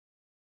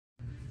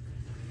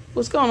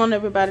What's going on,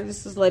 everybody?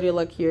 This is Lady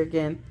Luck here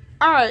again.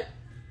 Alright,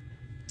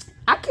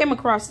 I came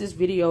across this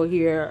video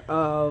here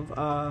of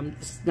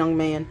this young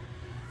man,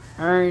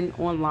 Earn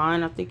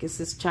Online, I think it's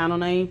his channel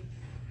name.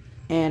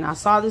 And I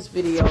saw this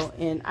video,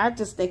 and I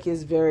just think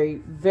it's very,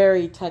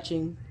 very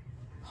touching,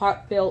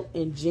 heartfelt,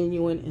 and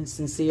genuine, and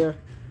sincere.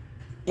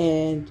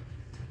 And,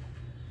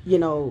 you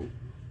know,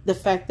 the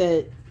fact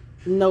that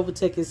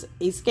NovaTech is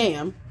a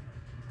scam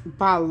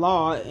by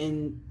law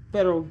and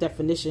federal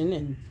definition,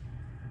 and,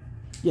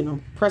 you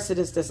know,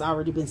 precedents that's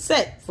already been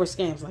set for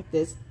scams like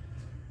this,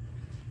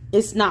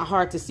 it's not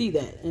hard to see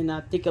that. And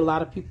I think a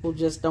lot of people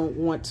just don't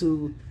want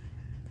to,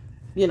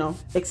 you know,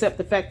 accept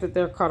the fact that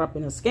they're caught up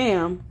in a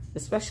scam,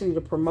 especially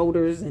the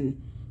promoters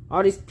and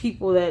all these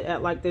people that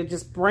act like they're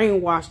just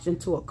brainwashed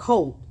into a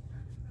cult,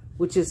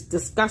 which is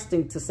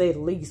disgusting to say the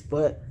least.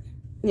 But,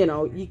 you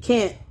know, you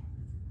can't,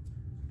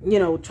 you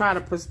know, try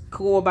to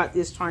go about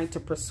this trying to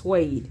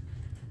persuade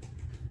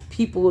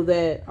people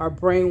that are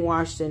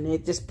brainwashed, and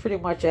it just pretty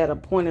much at a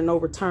point of no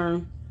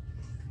return.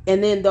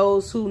 And then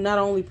those who not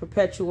only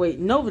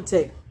perpetuate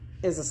NovaTech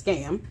as a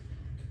scam,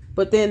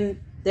 but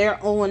then they're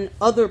on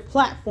other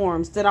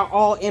platforms that are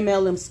all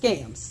MLM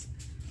scams.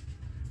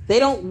 They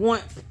don't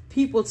want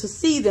people to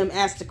see them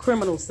as the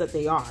criminals that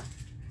they are,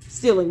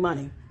 stealing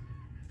money.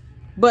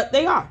 But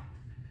they are.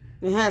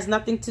 It has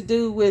nothing to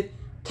do with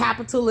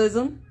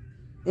capitalism.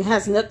 It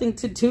has nothing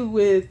to do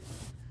with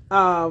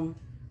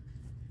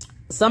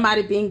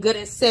somebody being good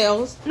at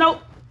sales.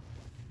 Nope.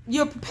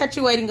 You're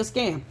perpetuating a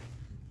scam.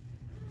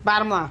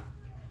 Bottom line.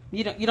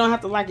 You don't have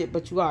to like it,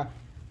 but you are.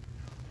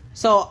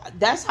 So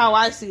that's how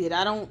I see it.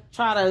 I don't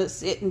try to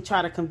sit and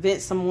try to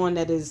convince someone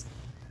that is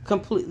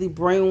completely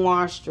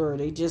brainwashed, or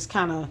they just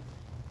kind of,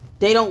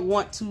 they don't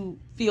want to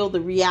feel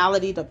the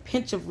reality, the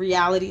pinch of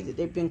reality that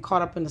they've been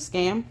caught up in a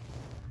scam.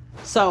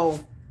 So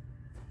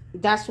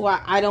that's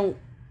why I don't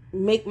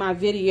make my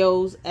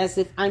videos as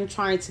if I'm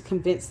trying to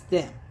convince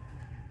them.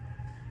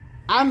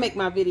 I make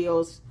my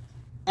videos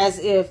as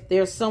if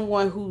there's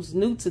someone who's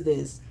new to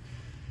this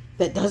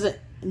that doesn't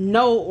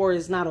know or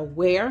is not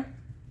aware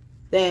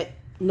that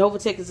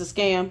NovaTech is a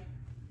scam.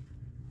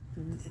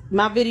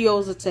 My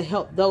videos are to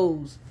help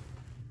those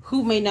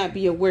who may not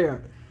be aware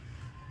of it,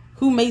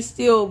 who may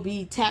still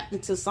be tapped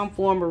into some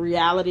form of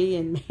reality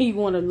and may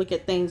want to look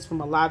at things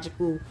from a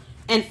logical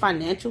and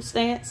financial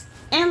stance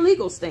and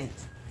legal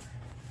stance.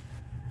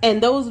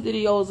 And those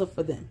videos are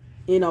for them.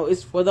 You know,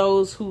 it's for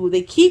those who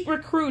they keep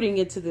recruiting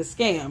into this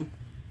scam.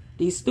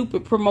 These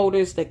stupid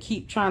promoters that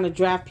keep trying to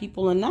draft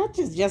people, and not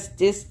just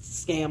this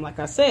scam. Like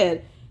I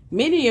said,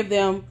 many of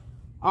them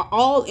are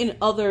all in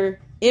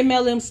other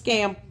MLM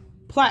scam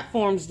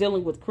platforms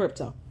dealing with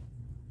crypto.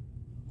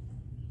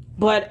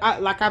 But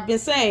like I've been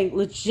saying,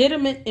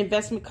 legitimate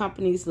investment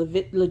companies,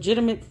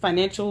 legitimate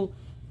financial,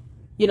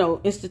 you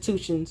know,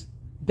 institutions,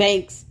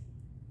 banks,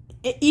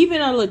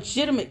 even a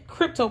legitimate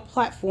crypto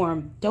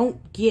platform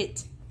don't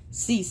get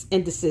cease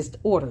and desist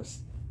orders.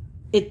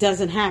 It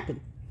doesn't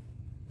happen.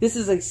 This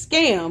is a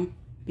scam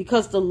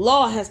because the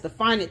law has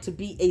defined it to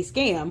be a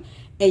scam,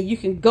 and you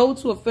can go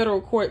to a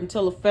federal court and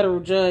tell a federal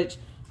judge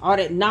all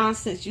that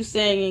nonsense you're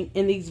saying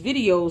in these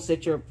videos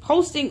that you're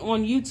posting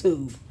on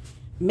YouTube,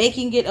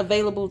 making it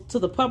available to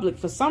the public.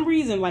 For some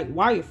reason, like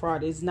wire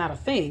fraud is not a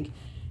thing.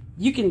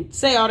 You can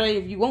say all that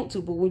if you want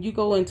to, but when you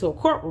go into a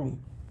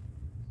courtroom,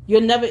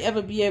 you'll never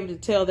ever be able to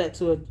tell that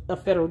to a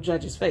federal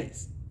judge's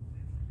face.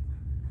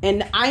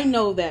 And I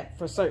know that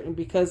for certain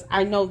because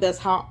I know that's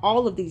how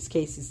all of these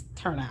cases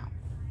turn out.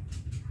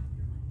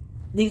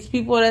 These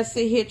people that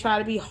sit here try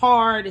to be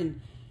hard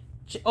and,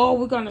 oh,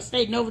 we're going to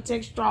stay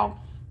NovaTech strong.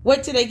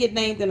 Wait till they get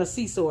named in a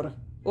cease order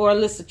or a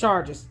list of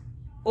charges.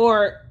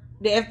 Or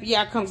the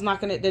FBI comes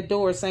knocking at their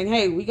door saying,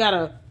 hey, we got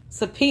a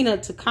subpoena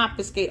to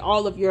confiscate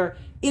all of your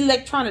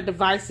electronic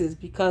devices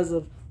because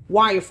of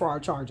wire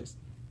fraud charges.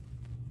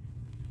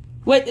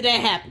 Wait till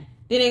that happen.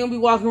 Then they're going to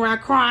be walking around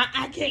crying,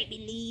 I can't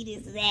believe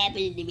this is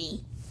happening to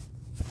me.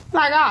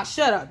 Like, oh,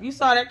 shut up. You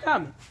saw that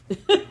coming.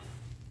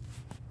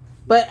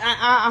 But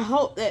I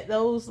hope that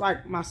those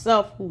like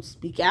myself who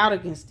speak out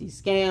against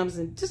these scams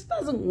and just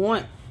doesn't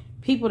want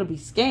people to be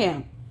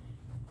scammed,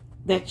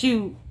 that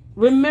you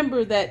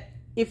remember that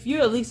if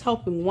you're at least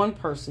helping one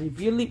person,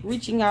 if you're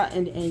reaching out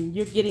and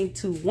you're getting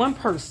to one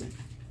person,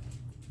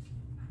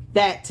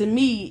 that to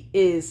me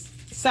is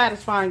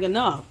satisfying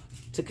enough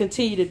to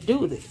continue to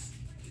do this.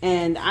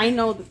 And I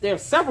know that there are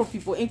several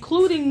people,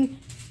 including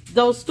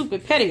those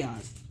stupid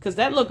pettons, because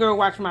that little girl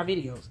watched my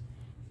videos.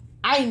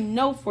 I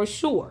know for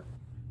sure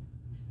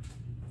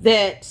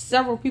that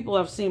several people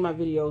have seen my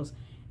videos,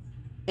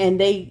 and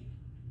they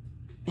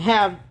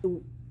have,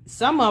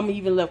 some of them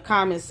even left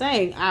comments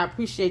saying, I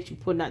appreciate you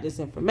putting out this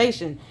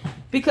information,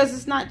 because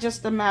it's not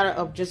just a matter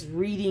of just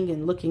reading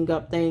and looking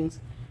up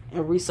things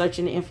and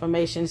researching the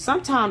information.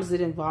 Sometimes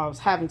it involves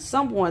having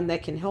someone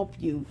that can help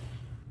you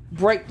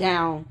break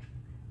down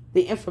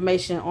the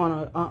information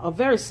on a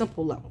very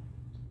simple level.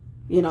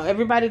 You know,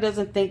 everybody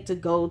doesn't think to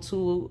go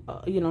to,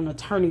 you know, an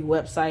attorney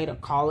website or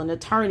call an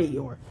attorney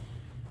or,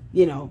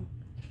 you know,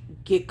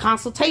 get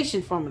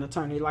consultation from an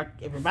attorney. Like,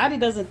 everybody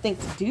doesn't think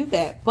to do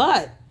that,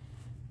 but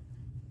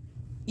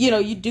you know,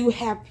 you do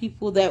have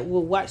people that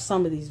will watch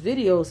some of these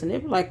videos and they're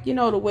like, you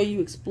know, the way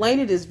you explain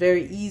it is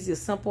very easy,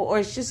 simple, or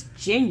it's just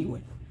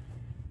genuine.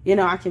 You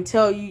know, I can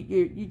tell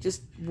you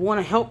just want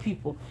to help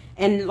people.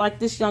 And like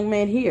this young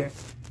man here,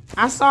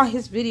 I saw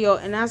his video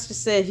and I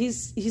just said,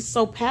 he's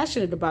so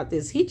passionate about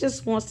this. He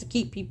just wants to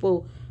keep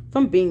people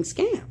from being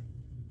scammed.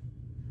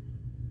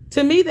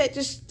 To me, that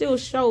just still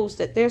shows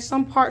that there's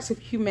some parts of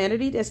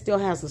humanity that still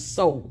has a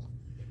soul.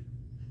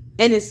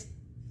 And it's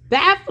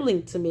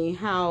baffling to me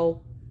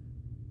how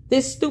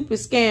this stupid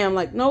scam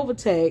like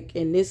NovaTech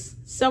and this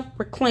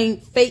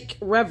self-proclaimed fake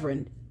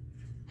reverend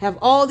have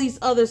all these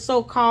other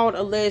so-called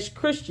alleged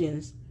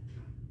Christians,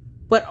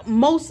 but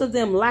most of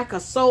them lack a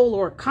soul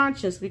or a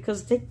conscience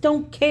because they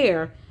don't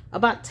care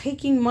about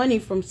taking money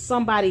from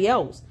somebody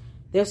else.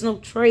 There's no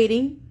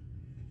trading,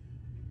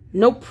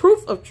 no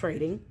proof of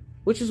trading,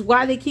 which is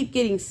why they keep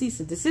getting cease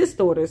and desist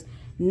orders.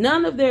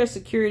 None of their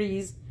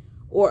securities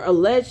or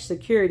alleged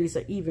securities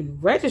are even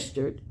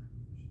registered.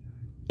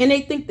 And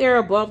they think they're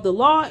above the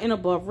law and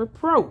above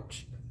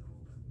reproach.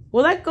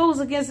 Well, that goes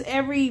against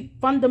every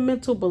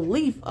fundamental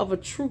belief of a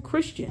true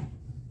Christian.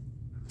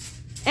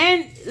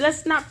 And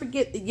let's not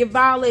forget that you're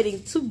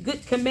violating 2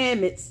 good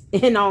commandments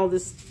in all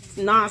this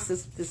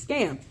nonsense, this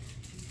scam.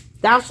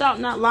 Thou shalt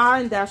not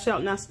lie and thou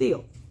shalt not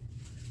steal.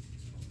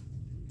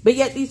 But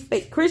yet these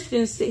fake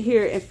Christians sit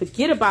here and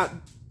forget about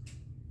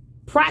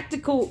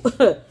practical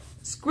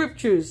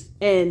scriptures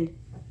and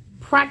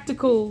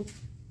practical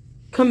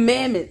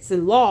commandments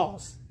and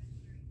laws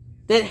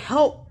that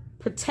help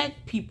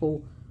protect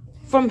people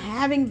from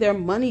having their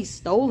money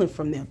stolen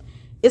from them.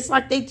 It's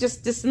like they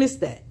just dismiss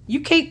that. You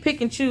can't pick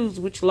and choose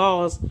which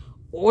laws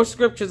or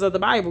scriptures of the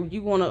Bible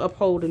you want to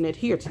uphold and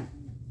adhere to.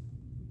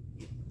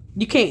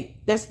 You can't.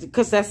 That's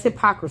because that's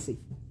hypocrisy.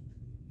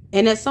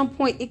 And at some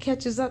point, it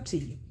catches up to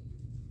you.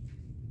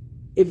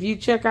 If you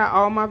check out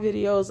all my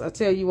videos, I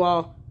tell you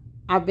all,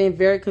 I've been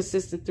very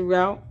consistent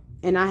throughout,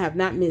 and I have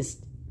not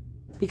missed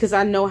because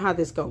I know how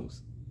this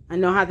goes. I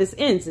know how this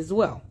ends as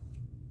well.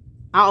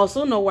 I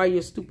also know why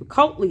your stupid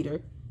cult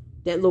leader,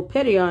 that little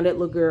Petty-on, that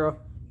little girl,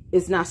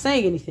 is not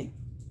saying anything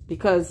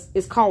because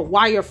it's called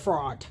wire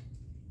fraud.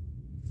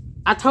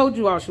 I told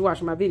you all she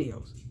watched my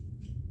videos.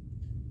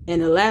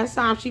 And the last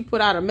time she put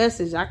out a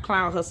message, I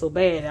clowned her so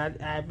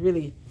bad, I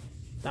really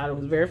thought it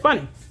was very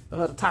funny for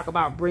her to talk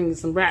about bringing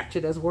some rapture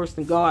that's worse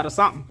than God or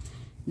something.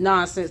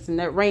 Nonsense in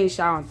that rain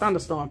shower and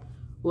thunderstorm.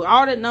 With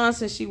all that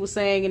nonsense she was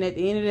saying, and at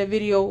the end of that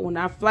video, when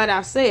I flat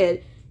out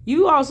said,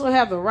 you also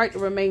have the right to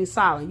remain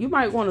silent. You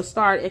might want to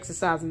start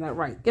exercising that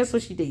right. Guess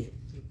what she did?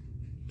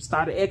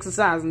 Started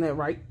exercising that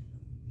right.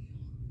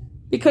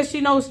 Because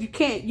she knows you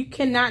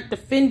cannot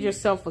defend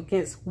yourself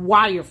against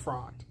wire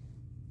fraud.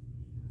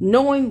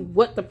 Knowing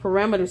what the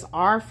parameters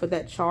are for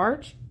that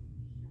charge,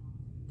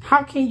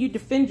 how can you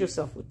defend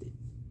yourself with it?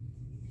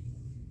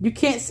 You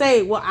can't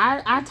say, well,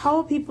 I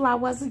told people I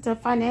wasn't a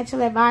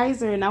financial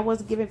advisor and I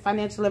wasn't giving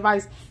financial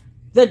advice.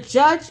 The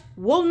judge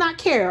will not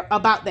care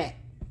about that.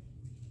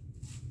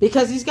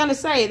 Because he's going to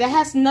say that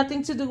has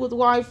nothing to do with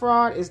wire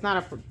fraud. It's not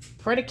a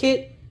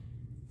predicate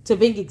to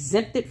being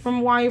exempted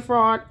from wire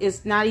fraud.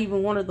 It's not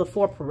even one of the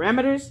 4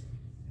 parameters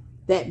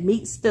that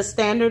meets the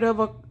standard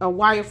of a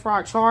wire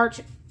fraud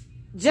charge.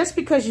 Just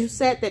because you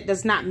said that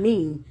does not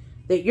mean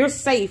that you're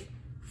safe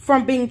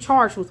from being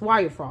charged with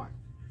wire fraud.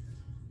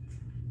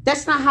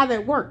 That's not how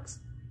that works.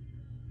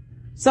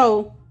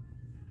 So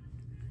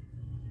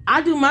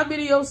I do my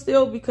videos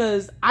still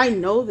because I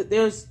know that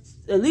there's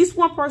at least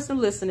one person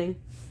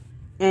listening.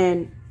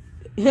 And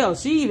hell,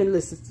 she even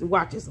listens and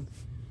watches them.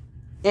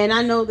 And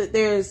I know that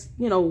there's,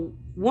 you know,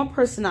 one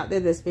person out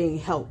there that's being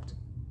helped.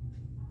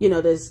 You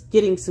know, that's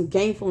getting some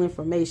gainful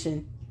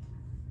information.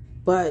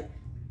 But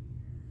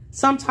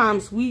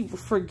sometimes we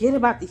forget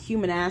about the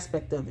human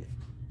aspect of it.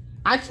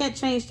 I can't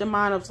change the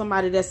mind of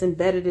somebody that's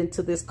embedded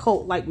into this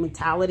cult-like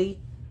mentality.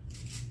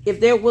 If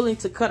they're willing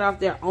to cut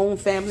off their own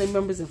family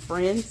members and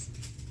friends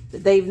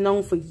that they've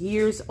known for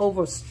years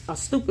over a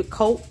stupid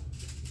cult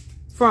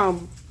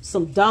from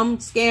some dumb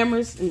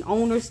scammers and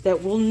owners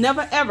that will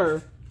never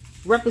ever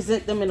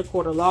represent them in a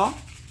court of law,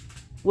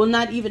 will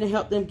not even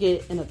help them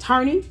get an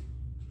attorney.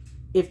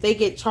 If they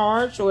get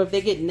charged or if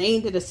they get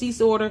named in a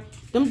cease order,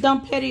 them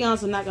dumb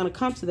Petty-ons are not going to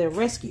come to their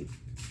rescue.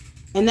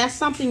 And that's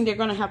something they're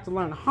going to have to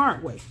learn the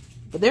hard way.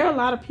 But there are a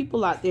lot of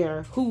people out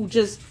there who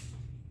just,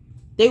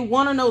 they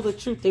want to know the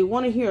truth. They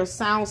want to hear a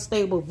sound,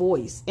 stable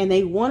voice. And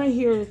they want to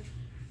hear,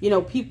 you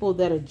know, people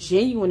that are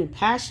genuine and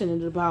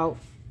passionate about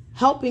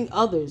helping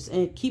others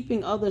and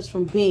keeping others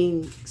from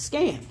being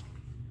scammed.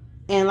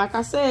 And like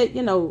I said,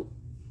 you know,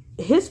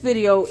 his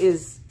video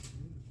is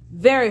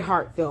very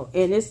heartfelt.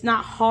 And it's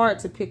not hard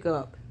to pick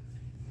up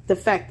the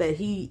fact that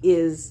he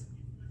is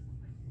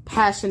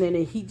passionate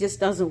and he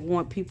just doesn't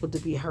want people to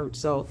be hurt.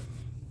 So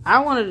I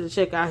wanted to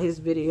check out his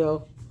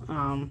video.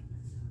 I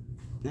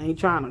ain't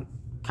trying to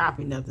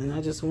copy nothing.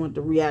 I just wanted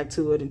to react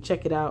to it and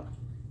check it out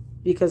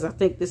because I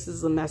think this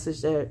is a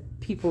message that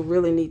people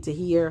really need to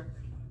hear.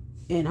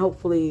 And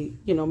hopefully,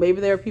 you know,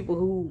 maybe there are people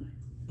who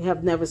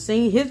have never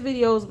seen his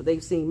videos, but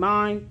they've seen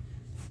mine.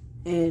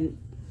 And,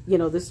 you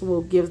know, this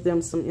will give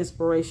them some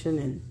inspiration.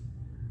 And,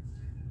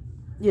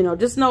 you know,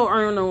 just know,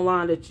 earn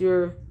online, that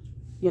your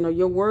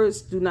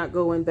words do not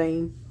go in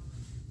vain.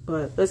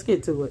 But let's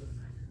get to it.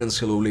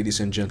 Hello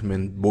ladies and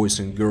gentlemen, boys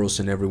and girls,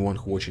 and everyone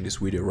who watching this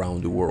video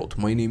around the world.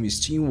 My name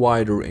is Team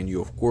Wider, and you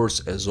of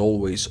course, as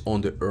always,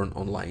 on the Earn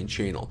Online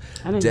channel.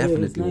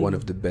 Definitely one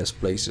of the best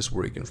places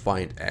where you can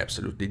find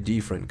absolutely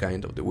different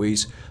kind of the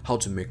ways how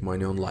to make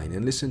money online.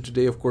 And listen,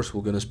 today of course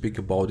we're gonna speak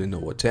about the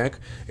NovaTech,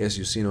 as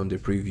you've seen on the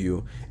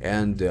preview,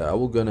 and I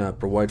will gonna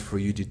provide for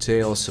you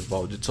details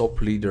about the top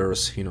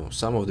leaders. You know,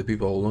 some of the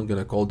people, I'm not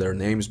gonna call their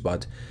names,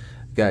 but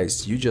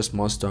guys, you just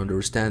must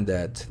understand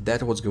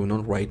that what's going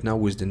on right now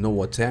with the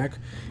NovaTech,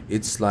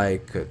 it's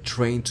like a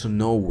train to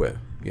nowhere.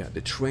 Yeah,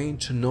 the train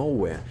to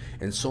nowhere,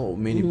 and so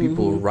many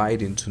people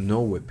ride into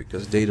nowhere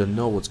because they don't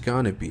know what's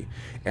gonna be.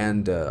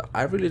 And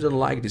I really don't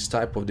like this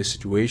type of the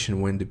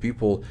situation when the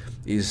people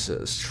is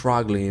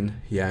struggling,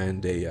 yeah,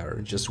 and they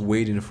are just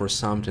waiting for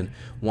something.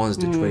 Once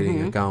the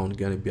trading account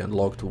gonna be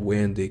unlocked,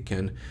 when they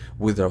can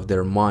withdraw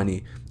their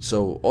money.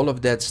 So all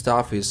of that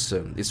stuff is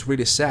it's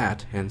really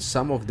sad. And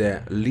some of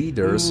the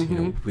leaders, you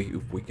know,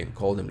 if we can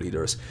call them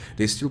leaders,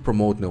 they still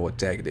promote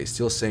NovaTech. They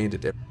still saying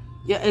that.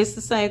 Yeah, it's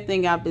the same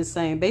thing I've been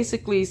saying.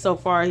 Basically, so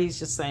far, he's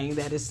just saying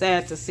that it's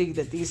sad to see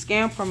that these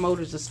scam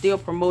promoters are still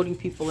promoting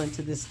people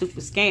into this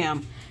stupid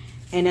scam.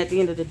 And at the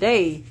end of the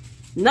day,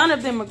 none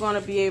of them are going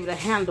to be able to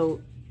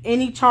handle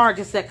any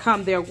charges that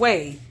come their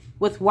way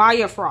with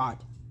wire fraud.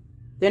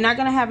 They're not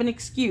going to have an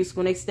excuse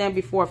when they stand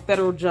before a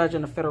federal judge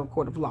in a federal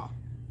court of law.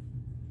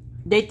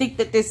 They think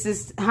that this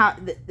is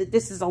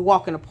a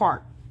walk in the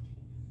park.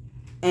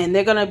 And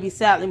they're going to be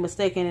sadly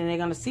mistaken, and they're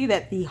going to see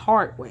that the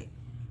hard way.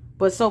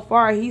 But so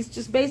far, he's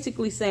just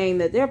basically saying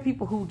that there are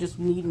people who just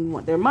need and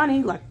want their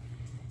money, like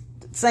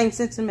the same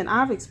sentiment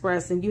I've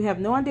expressed, and you have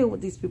no idea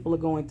what these people are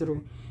going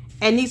through.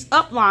 And these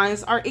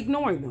uplines are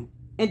ignoring them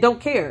and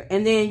don't care.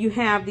 And then you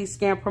have these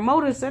scam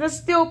promoters that are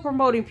still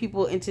promoting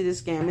people into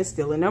this scam and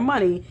stealing their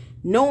money,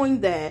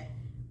 knowing that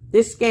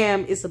this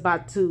scam is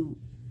about to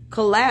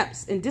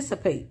collapse and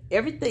dissipate.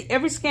 Every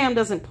scam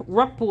doesn't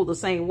rug pull the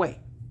same way.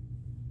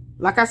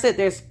 Like I said,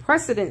 there's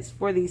precedence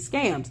for these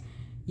scams.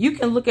 You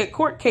can look at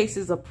court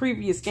cases of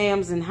previous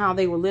scams and how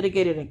they were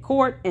litigated in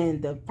court,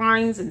 and the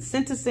fines and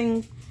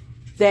sentencing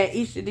that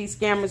each of these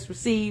scammers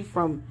received,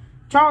 from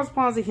Charles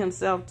Ponzi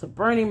himself to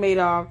Bernie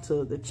Madoff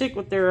to the chick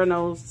with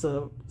Theranos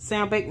to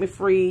Sam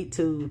Bankman-Fried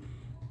to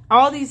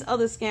all these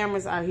other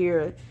scammers out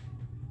here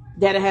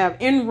that have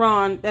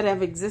that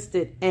have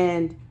existed.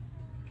 And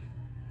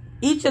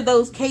each of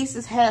those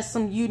cases has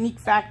some unique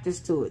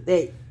factors to it.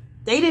 They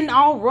didn't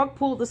all rug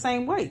pull the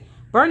same way.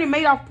 Bernie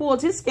Madoff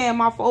pulled his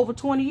scam off for over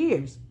 20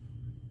 years.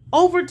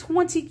 Over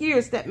 20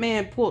 years that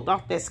man pulled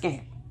off that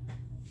scam.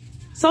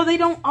 So they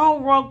don't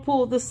all rug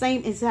pull the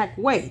same exact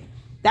way.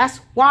 That's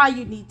why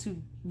you need to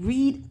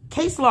read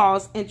case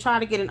laws and try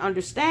to get an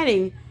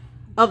understanding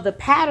of the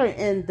pattern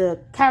and the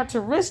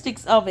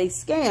characteristics of a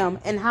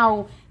scam and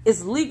how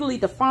it's legally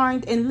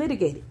defined and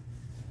litigated.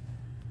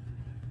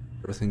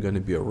 Everything gonna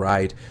be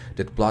alright,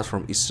 that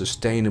platform is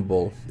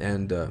sustainable,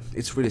 and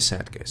it's really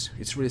sad, guys.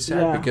 It's really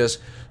sad because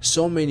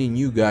so many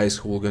new guys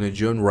who are gonna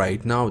join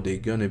right now, they're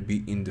gonna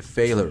be in the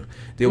failure.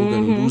 They will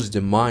gonna lose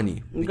the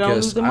money,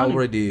 because I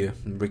already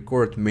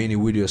record many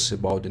videos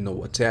about the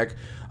NovaTech,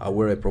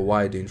 where I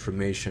provide the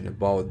information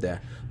about the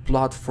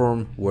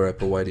platform, where I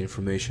provide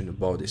information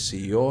about the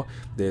CEO,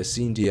 the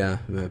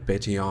Cynthia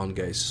Petion,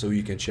 guys. So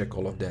you can check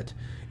all of that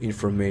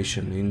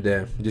information in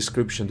the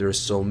description. There's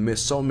so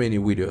many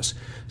videos.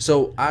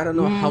 So I don't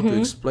know how to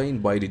explain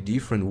by the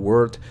different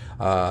words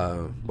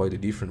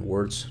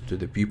to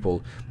the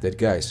people that,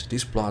 guys,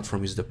 this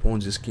platform is the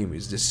Ponzi scheme.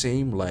 It's the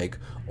same like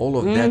all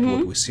of that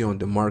what we see on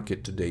the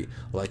market today,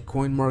 like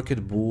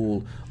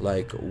CoinMarketBull,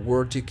 like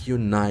Vertic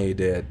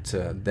United,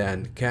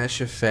 then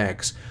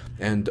CashFX,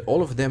 and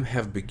all of them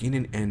have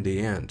beginning and the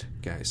end,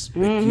 guys.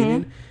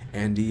 Beginning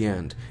and the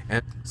end.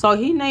 And so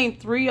he named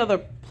 3 other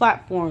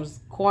platforms: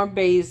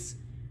 Coinbase,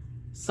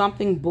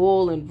 something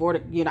Bull, and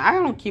Vertic. You know, I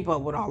don't keep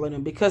up with all of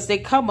them because they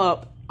come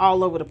up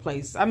all over the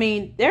place. I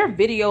mean, there are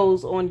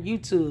videos on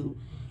YouTube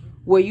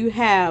where you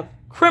have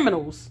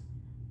criminals,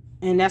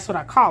 and that's what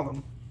I call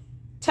them,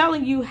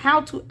 telling you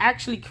how to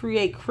actually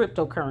create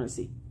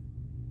cryptocurrency.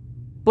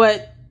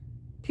 But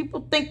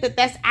people think that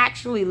that's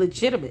actually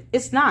legitimate.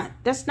 It's not.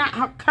 That's not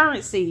how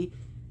currency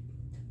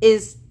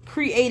is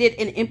created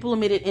and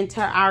implemented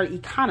into our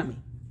economy,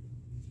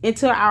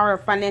 into our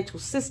financial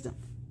system.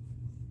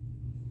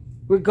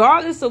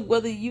 Regardless of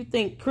whether you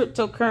think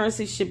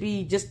cryptocurrency should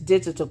be just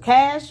digital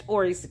cash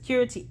or a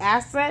security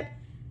asset,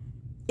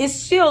 it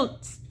still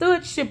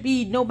should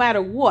be, no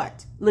matter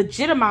what,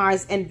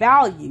 legitimized and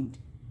valued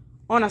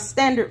on a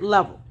standard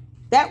level.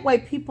 That way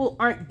people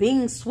aren't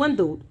being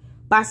swindled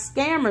by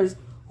scammers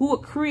who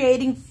are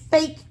creating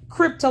fake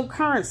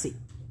cryptocurrency,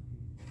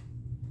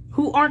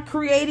 who aren't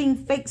creating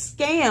fake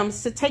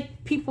scams to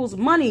take people's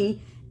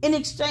money in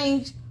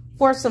exchange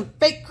for some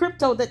fake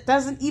crypto that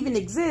doesn't even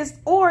exist,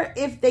 or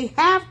if they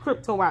have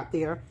crypto out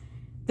there,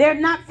 they're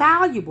not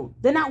valuable.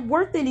 They're not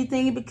worth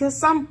anything because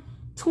some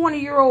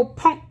 20-year-old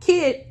punk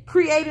kid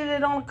created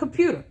it on a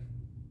computer.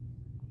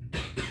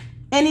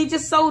 And he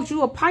just sold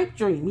you a pipe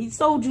dream. He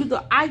sold you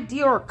the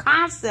idea or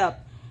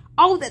concept.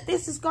 Oh, that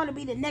this is going to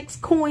be the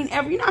next coin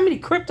ever. You know how many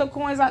crypto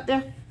coins out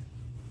there?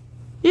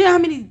 You know how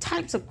many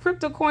types of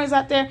crypto coins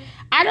out there?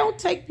 I don't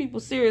take people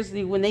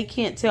seriously when they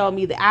can't tell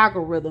me the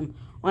algorithm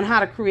on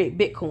how to create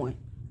Bitcoin.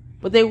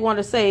 But they want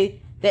to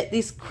say that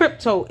this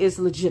crypto is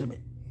legitimate.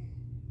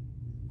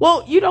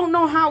 Well, you don't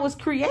know how it's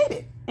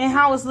created and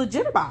how it's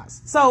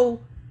legitimized. So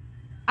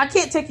I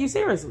can't take you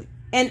seriously.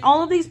 And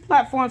all of these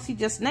platforms he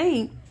just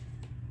named,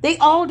 they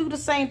all do the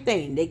same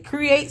thing. They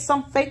create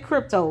some fake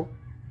crypto.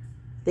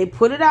 They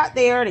put it out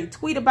there. They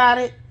tweet about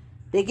it.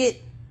 They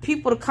get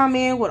people to come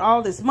in with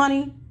all this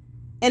money.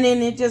 And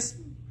then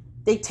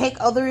they take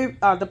other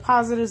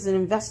depositors and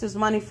investors'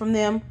 money from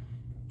them.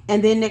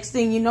 And then next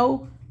thing you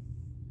know,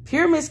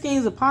 pyramid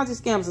schemes and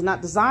Ponzi scams are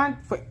not designed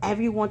for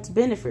everyone to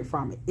benefit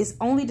from it. It's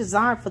only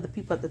designed for the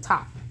people at the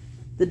top,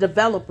 the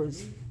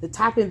developers, the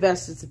top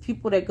investors, the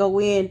people that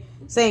go in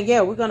saying,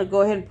 yeah, we're going to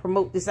go ahead and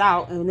promote this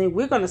out. And then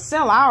we're going to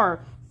sell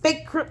our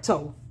fake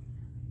crypto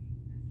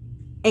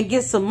and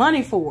get some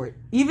money for it.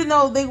 Even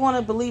though they want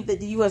to believe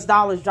that the US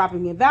dollar is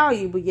dropping in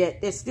value, but yet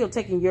they're still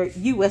taking your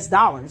US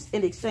dollars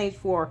in exchange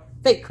for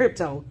fake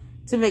crypto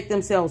to make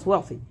themselves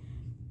wealthy.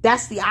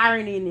 That's the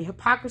irony and the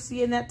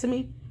hypocrisy in that to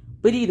me.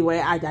 But either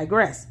way, I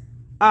digress.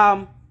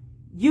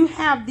 You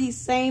have these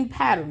same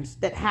patterns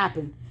that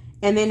happen,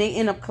 and then they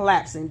end up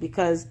collapsing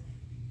because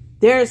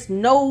there's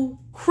no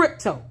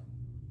crypto.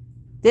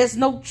 There's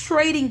no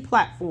trading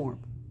platform.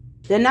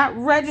 They're not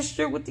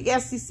registered with the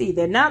SEC.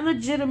 They're not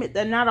legitimate.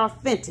 They're not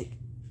authentic.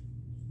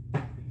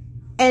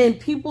 And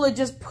people are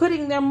just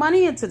putting their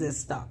money into this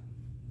stuff.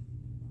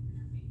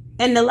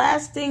 And the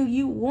last thing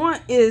you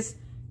want is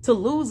to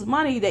lose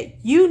money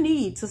that you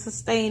need to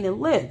sustain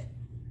and live.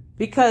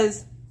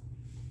 Because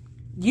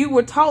you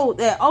were told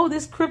that, oh,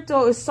 this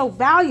crypto is so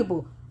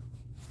valuable.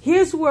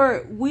 Here's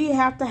where we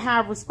have to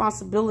have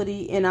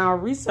responsibility in our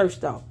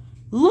research, though.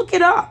 Look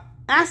it up.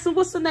 Ask them,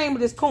 what's the name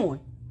of this coin?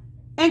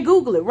 And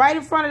Google it right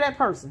in front of that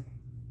person.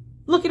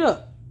 Look it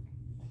up.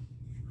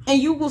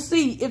 And you will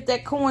see if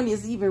that coin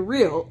is even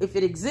real, if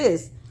it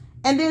exists.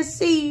 And then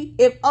see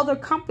if other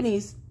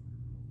companies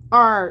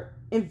are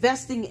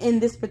investing in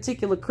this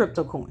particular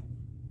crypto coin.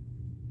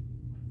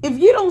 If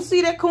you don't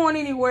see that coin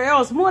anywhere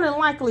else, more than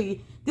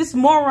likely, this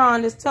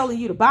moron that's telling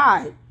you to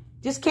buy it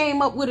just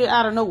came up with it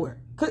out of nowhere.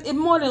 Because it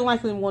more than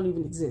likely won't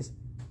even exist.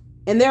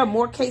 And there are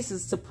more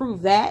cases to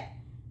prove that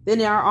than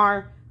there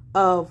are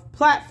of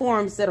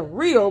platforms that are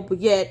real, but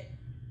yet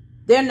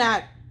they're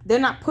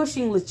not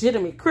pushing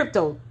legitimate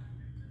crypto.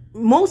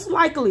 Most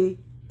likely,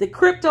 the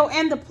crypto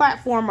and the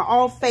platform are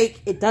all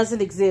fake. It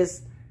doesn't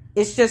exist.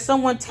 It's just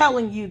someone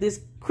telling you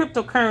this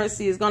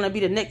cryptocurrency is going to be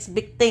the next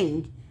big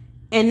thing.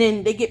 And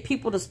then they get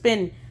people to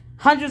spend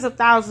hundreds of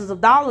thousands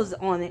of dollars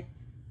on it.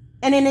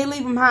 And then they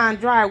leave them high and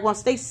dry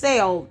once they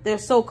sell their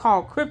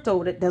so-called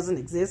crypto that doesn't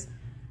exist.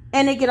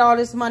 And they get all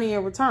this money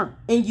in return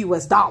in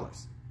US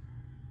dollars.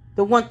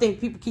 The one thing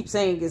people keep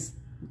saying is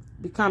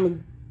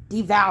becoming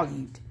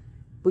devalued.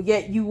 But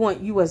yet you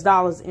want US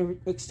dollars in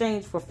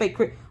exchange for fake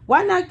crypto.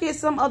 Why not get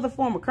some other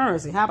form of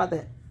currency? How about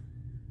that?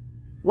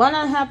 Why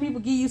not have people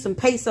give you some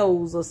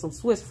pesos or some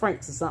Swiss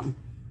francs or something?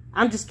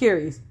 I'm just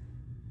curious.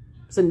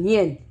 Some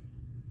yen.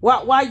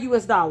 Why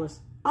US dollars?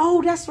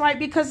 Oh, that's right,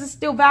 because it's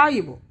still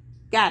valuable.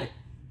 Got it.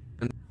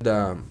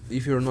 And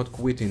if you're not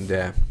quitting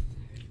that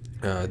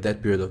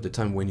period of the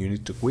time when you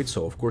need to quit,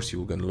 so of course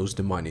you're gonna lose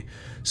the money.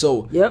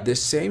 So the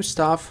same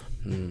stuff,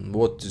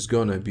 what is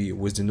gonna be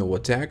with the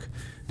NovaTech,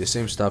 the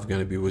same stuff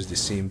gonna be with the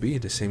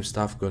CMB, the same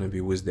stuff gonna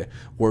be with the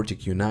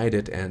Vertic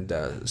United. And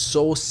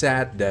so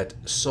sad that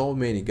so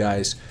many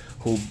guys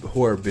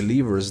who are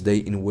believers,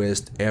 they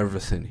invest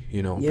everything,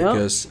 you know,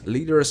 because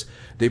leaders,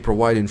 they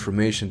provide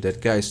information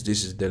that, guys,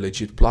 this is the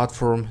legit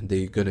platform,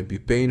 they're gonna be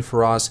paying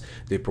for us,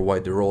 they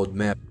provide the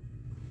roadmap.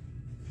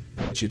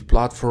 Legit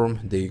platform,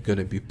 they're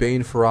gonna be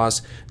paying for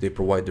us, they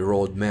provide the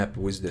roadmap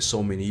with the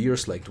so many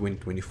years like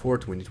 2024,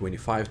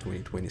 2025,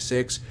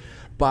 2026.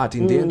 But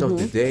in the end of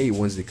the day,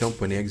 once the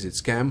company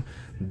exits scam,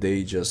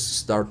 they just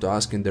start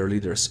asking their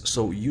leaders,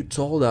 so you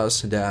told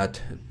us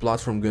that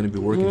platform gonna be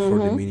working for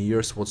the many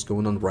years, what's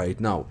going on right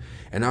now?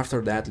 And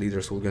after that,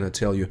 leaders will gonna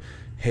tell you,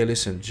 hey,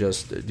 listen,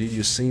 just did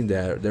you see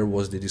that there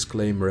was the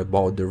disclaimer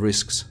about the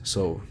risks?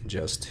 So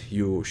just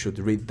you should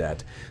read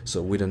that.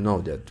 So we don't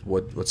know that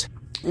what's.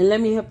 And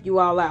let me help you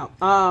all out.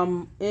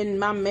 In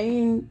my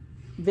main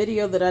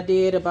video that I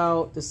did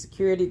about the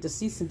security, the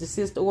cease and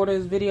desist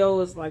orders video,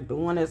 is like the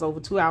one that's over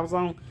 2 hours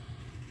long.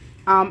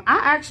 I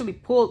actually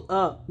pulled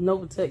up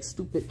NovaTech's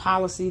stupid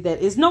policy that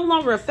is no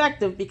longer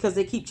effective because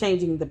they keep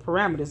changing the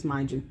parameters,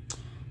 mind you.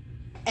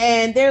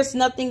 And there's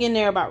nothing in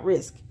there about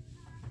risk.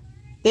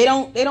 They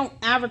don't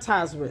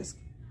advertise risk,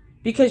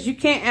 because you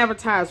can't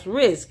advertise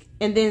risk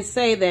and then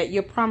say that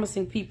you're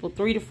promising people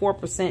 3 to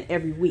 4%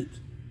 every week.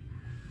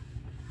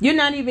 You're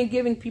not even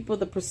giving people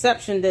the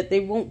perception that they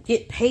won't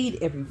get paid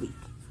every week.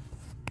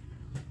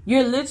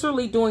 You're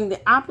literally doing the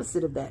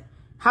opposite of that.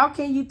 How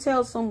can you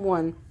tell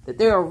someone that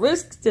there are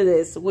risks to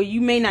this where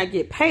you may not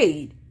get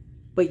paid,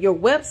 but your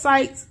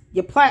websites,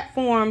 your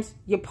platforms,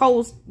 your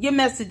posts, your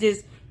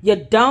messages, your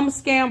dumb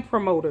scam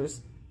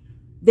promoters,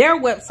 their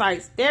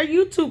websites, their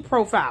YouTube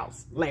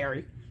profiles,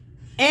 Larry,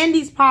 and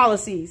these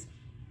policies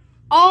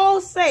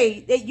all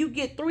say that you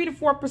get 3 to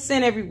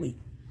 4% every week.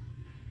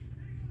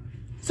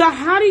 So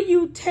how do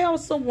you tell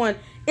someone?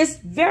 It's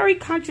very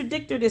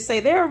contradictory to say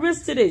there are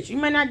risks to this. You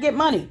may not get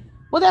money.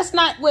 Well, that's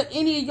not what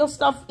any of your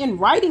stuff in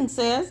writing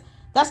says.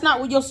 That's not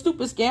what your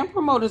stupid scam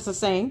promoters are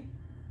saying.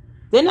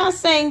 They're not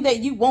saying that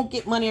you won't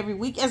get money every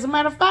week. As a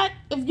matter of fact,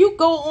 if you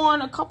go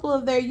on a couple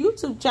of their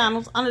YouTube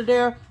channels under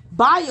their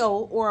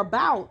bio or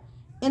about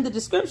in the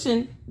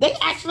description, they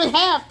actually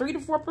have 3 to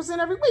 4%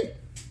 every week.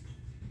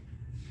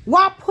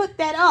 Why put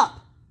that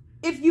up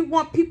if you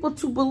want people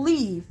to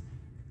believe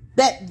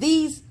that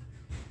these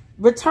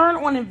return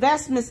on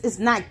investments is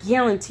not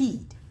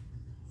guaranteed?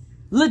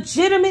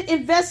 Legitimate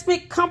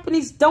investment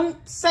companies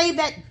don't say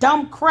that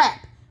dumb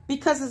crap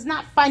because it's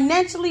not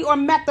financially or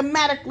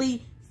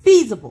mathematically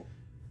feasible.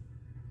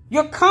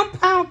 Your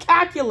compound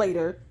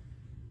calculator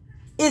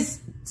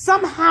is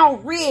somehow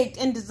rigged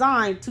and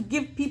designed to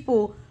give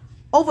people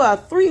over a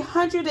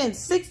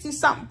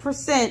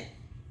 360-something%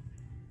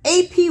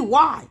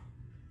 APY.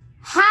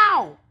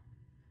 How?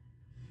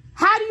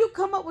 How do you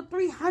come up with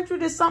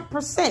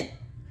 300-something%?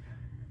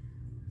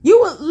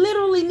 You would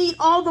literally need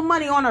all the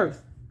money on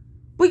earth.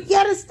 But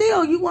yet and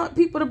still, you want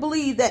people to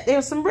believe that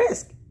there's some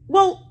risk.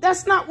 Well,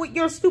 that's not what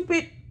your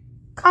stupid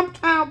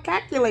compound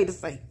calculators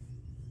say.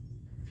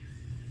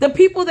 The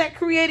people that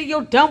created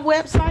your dumb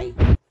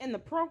website and the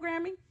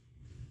programming,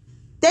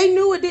 they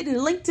knew it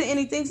didn't link to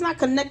anything. It's not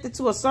connected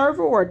to a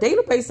server or a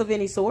database of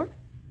any sort.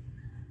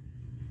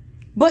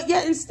 But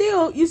yet and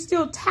still, you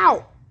still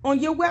tout on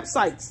your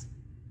websites,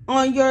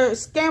 on your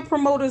scam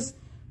promoters'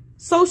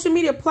 social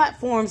media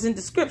platforms and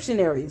description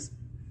areas,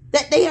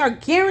 that they are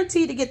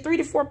guaranteed to get 3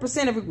 to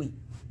 4% every week.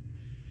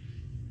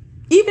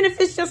 Even if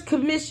it's just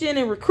commission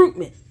and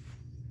recruitment.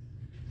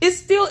 It's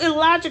still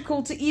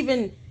illogical to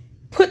even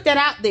put that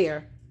out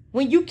there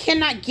when you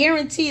cannot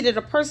guarantee that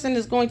a person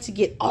is going to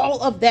get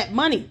all of that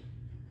money.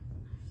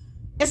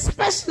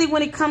 Especially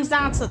when it comes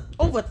down to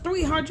over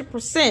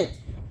 300%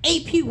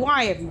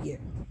 APY every year.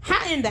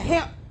 How in the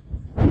hell?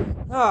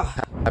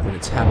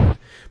 It's happened.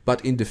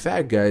 But in the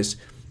fact, guys,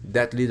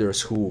 that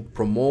leaders who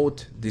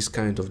promote this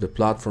kind of the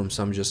platforms,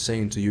 I'm just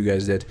saying to you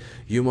guys that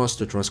you must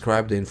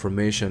transcribe the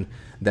information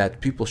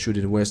that people should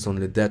invest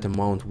only that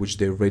amount which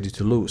they're ready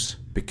to lose.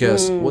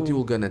 Because what you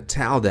will gonna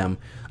tell them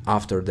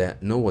after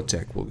that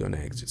NovaTech will gonna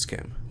exit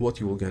scam? What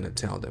you will gonna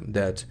tell them?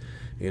 That,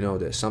 you know,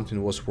 that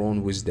something was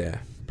wrong with the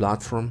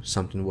platform,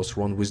 something was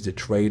wrong with the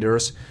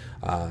traders,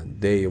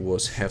 they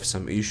have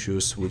some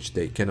issues which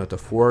they cannot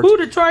afford. Who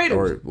the traders?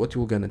 Or what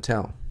you will gonna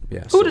tell?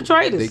 Yeah, who the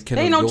traders?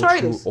 They ain't no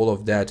traders. Through all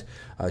of that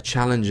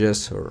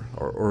challenges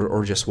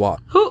or just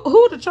what?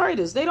 Who the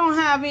traders? They don't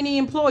have any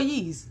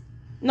employees.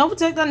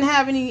 NovaTech doesn't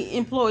have any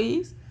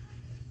employees.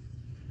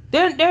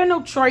 There are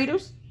no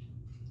traders.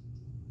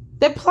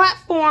 Their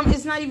platform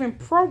is not even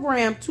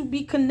programmed to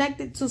be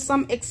connected to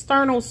some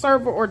external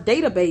server or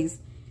database,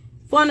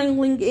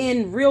 funneling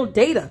in real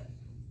data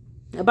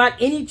about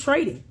any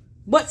trading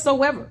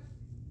whatsoever.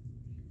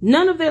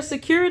 None of their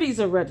securities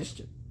are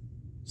registered.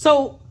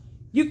 So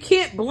you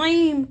can't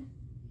blame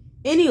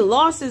any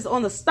losses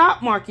on the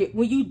stock market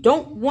when you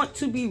don't want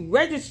to be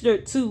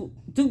registered to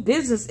do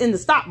business in the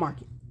stock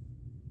market.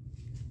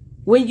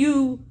 When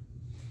you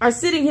are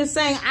sitting here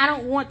saying, I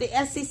don't want the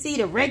SEC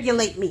to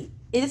regulate me.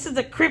 This is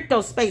a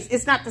crypto space.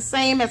 It's not the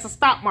same as a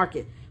stock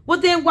market. Well,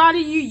 then why do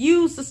you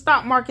use the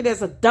stock market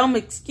as a dumb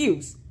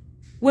excuse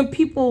when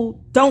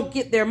people don't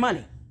get their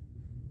money?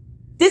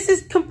 This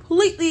is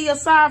completely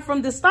aside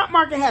from the stock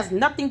market has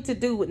nothing to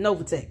do with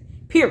NovaTech.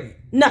 Period.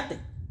 Nothing.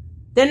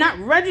 They're not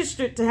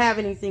registered to have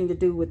anything to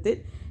do with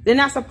it. They're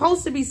not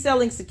supposed to be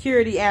selling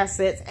security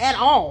assets at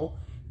all.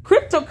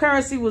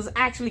 Cryptocurrency was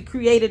actually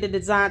created and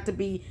designed to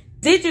be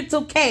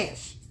digital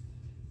cash.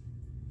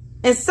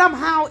 And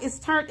somehow it's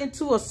turned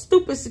into a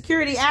stupid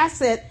security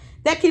asset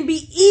that can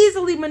be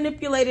easily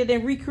manipulated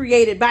and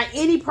recreated by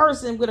any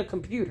person with a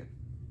computer.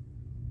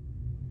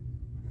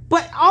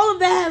 But all of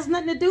that has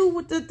nothing to do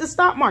with the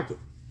stock market.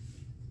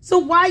 So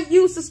why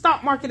use the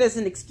stock market as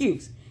an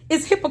excuse?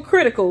 It's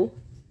hypocritical.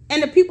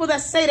 And the people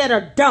that say that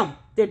are dumb.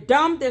 They're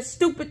dumb, they're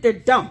stupid, they're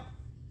dumb.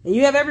 And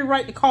you have every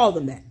right to call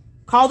them that.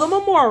 Call them a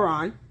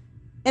moron.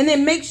 And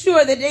then make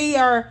sure that they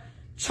are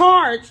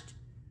charged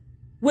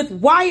with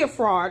wire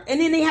fraud. And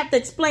then they have to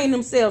explain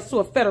themselves to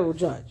a federal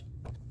judge.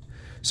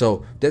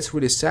 So that's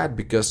really sad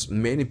because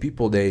many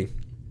people, they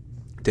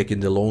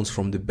taking the loans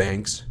from the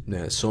banks.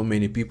 So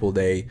many people,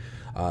 they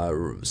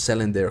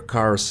selling their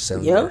cars,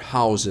 selling their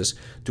houses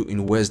to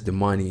invest the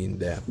money in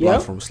the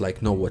platforms like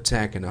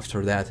NovaTech. And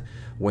after that,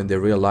 when they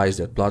realize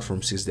that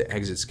platforms is the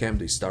exit scam,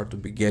 they start to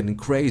be getting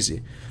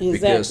crazy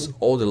because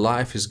all the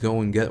life is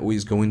going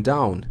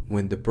down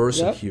when the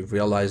person he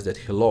realized that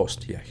he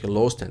lost. He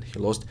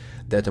lost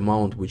that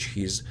amount which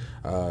he's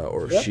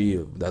or she,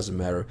 doesn't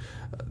matter,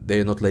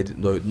 they're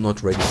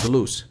not ready to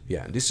lose.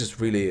 This is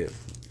really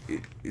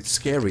it's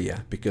scary,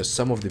 because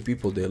some of the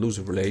people, they lose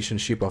a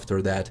relationship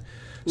after that.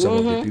 Some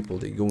of the people,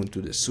 they go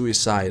into the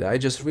suicide. I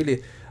just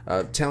really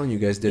telling you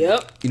guys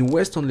that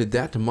invest only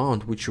that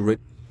amount which you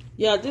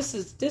this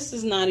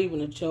is not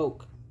even a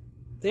joke.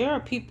 There are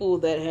people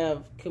that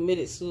have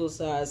committed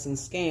suicides and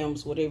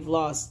scams where they've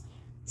lost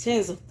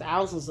tens of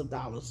thousands of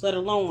dollars, let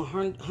alone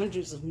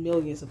hundreds of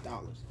millions of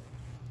dollars.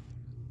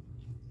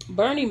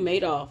 Bernie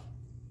Madoff,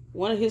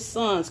 one of his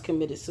sons,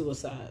 committed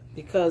suicide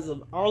because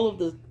of all of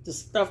the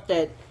stuff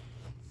that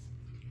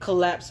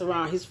collapsed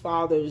around his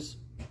father's,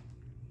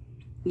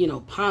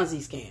 Ponzi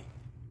scam.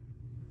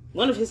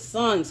 One of his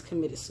sons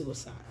committed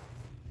suicide.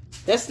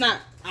 That's not,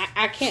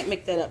 I can't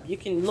make that up. You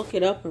can look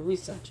it up and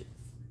research it.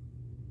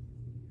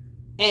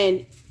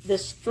 And the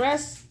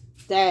stress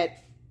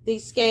that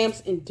these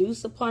scams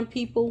induce upon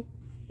people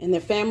and their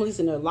families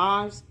and their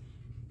lives,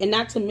 and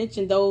not to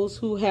mention those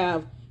who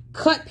have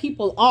cut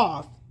people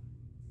off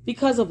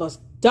because of a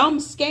dumb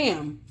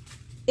scam,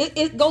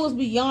 it goes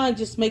beyond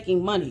just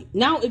making money.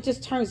 Now it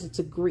just turns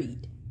into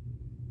greed.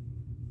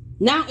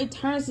 Now it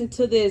turns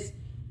into this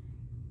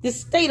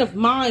state of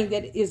mind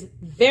that is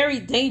very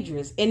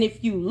dangerous. And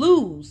if you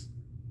lose,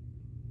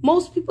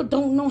 most people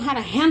don't know how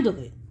to handle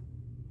it.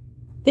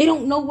 They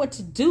don't know what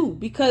to do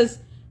because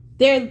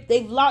they've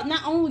lost,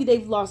 not only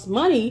they've lost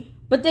money,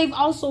 but they've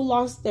also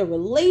lost their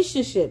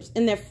relationships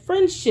and their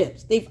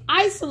friendships. They've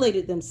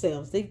isolated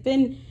themselves. They've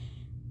been,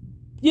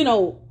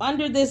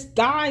 under this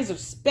guise or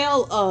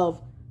spell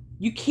of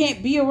you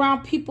can't be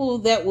around people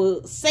that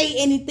will say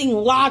anything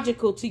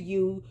logical to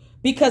you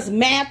because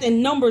math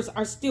and numbers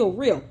are still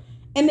real.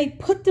 And they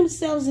put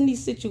themselves in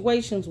these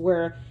situations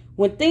where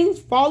when things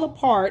fall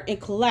apart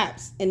and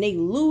collapse and they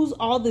lose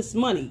all this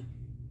money,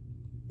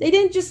 they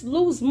didn't just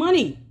lose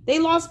money. They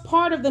lost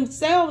part of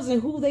themselves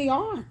and who they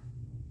are.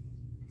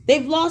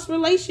 They've lost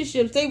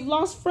relationships. They've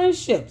lost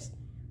friendships.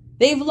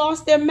 They've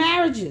lost their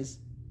marriages.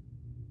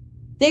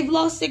 They've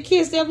lost their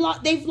kids. They've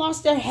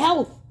lost their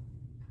health,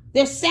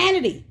 their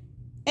sanity.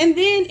 And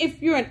then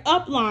if you're an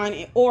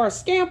upline or a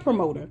scam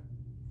promoter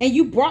and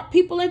you brought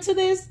people into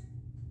this,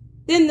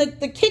 then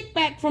the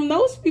kickback from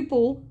those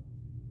people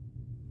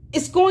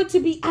is going to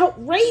be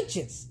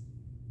outrageous.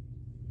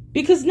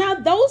 Because now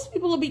those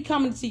people will be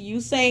coming to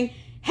you saying,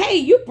 hey,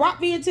 you brought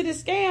me into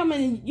this scam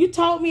and you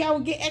told me I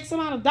would get X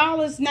amount of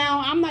dollars.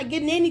 Now I'm not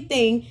getting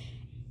anything.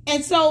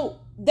 And so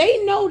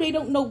they know they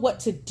don't know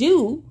what to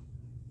do.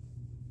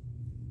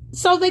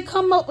 So they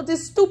come up with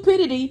this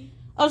stupidity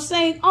of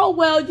saying, oh,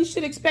 well, you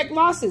should expect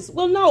losses.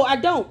 Well, no, I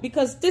don't,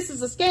 because this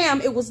is a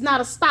scam. It was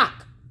not a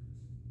stock.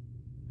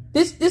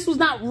 This was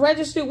not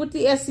registered with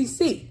the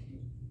SEC.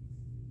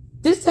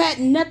 This had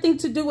nothing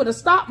to do with a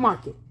stock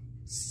market.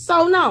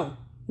 So no,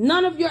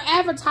 none of your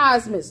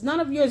advertisements,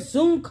 none of your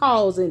Zoom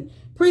calls and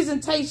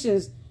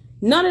presentations,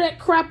 none of that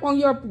crap on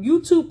your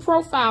YouTube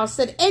profile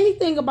said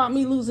anything about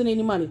me losing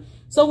any money.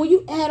 So when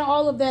you add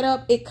all of that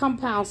up, it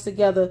compounds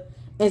together.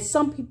 And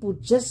some people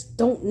just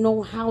don't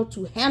know how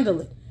to handle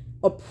it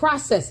or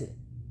process it.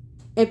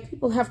 And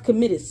people have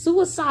committed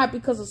suicide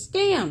because of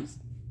scams.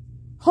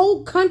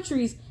 Whole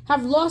countries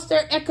have lost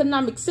their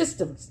economic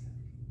systems.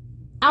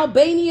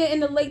 Albania in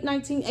the late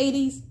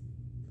 1980s.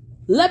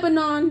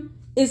 Lebanon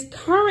is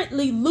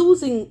currently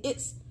losing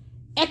its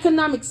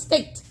economic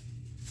state.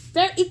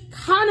 Their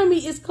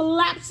economy is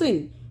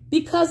collapsing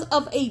because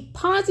of a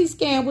Ponzi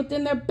scam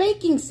within their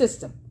banking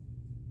system.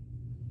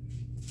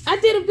 I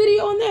did a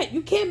video on that.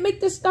 You can't make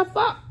this stuff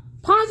up.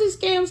 Ponzi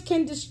scams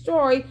can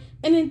destroy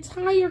an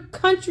entire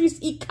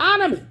country's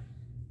economy,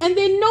 and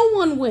then no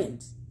one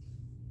wins.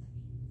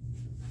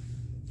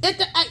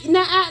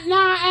 Now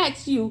I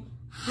ask you,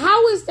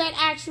 how is that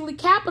actually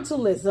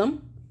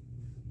capitalism?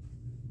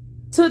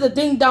 To the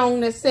ding-dong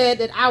that said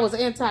that I was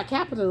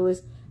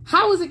anti-capitalist,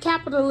 how is it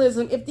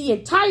capitalism if the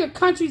entire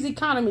country's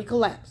economy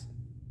collapsed?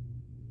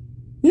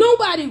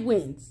 Nobody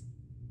wins.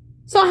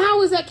 So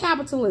how is that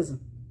capitalism?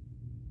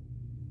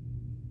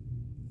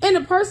 And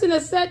the person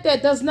that said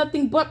that does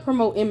nothing but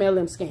promote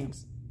MLM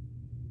scams.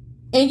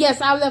 And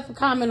yes, I left a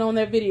comment on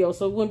that video,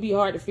 so it wouldn't be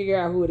hard to figure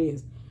out who it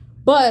is.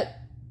 But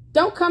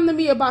don't come to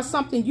me about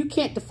something you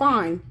can't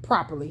define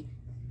properly.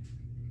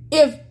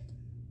 If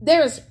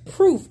there is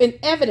proof and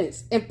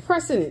evidence and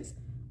precedence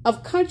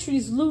of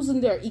countries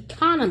losing their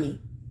economy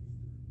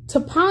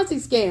to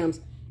Ponzi scams,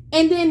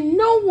 and then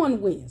no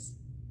one wins.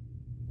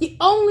 The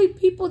only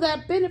people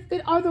that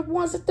benefit are the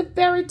ones at the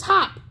very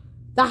top,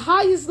 the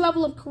highest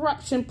level of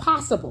corruption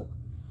possible.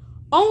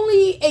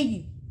 Only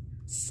a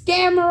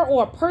scammer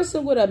or a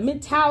person with a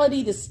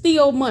mentality to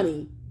steal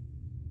money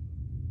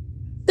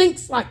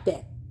thinks like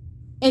that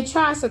and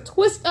tries to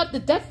twist up the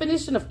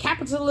definition of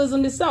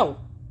capitalism itself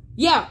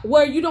Yeah,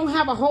 where you don't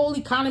have a whole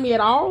economy at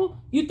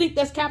all? You think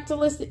that's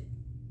capitalistic?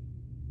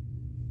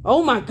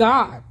 Oh my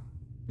God.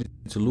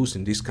 To lose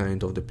in this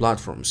kind of the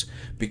platforms,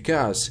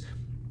 because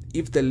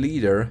if the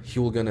leader, he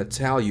will gonna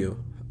tell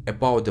you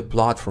about the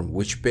platform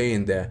which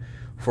paying the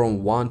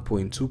from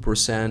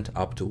 1.2%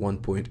 up to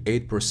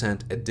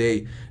 1.8% a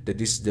day, that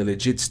this is the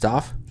legit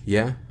stuff,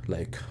 yeah,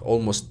 like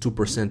almost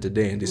 2% a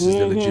day, and this is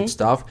the legit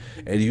stuff,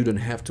 and you don't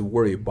have to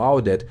worry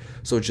about that.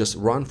 So just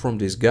run from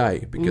this guy,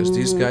 because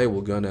this guy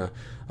will gonna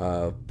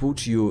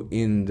put you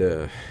in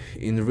a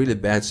really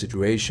bad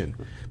situation,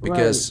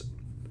 because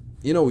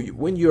you know,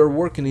 when you're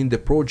working in the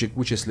project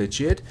which is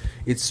legit,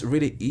 it's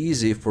really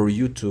easy for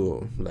you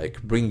to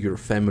like bring your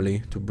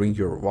family, to bring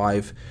your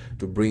wife,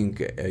 to bring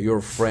your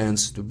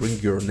friends, to bring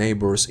your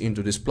neighbors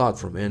into this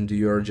platform, and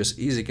you're just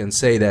easy can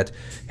say that,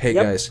 hey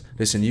guys,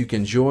 listen, you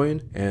can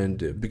join,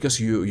 and because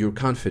you're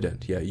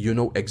confident, yeah, you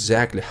know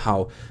exactly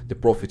how the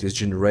profit is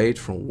generated,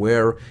 from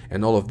where,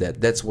 and all of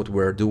that. That's what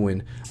we're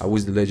doing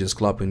with the Legends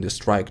Club in the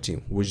Strike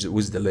team,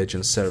 with the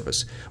Legends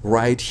service.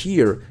 Right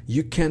here,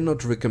 you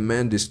cannot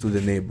recommend this to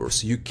the neighbors.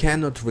 You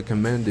cannot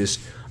recommend this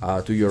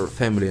to your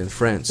family and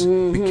friends,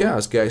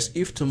 because guys,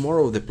 if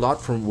tomorrow the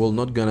platform will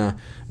not gonna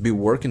be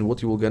working,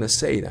 what you will gonna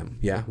say them?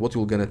 Yeah, what you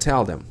will gonna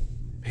tell them?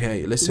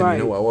 Hey, listen,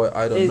 you know,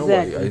 I don't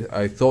know,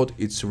 I thought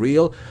it's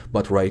real,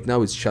 but right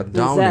now it's shut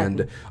down,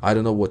 and I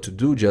don't know what to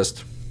do.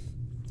 Just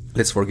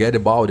let's forget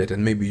about it.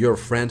 And maybe your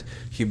friend,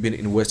 he been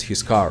invest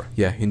his car,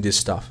 yeah, in this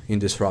stuff, in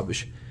this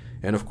rubbish.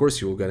 And of course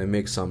you're gonna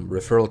make some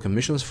referral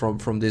commissions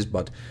from this,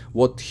 but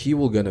what he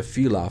will gonna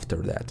feel after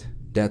that?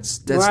 That's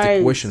the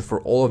question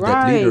for all of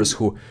that leaders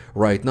who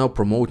right now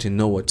promoting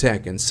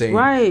NovaTech and saying,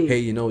 hey,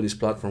 you know, this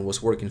platform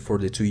was working for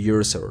the 2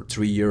 years or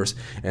 3 years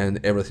and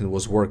everything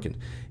was working.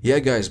 Yeah,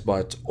 guys,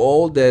 but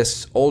all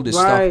this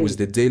stuff with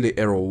the daily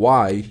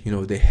ROI, you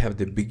know, they have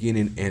the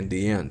beginning and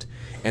the end.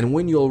 And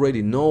when you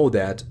already know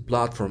that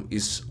platform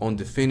is on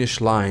the finish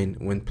line,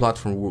 when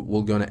platform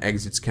will gonna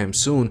exit scam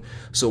soon,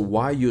 so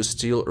why you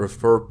still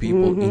refer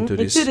people into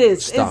this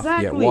stuff?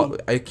 Yeah, well,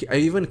 I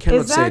even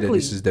cannot say that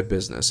this is the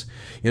business,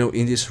 you know,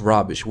 in this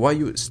rubbish. Why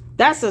you?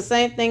 That's the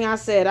same thing I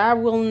said. I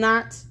will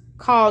not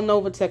call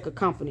NovaTech a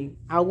company.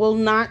 I will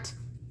not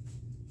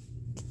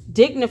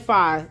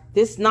dignify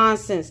this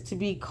nonsense to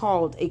be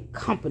called a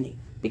company,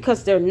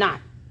 because they're not.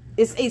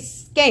 It's a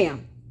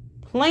scam,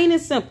 plain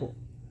and simple.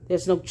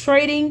 There's no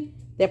trading.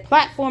 Their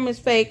platform is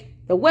fake.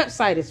 The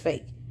website is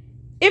fake.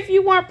 If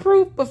you want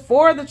proof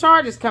before the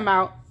charges come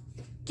out,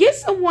 get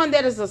someone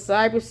that is a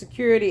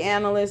cybersecurity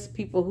analyst,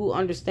 people who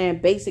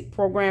understand basic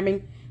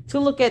programming, to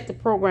look at the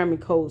programming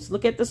codes,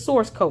 look at the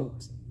source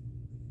codes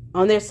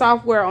on their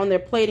software, on their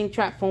plating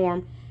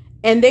platform,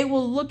 and they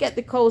will look at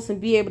the codes and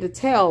be able to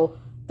tell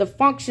the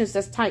functions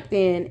that's typed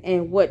in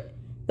and what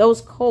those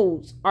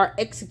codes are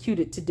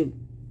executed to do.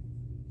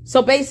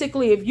 So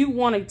basically, if you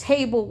want a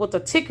table with a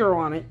ticker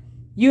on it,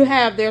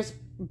 there's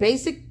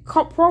basic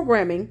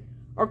programming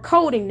or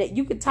coding that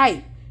you could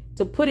type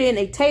to put in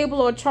a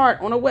table or chart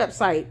on a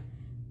website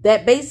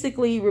that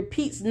basically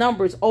repeats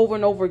numbers over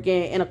and over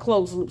again in a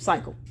closed loop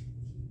cycle.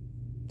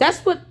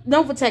 That's what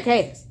NovaTech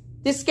has.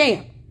 This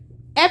scam.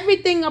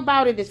 Everything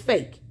about it is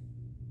fake.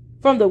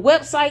 From the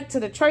website to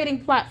the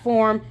trading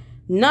platform,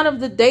 none of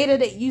the data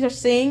that you are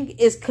seeing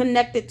is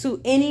connected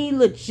to any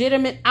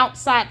legitimate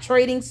outside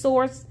trading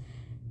source.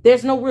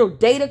 There's no real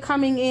data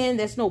coming in.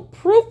 There's no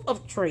proof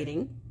of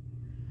trading.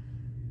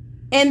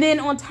 And then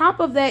on top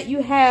of that,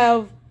 you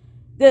have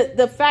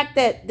the fact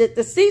that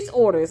the cease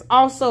orders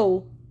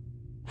also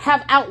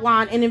have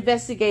outlined and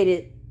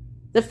investigated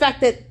the fact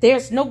that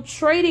there's no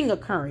trading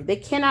occurring. They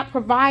cannot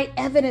provide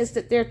evidence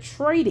that they're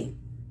trading.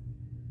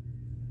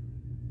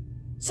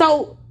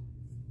 So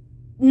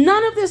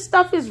none of this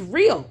stuff is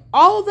real.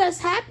 All that's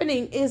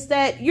happening is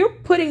that you're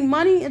putting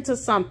money into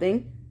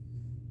something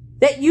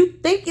that you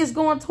think is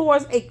going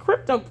towards a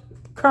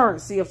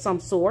cryptocurrency of some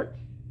sort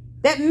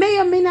that may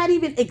or may not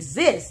even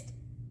exist.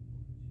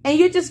 And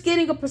you're just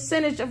getting a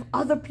percentage of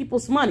other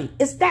people's money.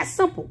 It's that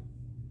simple.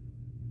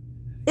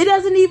 It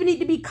doesn't even need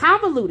to be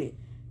convoluted.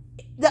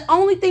 The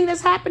only thing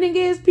that's happening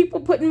is people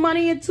putting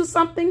money into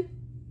something.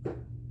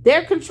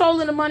 They're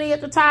controlling the money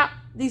at the top,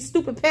 these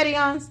stupid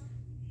peons,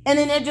 and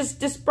then they're just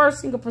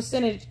dispersing a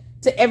percentage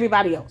to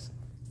everybody else.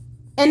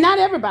 And not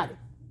everybody.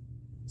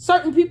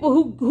 Certain people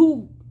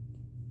who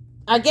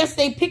I guess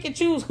they pick and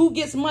choose who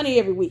gets money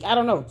every week. I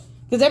don't know.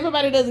 Because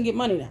everybody doesn't get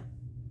money now.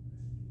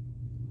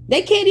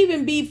 They can't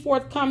even be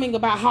forthcoming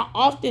about how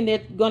often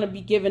they're going to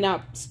be giving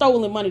out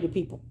stolen money to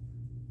people.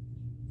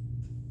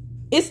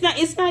 It's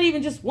not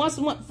even just once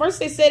a month. First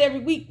they said every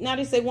week. Now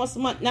they say once a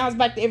month. Now it's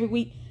back to every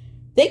week.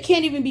 They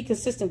can't even be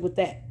consistent with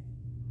that.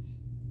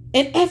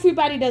 And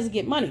everybody doesn't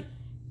get money.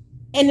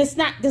 And it's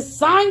not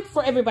designed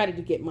for everybody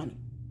to get money.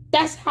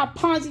 That's how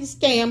Ponzi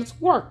scams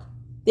work.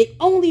 They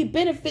only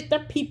benefit the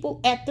people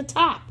at the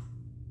top.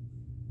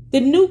 The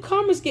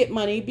newcomers get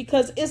money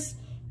because it's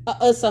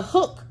a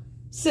hook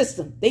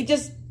system. They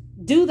just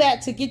do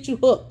that to get you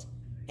hooked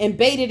and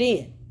bait it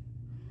in.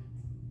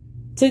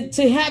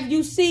 To have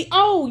you see,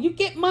 oh, you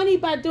get money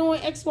by doing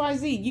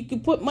XYZ. You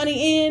can put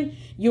money in,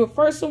 you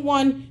refer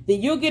someone,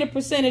 then you'll get a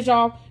percentage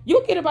off.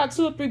 You'll get about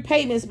 2 or 3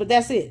 payments, but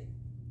that's it.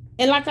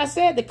 And like I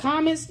said, the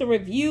comments, the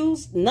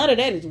reviews, none of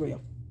that is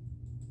real.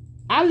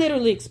 I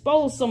literally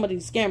exposed some of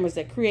these scammers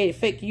that created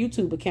fake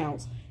YouTube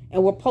accounts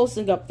and were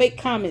posting up fake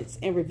comments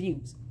and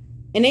reviews.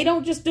 And they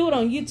don't just do it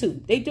on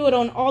YouTube. They do it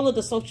on all of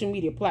the social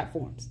media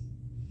platforms.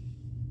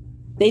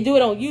 They do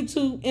it on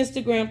YouTube,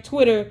 Instagram,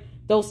 Twitter,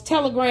 those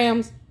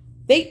Telegrams.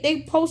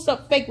 They post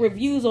up fake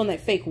reviews on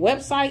that fake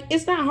website.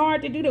 It's not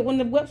hard to do that when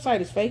the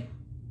website is fake.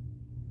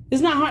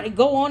 It's not hard to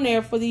go on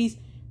there for these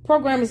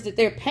programmers that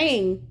they're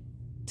paying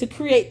to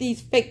create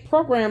these fake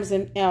programs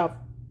and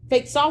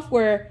fake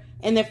software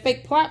and their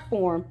fake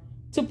platform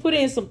to put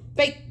in some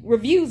fake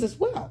reviews as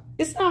well.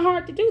 It's not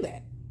hard to do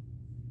that.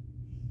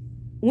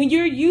 When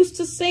you're used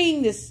to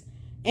seeing this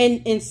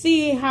and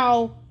seeing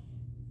how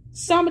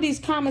some of these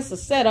comments are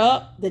set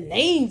up, the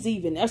names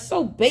even are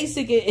so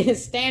basic and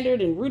standard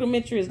and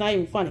rudimentary, it's not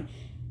even funny.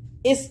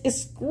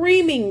 It's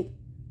screaming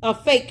a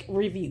fake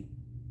review.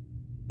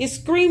 It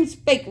screams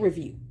fake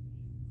review.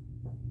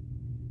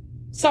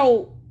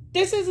 So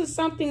this isn't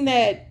something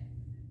that,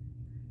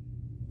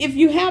 if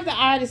you have the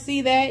eye to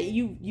see that,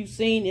 you've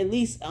seen, at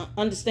least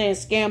understand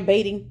scam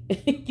baiting.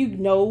 You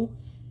know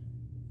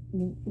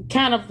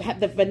kind of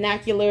the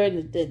vernacular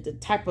and the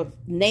type of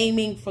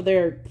naming for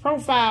their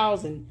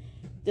profiles and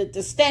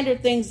the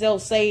standard things they'll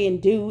say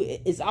and do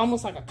is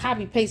almost like a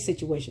copy-paste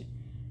situation.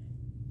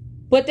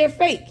 But they're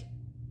fake.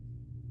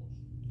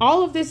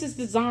 All of this is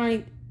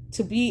designed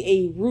to be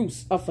a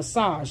ruse, a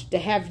facade, to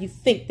have you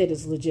think that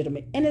it's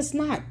legitimate. And it's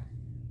not.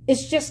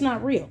 It's just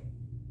not real.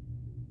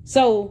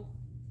 So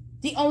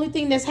the only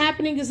thing that's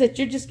happening is that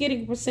you're just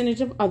getting a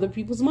percentage of other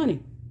people's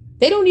money.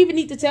 They don't even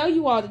need to tell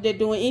you all that they're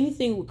doing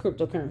anything with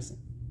cryptocurrency,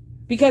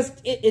 because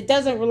it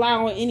doesn't rely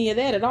on any of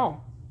that at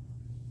all.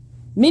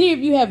 Many of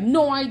you have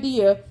no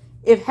idea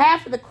if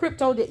half of the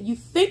crypto that you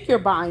think you're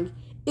buying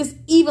is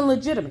even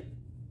legitimate,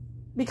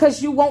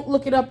 because you won't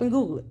look it up and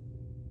Google it.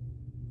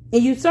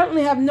 And you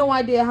certainly have no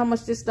idea how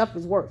much this stuff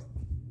is worth.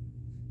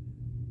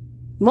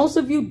 Most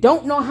of you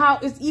don't know how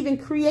it's even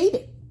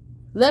created,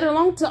 let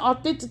alone to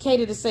authenticate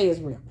it to say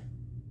it's real.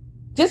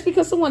 Just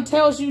because someone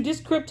tells you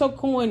this crypto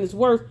coin is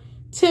worth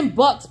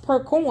 $10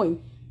 per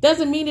coin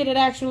doesn't mean that it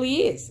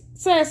actually is.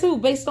 Says who?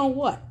 Based on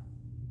what?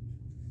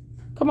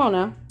 Come on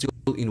now.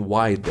 To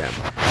invite them.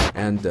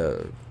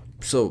 And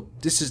so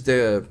this is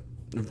the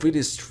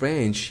really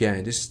strange,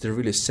 and this is the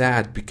really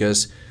sad,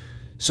 because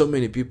so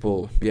many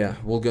people,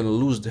 we're gonna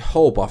lose the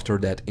hope after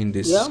that in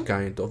this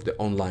kind of the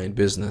online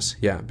business.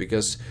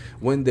 Because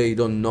when they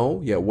don't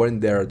know, when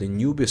they're the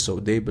newbie, so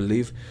they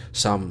believe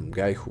some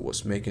guy who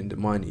was making the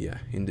money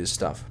in this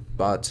stuff.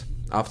 But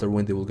after,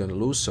 when they were gonna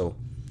lose, so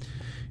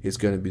it's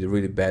gonna be a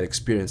really bad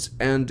experience.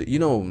 And you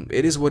know,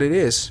 it is what it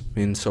is.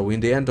 And so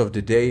in the end of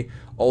the day,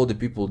 all the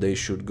people, they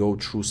should go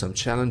through some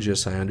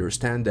challenges. I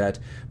understand that,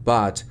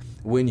 but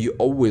when you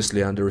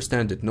obviously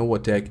understand that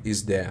NovaTech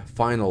is the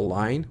final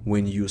line,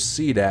 when you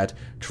see that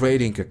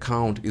trading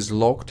account is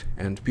locked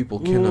and people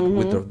cannot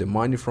withdraw the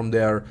money from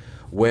there,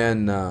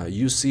 when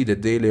you see the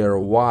daily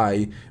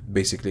ROI,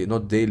 basically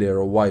not daily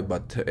ROI,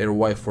 but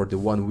ROI for the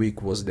 1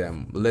 week was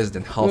less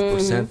than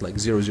 0.5%, like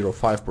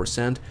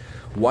 0.05%,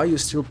 why you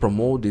still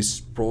promote this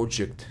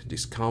project,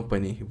 this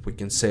company, if we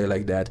can say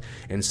like that,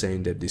 and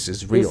saying that this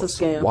is real?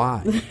 So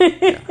why?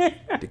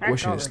 The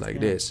question is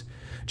like this.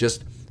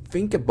 Just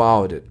think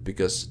about it,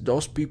 because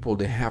those people,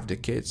 they have the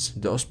kids,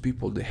 those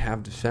people, they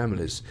have the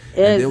families,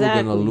 and they were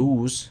gonna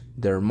lose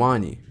their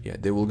money.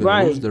 They will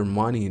gonna lose their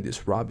money in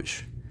this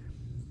rubbish.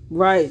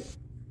 Right.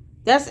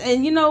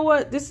 And you know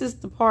what? This is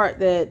the part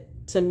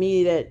that, to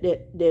me,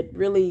 that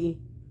really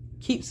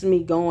keeps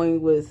me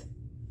going with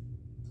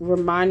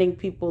reminding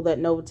people that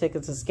NovaTech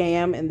is a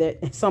scam, and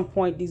that at some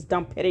point these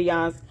dumb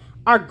pettyons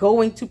are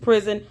going to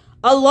prison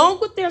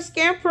along with their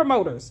scam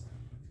promoters,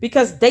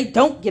 because they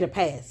don't get a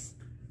pass.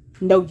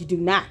 No, you do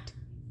not.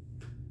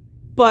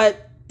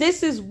 But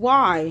this is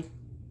why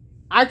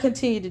I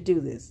continue to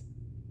do this,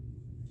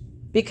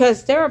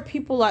 because there are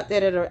people out there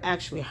that are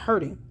actually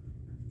hurting.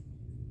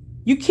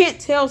 You can't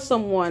tell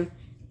someone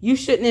you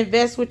shouldn't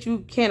invest what you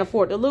can't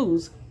afford to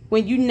lose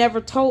when you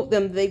never told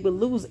them they would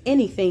lose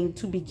anything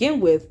to begin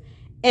with,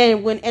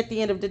 and when at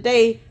the end of the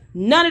day,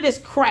 none of this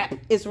crap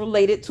is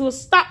related to a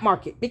stock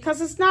market,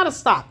 because it's not a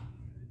stock.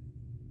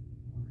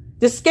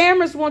 The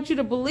scammers want you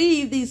to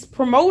believe, these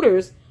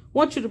promoters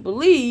want you to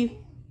believe,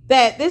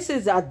 that this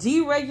is a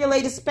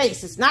deregulated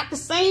space. It's not the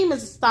same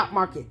as the stock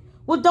market.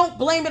 Well, don't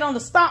blame it on the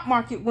stock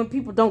market when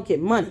people don't get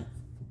money.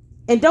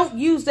 And don't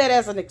use that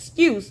as an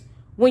excuse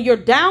when your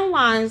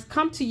downlines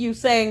come to you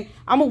saying,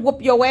 I'm going to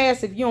whoop your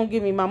ass if you don't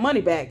give me my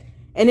money back.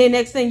 And then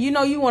next thing you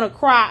know, you want to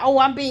cry, oh,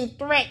 I'm being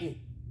threatened.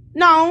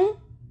 No,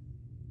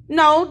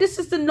 this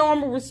is the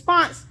normal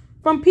response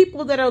from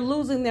people that are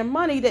losing their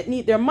money, that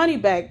need their money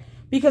back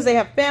because they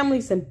have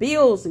families and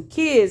bills and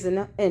kids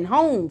and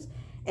homes.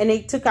 And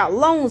they took out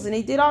loans and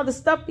they did all this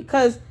stuff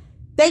because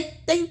they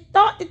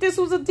thought that this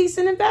was a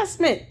decent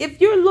investment. If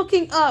you're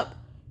looking up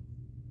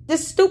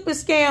this stupid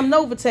scam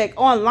NovaTech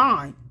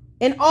online.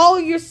 And all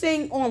you're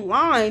seeing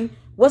online,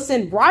 what's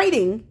in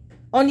writing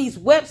on these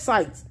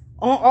websites,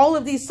 on all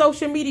of these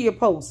social media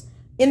posts,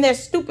 in their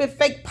stupid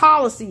fake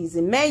policies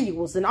and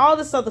manuals and all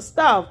this other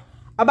stuff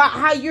about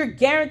how you're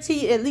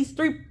guaranteed at least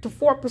 3 to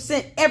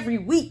 4% every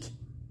week,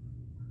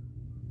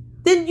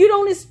 then you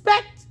don't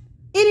expect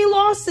any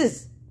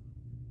losses.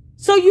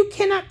 So you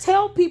cannot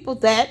tell people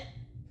that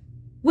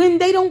when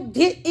they don't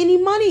get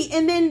any money,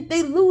 and then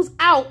they lose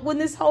out when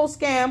this whole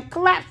scam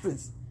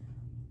collapses.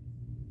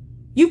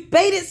 You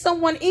baited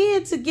someone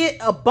in to get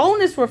a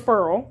bonus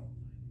referral,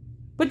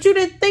 but you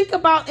didn't think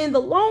about in the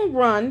long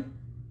run,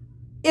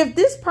 if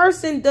this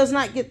person does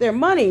not get their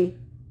money,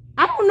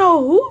 I don't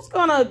know who's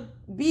going to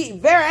be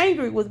very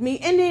angry with me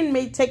and then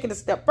may take it a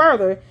step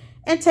further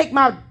and take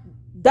my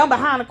dumb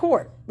behind the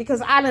court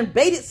because I done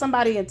baited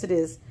somebody into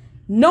this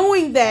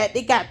knowing that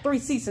they got 3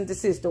 cease and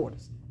desist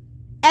orders.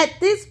 At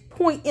this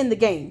point in the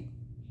game,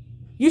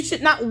 you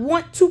should not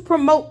want to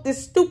promote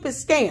this stupid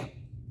scam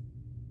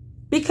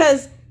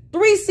because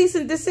 3 cease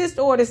and desist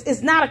orders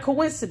is not a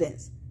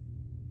coincidence.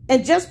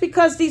 And just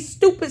because these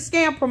stupid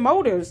scam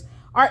promoters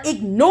are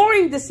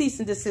ignoring the cease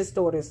and desist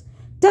orders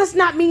does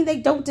not mean they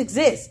don't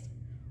exist.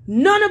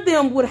 None of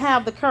them would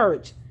have the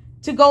courage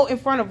to go in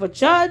front of a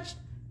judge,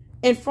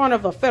 in front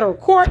of a federal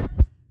court,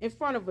 in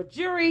front of a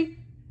jury,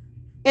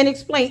 and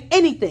explain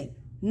anything.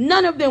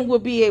 None of them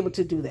would be able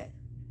to do that.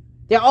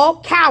 They're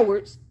all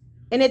cowards.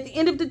 And at the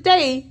end of the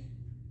day,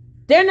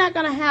 they're not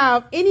going to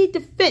have any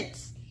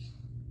defense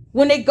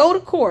when they go to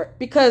court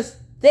because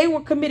they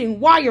were committing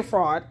wire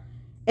fraud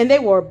and they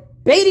were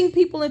baiting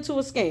people into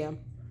a scam.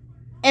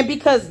 And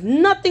because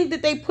nothing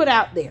that they put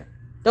out there,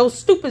 those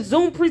stupid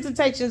Zoom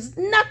presentations,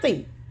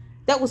 nothing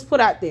that was put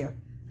out there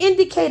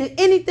indicated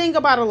anything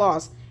about a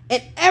loss.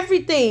 And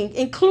everything,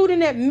 including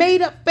that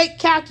made up fake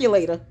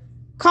calculator,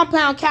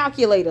 compound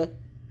calculator,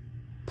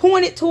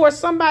 pointed towards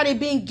somebody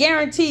being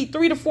guaranteed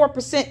 3 to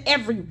 4%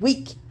 every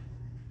week.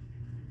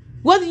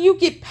 Whether you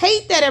get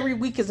paid that every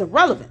week is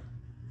irrelevant.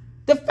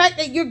 The fact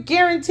that you're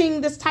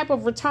guaranteeing this type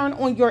of return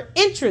on your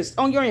interest,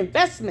 on your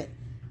investment,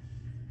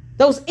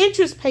 those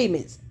interest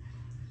payments,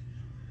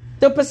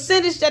 the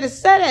percentage that is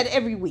set at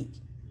every week,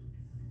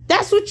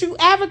 that's what you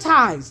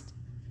advertised.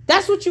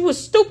 That's what you were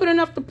stupid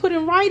enough to put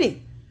in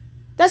writing.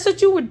 That's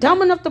what you were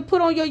dumb enough to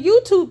put on your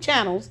YouTube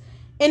channels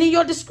and in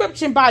your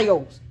description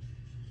bios.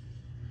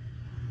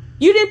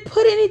 You didn't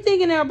put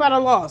anything in there about a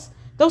loss.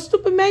 Those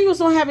stupid manuals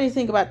don't have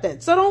anything about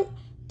that. So don't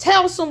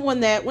tell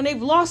someone that when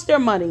they've lost their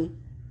money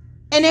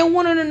and they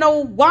wanted to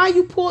know why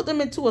you pulled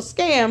them into a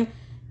scam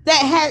that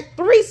had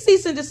 3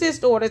 cease and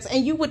desist orders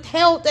and you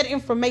withheld that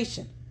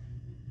information.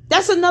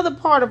 That's another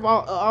part of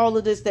all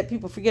of this that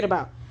people forget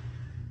about.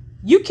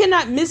 You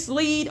cannot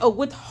mislead or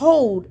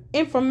withhold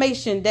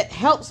information that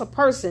helps a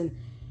person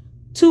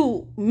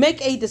to make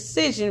a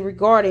decision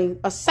regarding,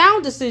 a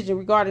sound decision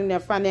regarding their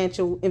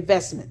financial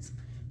investments.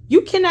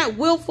 You cannot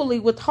willfully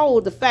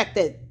withhold the fact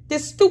that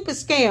this stupid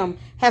scam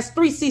has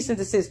 3 cease and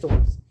desist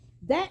orders.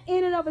 That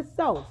in and of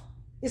itself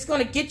is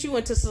going to get you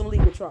into some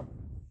legal trouble.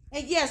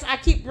 And yes, I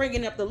keep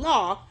bringing up the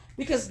law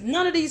because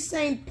none of these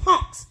same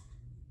punks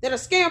that are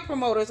scam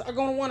promoters are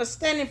going to want to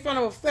stand in front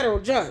of a federal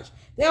judge.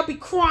 They'll be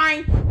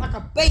crying like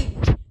a baby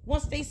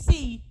once they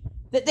see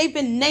that they've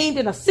been named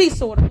in a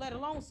cease order, let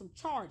alone some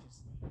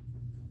charges.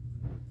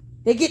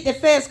 They get the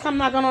feds come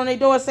knocking on their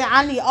door and say,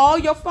 I need all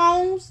your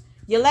phones,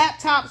 your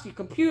laptops, your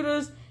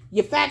computers,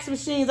 your fax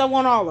machines. I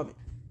want all of it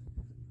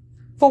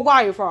for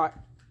wire fraud.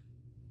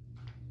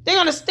 They're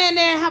going to stand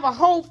there and have a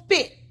whole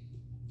fit,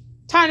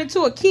 turn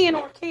into a Ken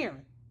or a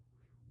Karen.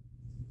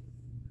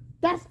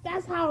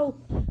 That's how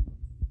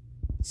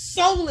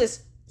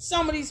soulless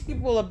some of these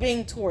people are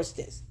being towards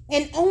this.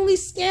 And only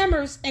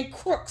scammers and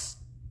crooks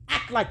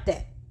act like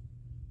that.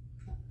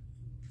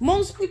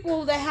 Most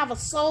people that have a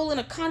soul and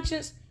a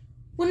conscience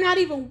would not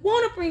even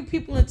want to bring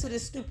people into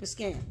this stupid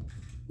scam.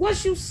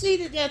 Once you see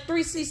that there are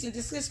 3 cease and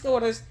desist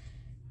orders,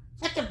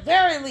 at the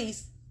very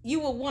least, you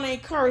will want to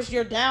encourage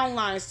your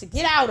downlines to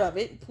get out of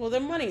it and pull their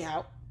money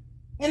out.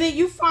 And then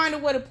you find a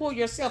way to pull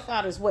yourself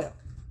out as well.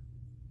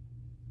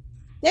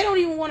 They don't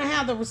even want to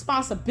have the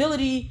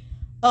responsibility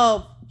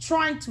of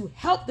trying to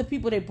help the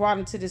people they brought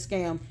into this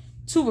scam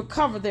to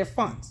recover their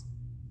funds.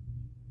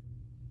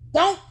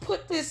 Don't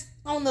put this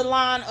on the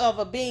line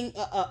of being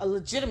a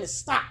legitimate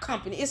stock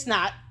company. It's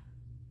not.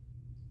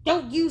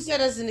 Don't use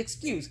that as an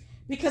excuse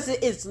because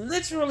it is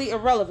literally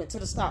irrelevant to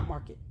the stock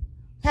market.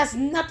 Has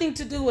nothing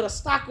to do with a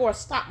stock or a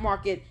stock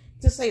market,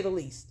 to say the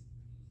least.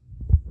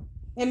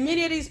 And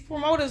many of these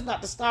promoters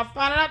about to start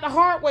finding out the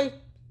hard way.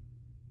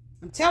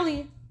 I'm telling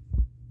you.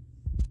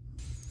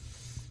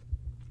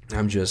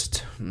 I'm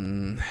just,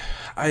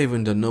 I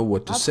even don't know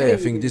what to say. I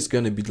think this is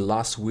gonna be the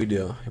last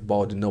video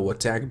about the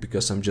NovaTech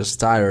because I'm just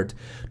tired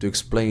to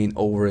explain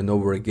over and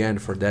over again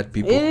for that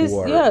people who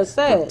are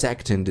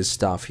protecting this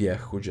stuff,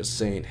 who just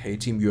saying, hey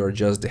team, you are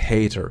just a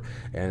hater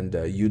and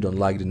you don't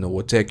like the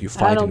NovaTech, you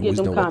fighting with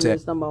NovaTech. I don't get them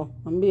comments no more.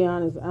 I'm gonna be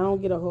honest, I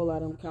don't get a whole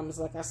lot of them comments.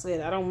 Like I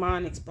said, I don't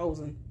mind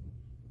exposing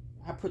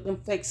I put them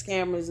fake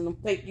scammers and them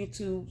fake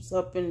YouTubes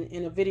up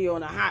in a video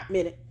in a hot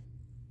minute,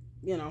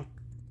 you know.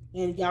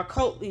 And y'all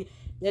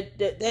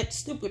that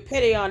stupid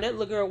Pedeon, that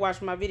little girl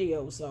watched my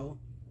video, so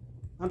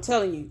I'm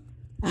telling you,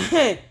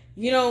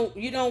 you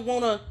don't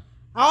want to.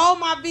 All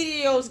my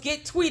videos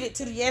get tweeted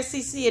to the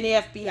SEC and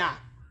the FBI.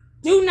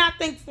 Do not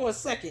think for a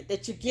second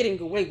that you're getting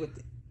away with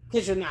it,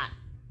 because you're not.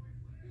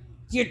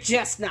 You're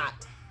just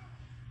not.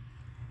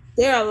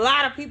 There are a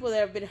lot of people that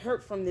have been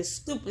hurt from this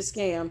stupid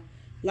scam.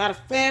 A lot of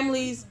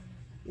families,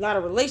 a lot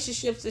of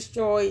relationships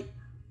destroyed.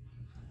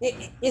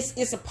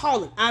 It's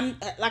appalling.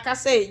 Like I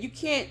said, you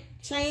can't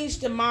change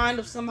the mind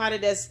of somebody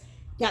that's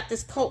got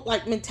this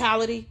cult-like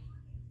mentality.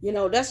 You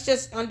know, that's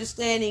just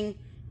understanding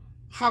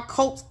how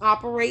cults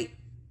operate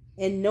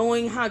and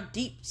knowing how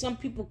deep some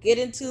people get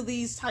into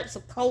these types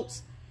of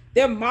cults.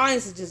 Their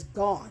minds are just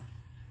gone.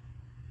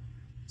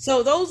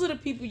 So those are the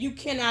people you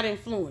cannot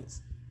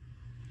influence.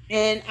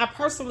 And I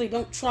personally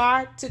don't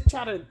try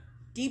to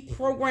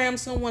deprogram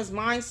someone's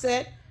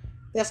mindset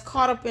that's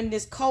caught up in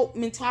this cult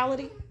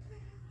mentality.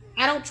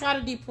 I don't try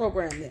to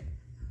deprogram them.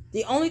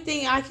 The only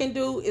thing I can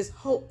do is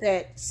hope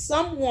that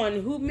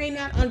someone who may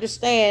not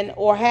understand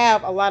or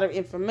have a lot of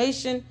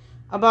information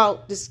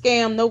about the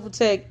scam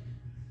NovaTech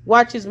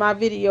watches my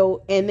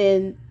video, and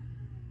then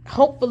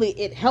hopefully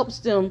it helps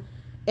them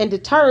and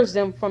deters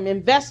them from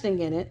investing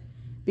in it,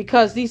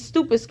 because these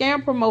stupid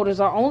scam promoters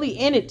are only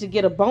in it to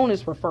get a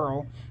bonus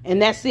referral,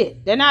 and that's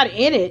it. They're not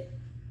in it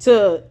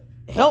to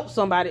help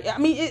somebody. I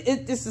mean,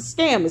 it's a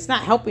scam. It's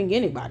not helping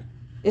anybody.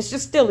 It's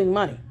just stealing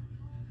money.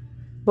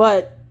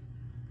 But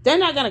they're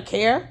not going to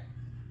care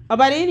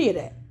about any of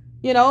that.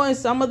 You know, and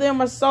some of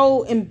them are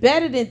so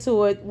embedded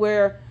into it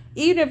where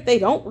even if they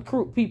don't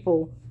recruit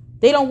people,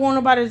 they don't want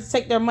nobody to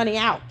take their money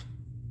out.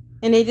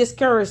 And they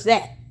discourage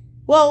that.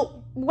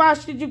 Well, why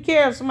should you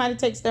care if somebody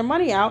takes their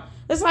money out?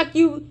 It's like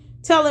you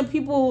telling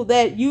people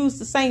that use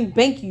the same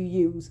bank you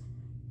use.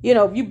 You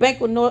know, if you bank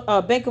with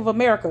Bank of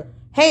America,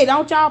 hey,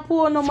 don't y'all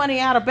pull no money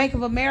out of Bank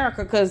of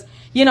America because,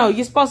 you know,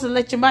 you're supposed to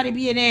let your money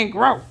be in there and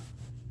grow.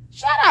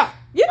 Shut up.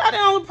 You're not the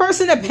only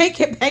person that bank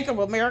at Bank of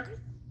America.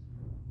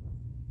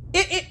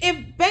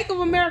 If Bank of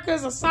America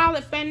is a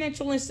solid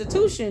financial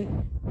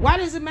institution, why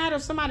does it matter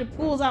if somebody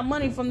pulls out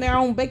money from their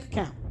own bank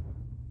account?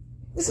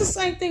 It's the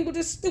same thing with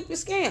this stupid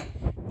scam.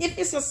 If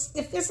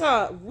it's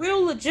a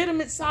real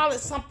legitimate solid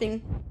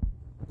something,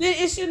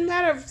 then it shouldn't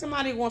matter if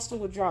somebody wants to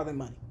withdraw their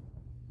money.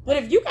 But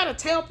if you got to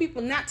tell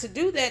people not to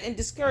do that and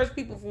discourage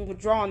people from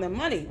withdrawing their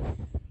money,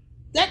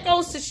 that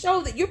goes to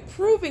show that you're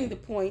proving the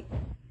point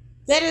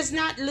that is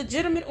not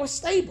legitimate or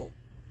stable.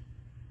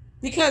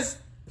 Because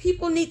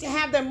people need to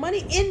have their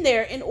money in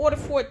there in order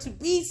for it to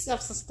be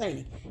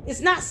self-sustaining.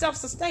 It's not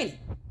self-sustaining.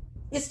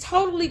 It's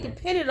totally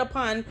dependent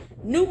upon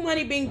new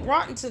money being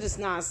brought into this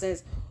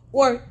nonsense,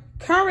 or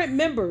current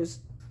members,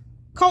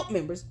 cult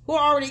members who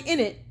are already in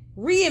it,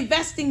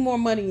 reinvesting more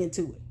money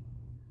into it.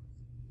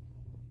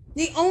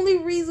 The only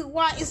reason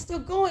why it's still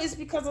going is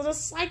because of the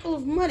cycle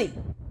of money.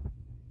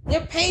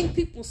 They're paying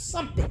people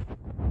something.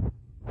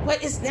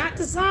 But it's not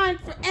designed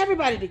for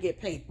everybody to get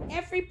paid.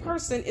 Every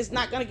person is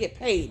not going to get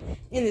paid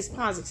in this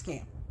Ponzi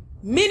scam.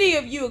 Many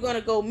of you are going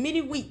to go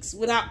many weeks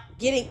without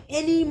getting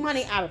any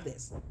money out of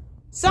this.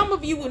 Some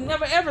of you will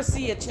never ever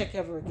see a check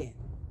ever again,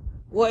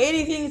 or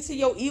anything to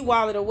your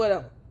e-wallet or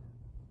whatever.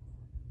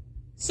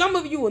 Some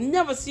of you will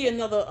never see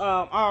another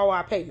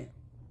ROI payment.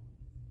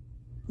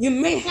 You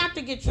may have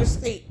to get your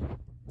state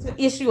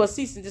to issue a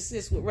cease and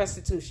desist with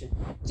restitution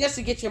just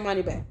to get your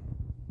money back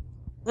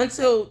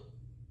until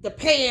the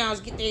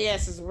payouts get their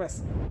asses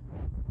arrested.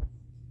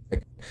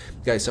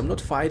 Guys, I'm not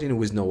fighting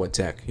with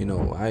NovaTech. You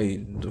know, I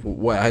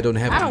don't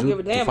have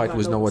to fight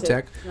with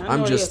NovaTech.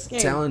 I'm just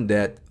telling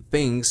that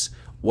things,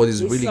 what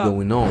is really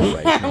going on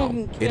right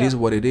now. It is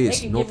what it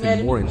is,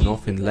 nothing more and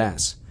nothing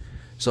less.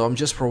 So I'm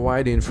just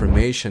providing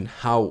information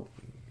how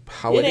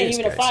it is,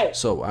 guys.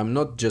 So I'm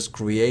not just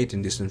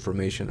creating this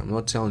information. I'm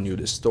not telling you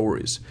the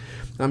stories.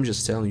 I'm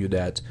just telling you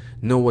that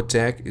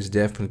NovaTech is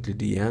definitely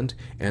the end,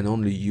 and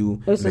only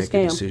you make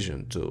a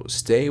decision to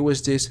stay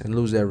with this and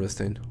lose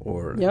everything,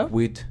 or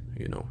quit,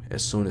 you know,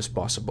 as soon as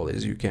possible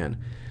as you can.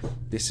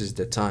 This is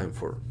the time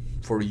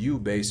for you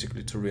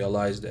basically to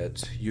realize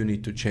that you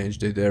need to change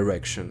the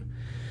direction.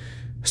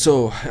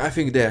 So I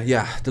think that,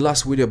 yeah, the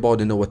last video about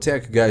the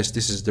NovaTech, guys,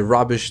 this is the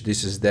rubbish.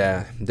 This is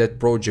that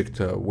project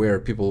where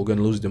people are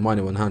gonna lose the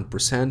money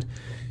 100%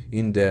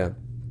 in the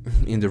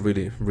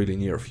really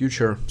near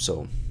future.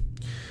 So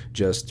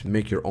just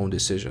make your own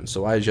decision.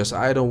 So I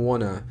don't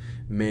wanna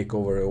make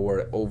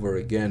over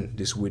again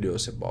these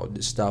videos about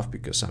this stuff,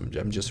 because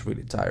I'm just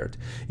really tired.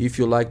 If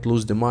you like to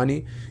lose the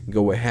money,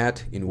 go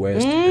ahead,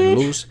 invest and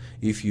lose.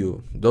 If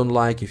you don't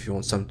like, if you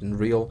want something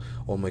real,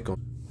 oh my god.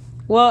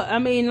 Well, I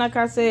mean, like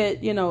I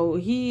said, you know,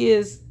 he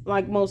is,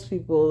 like most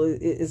people,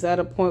 is at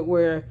a point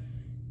where,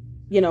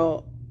 you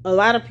know, a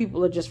lot of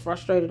people are just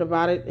frustrated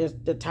about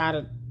it. They're tired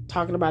of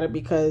talking about it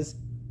because,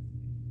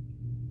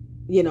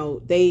 you know,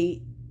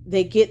 they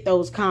get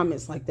those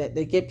comments like that.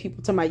 They get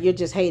people talking about, you're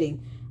just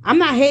hating. I'm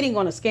not hating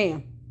on a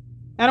scam.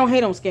 I don't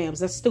hate on scams.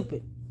 That's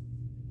stupid.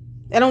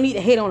 I don't need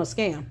to hate on a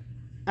scam.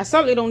 I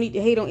certainly don't need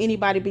to hate on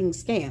anybody being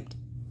scammed.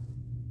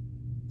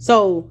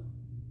 So,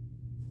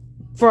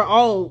 for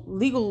all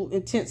legal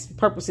intents and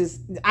purposes,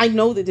 I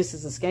know that this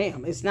is a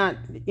scam. It's not,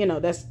 you know,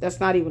 that's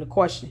not even a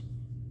question.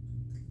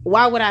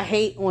 Why would I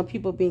hate on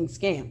people being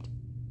scammed?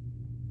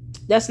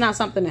 That's not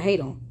something to hate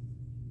on.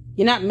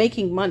 You're not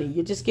making money.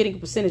 You're just getting a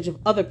percentage of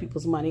other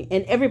people's money.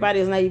 And everybody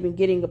is not even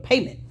getting a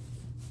payment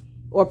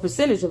or a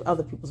percentage of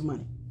other people's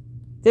money.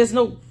 There's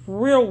no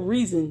real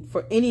reason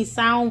for any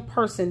sound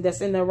person that's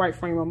in their right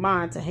frame of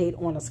mind to hate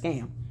on a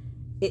scam.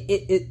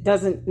 It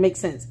doesn't make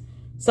sense.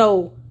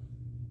 So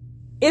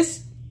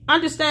it's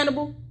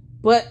understandable,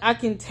 but I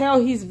can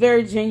tell he's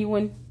very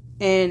genuine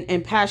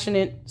and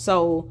passionate.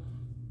 So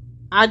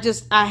I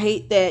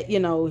hate that, you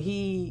know,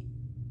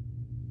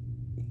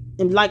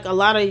 and like a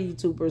lot of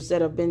YouTubers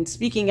that have been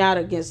speaking out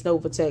against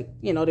NovaTech,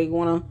 you know, they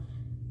want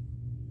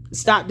to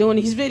stop doing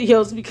these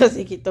videos because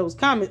they get those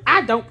comments.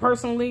 I don't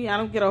personally. I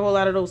don't get a whole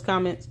lot of those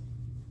comments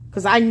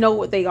because I know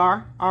what they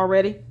are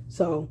already.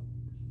 So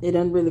it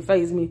doesn't really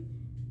faze me.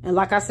 And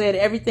like I said,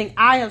 everything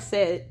I have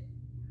said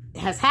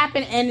has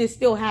happened and is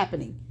still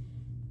happening.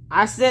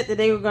 I said that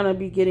they were going to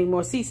be getting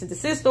more cease and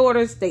desist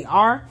orders. They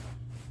are.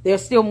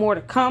 There's still more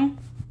to come.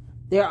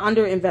 They're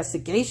under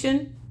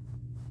investigation.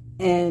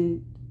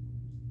 And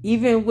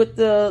even with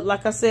the,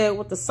 like I said,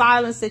 with the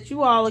silence that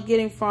you all are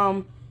getting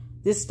from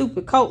this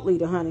stupid cult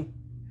leader, honey,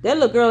 that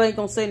little girl ain't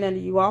going to say nothing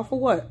to you all for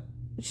what?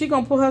 She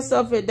going to put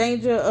herself in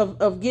danger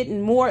of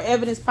getting more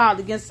evidence piled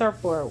against her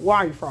for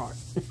wire fraud.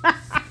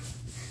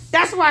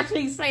 That's why she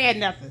ain't saying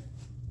nothing.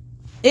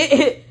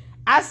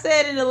 I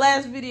said in the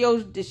last video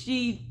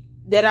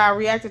that I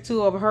reacted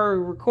to of her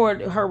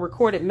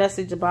recorded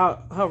message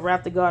about her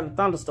Wrath of God and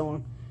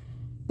Thunderstorm,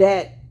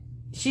 that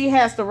she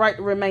has the right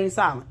to remain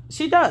silent.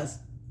 She does.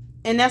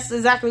 And that's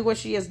exactly what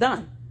she has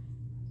done.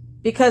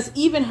 Because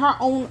even her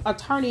own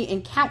attorney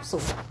and counsel,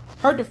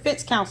 her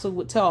defense counsel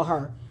would tell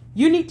her,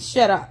 you need to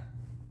shut up.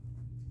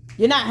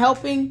 You're not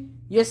helping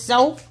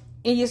yourself,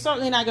 and you're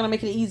certainly not going to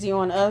make it easy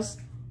on us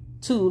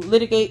to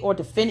litigate or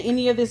defend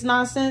any of this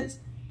nonsense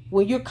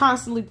when you're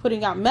constantly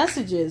putting out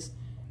messages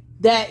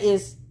that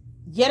is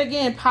yet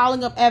again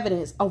piling up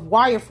evidence of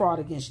wire fraud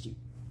against you.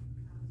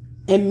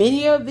 And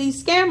many of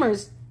these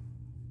scammers,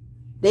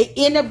 they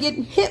end up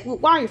getting hit with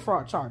wire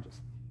fraud charges.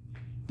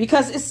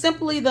 Because it's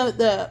simply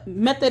the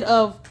method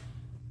of,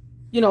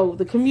 you know,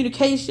 the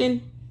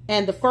communication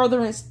and the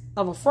furtherance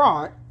of a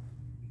fraud,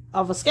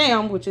 of a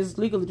scam, which is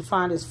legally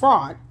defined as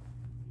fraud,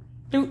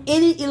 through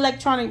any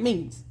electronic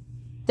means.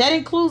 That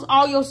includes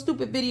all your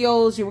stupid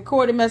videos, your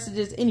recorded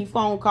messages, any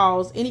phone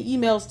calls, any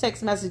emails,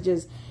 text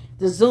messages,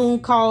 the Zoom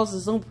calls, the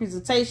Zoom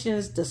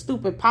presentations, the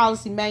stupid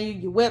policy manual,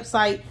 your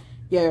website,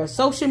 your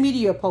social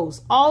media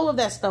posts, all of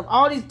that stuff,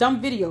 all these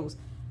dumb videos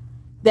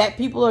that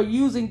people are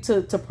using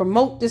to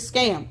promote this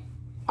scam.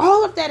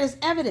 All of that is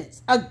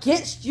evidence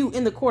against you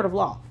in the court of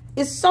law.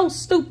 It's so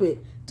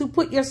stupid to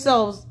put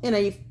yourselves in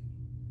a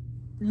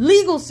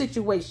legal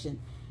situation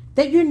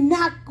that you're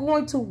not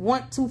going to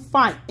want to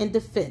fight and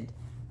defend.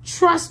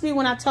 Trust me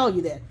when I tell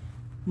you that.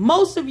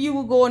 Most of you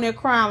will go in there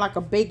crying like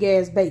a big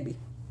ass baby.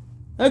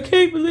 I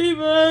can't believe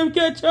I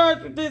got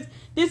charged with this.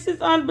 This is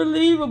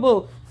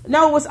unbelievable.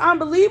 No, what's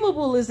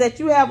unbelievable is that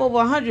you have over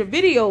 100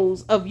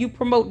 videos of you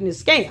promoting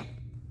this scam.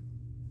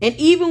 And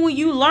even when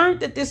you learned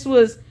that this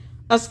was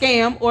a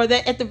scam, or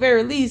that at the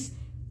very least,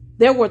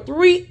 there were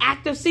 3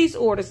 active cease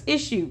orders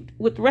issued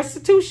with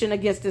restitution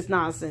against this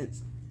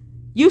nonsense,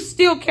 you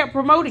still kept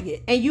promoting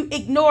it and you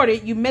ignored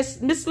it. You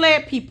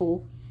misled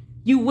people.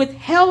 You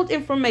withheld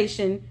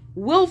information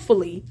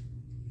willfully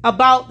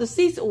about the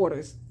cease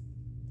orders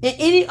and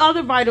any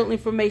other vital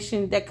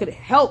information that could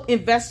help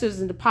investors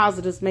and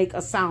depositors make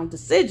a sound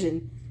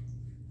decision.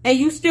 And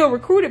you still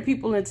recruited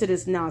people into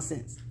this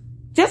nonsense.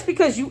 Just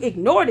because you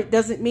ignored it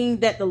doesn't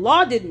mean that the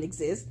law didn't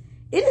exist.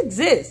 It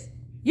exists.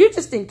 You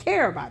just didn't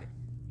care about it.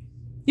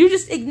 You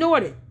just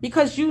ignored it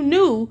because you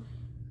knew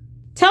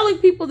telling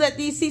people that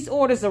these cease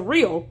orders are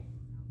real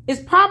is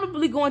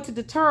probably going to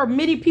deter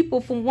many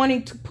people from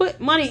wanting to put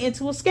money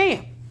into a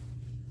scam.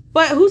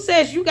 But who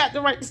says you got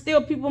the right to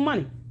steal people's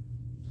money?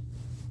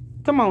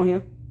 Come on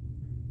here.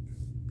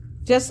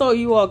 Just so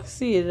you all can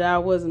see that I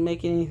wasn't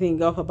making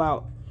anything up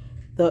about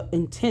the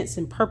intents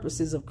and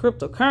purposes of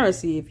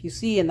cryptocurrency. If you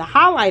see in the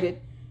highlighted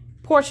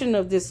portion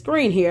of this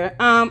screen here,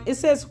 it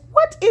says,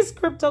 what is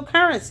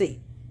cryptocurrency?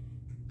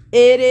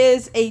 It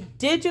is a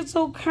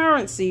digital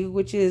currency,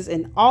 which is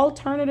an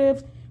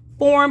alternative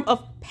form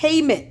of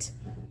payment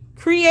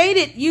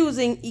created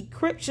using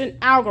encryption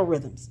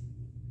algorithms.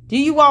 Do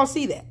you all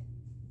see that?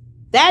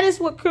 That is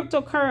what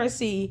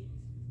cryptocurrency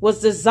was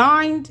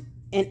designed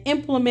and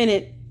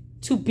implemented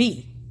to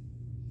be.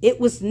 It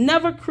was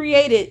never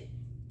created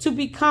to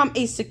become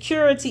a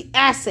security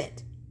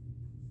asset.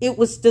 It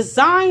was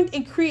designed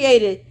and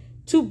created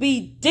to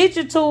be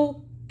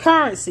digital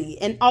currency,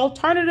 an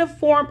alternative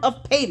form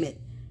of payment.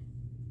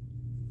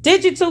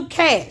 Digital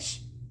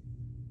cash.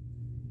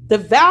 The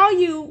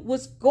value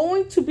was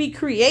going to be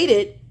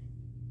created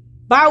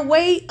by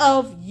way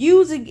of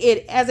using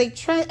it as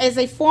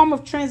a form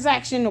of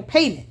transaction or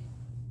payment.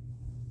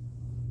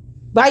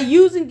 By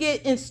using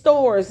it in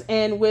stores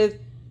and with,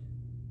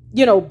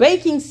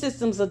 banking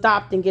systems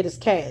adopting it as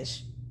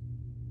cash.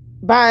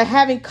 By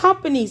having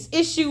companies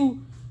issue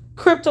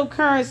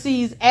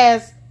cryptocurrencies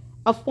as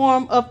a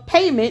form of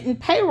payment and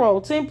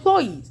payroll to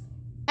employees.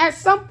 At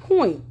some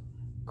point,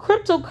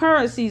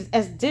 cryptocurrencies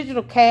as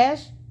digital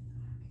cash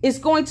is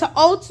going to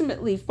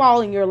ultimately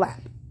fall in your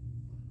lap.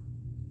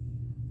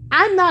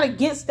 I'm not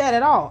against that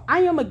at all. I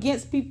am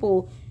against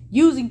people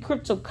using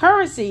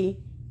cryptocurrency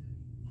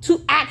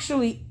to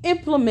actually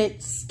implement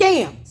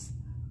scams.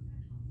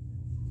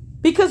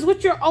 Because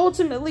what you're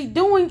ultimately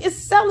doing is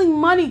selling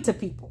money to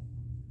people.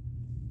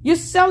 You're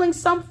selling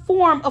some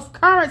form of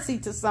currency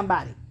to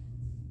somebody.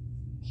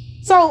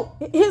 So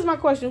here's my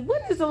question.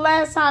 When is the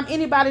last time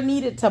anybody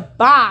needed to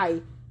buy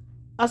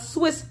a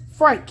Swiss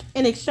franc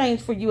in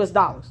exchange for US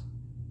dollars?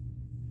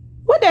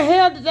 What the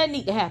hell did that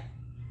need to happen?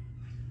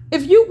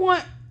 If you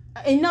want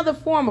another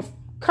form of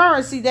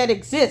currency that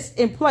exists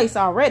in place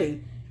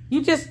already,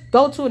 you just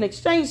go to an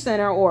exchange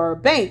center or a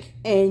bank,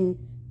 and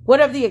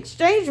whatever the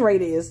exchange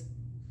rate is,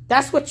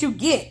 that's what you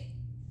get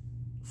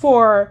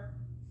for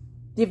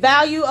the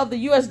value of the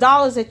US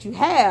dollars that you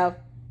have.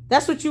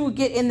 That's what you would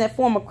get in that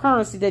form of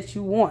currency that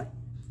you want.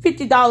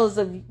 $50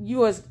 of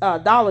US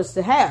dollars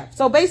to have.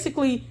 So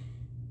basically,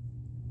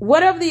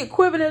 whatever the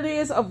equivalent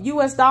is of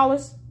US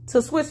dollars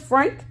to Swiss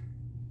franc,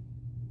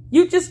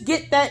 you just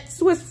get that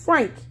Swiss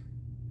franc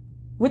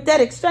with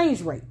that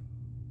exchange rate.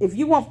 If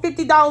you want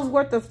 $50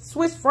 worth of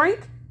Swiss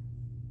franc,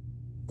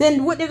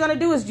 then what they're going to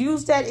do is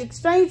use that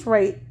exchange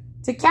rate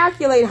to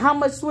calculate how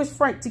much Swiss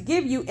franc to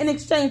give you in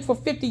exchange for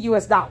 50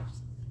 US dollars.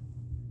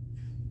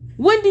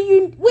 When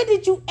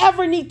did you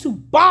ever need to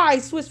buy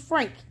Swiss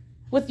franc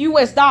with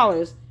US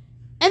dollars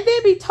and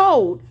then be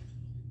told,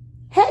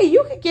 hey,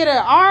 you could get an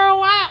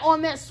ROI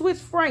on that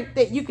Swiss franc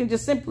that you can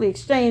just simply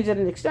exchange at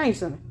an exchange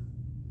center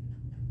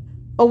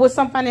or with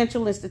some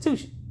financial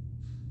institution?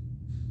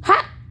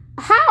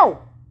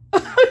 How?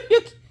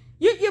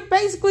 You're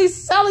basically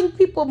selling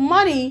people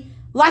money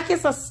like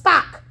it's a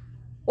stock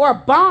or a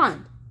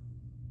bond.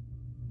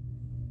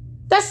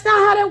 That's not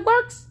how that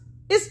works.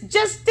 It's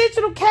just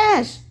digital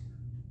cash.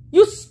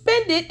 You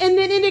spend it and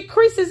then it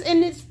increases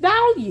in its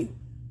value.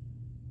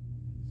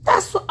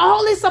 That's what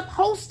all it's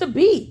supposed to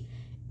be.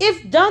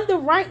 If done the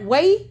right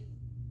way,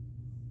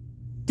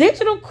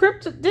 digital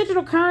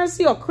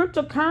currency or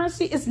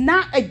cryptocurrency is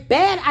not a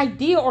bad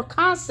idea or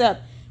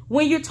concept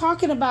when you're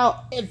talking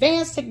about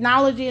advanced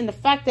technology and the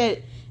fact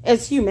that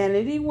as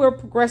humanity, we're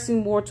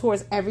progressing more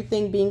towards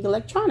everything being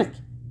electronic.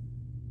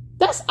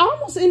 That's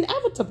almost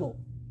inevitable.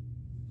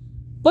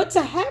 But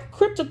to have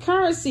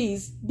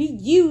cryptocurrencies be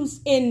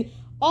used in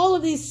all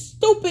of these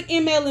stupid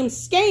MLM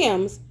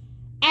scams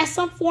as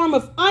some form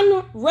of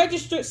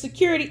unregistered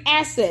security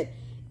asset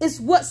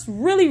is what's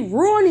really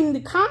ruining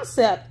the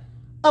concept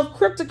of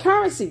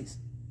cryptocurrencies.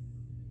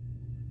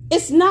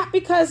 It's not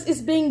because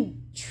it's being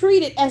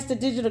treated as the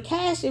digital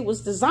cash it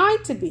was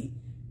designed to be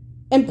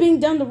and being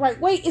done the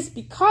right way. It's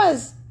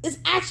because it's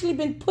actually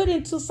been put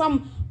into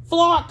some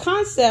flawed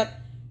concept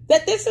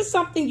that this is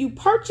something you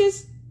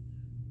purchase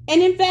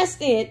and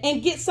invest in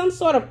and get some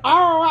sort of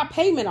ROI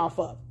payment off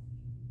of.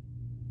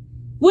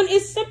 When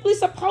it's simply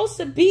supposed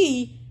to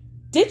be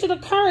digital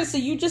currency,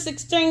 you just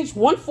exchange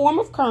one form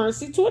of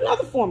currency to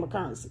another form of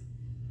currency.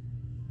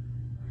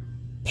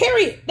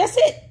 Period. That's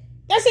it.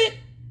 That's it.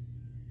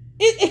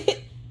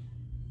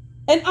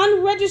 An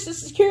unregistered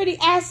security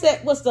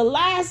asset was the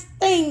last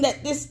thing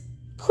that this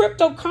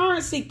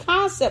cryptocurrency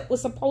concept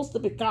was supposed to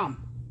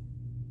become.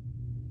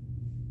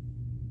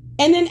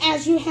 And then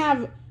as you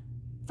have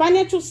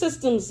financial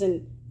systems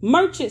and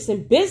merchants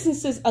and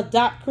businesses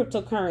adopt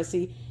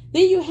cryptocurrency,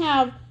 then you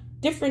have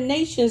different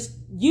nations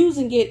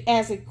using it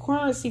as a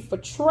currency for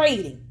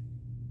trading.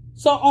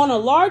 So on a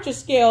larger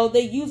scale,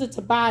 they use it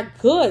to buy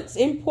goods,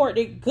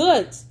 imported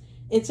goods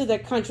into their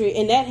country,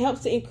 and that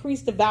helps to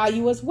increase the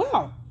value as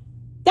well.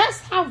 That's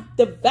how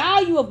the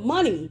value of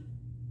money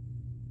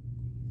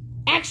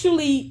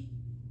actually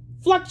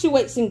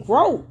fluctuates and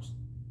grows.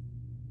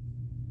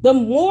 The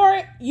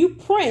more you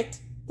print,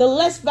 the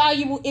less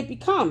valuable it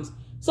becomes.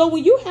 So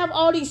when you have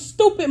all these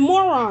stupid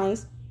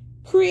morons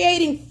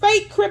creating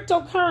fake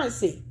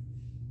cryptocurrency,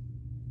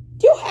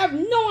 you have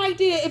no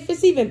idea if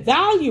it's even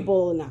valuable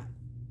or not,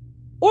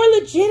 or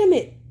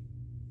legitimate.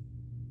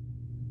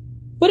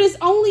 But it's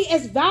only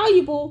as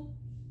valuable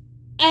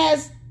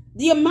as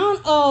the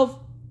amount of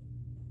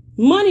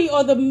money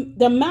or the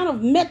amount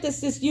of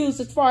methods it's used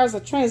as far as a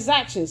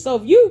transaction. So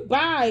if you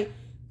buy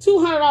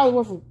 $200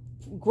 worth of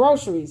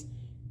groceries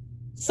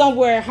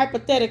somewhere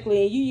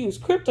hypothetically and you use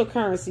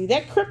cryptocurrency,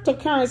 that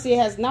cryptocurrency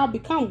has now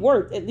become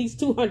worth at least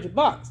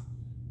 $200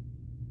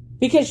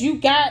 because you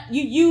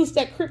used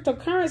that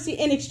cryptocurrency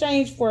in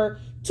exchange for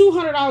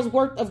 $200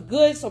 worth of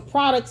goods or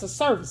products or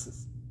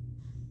services,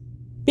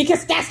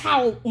 because that's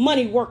how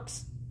money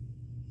works.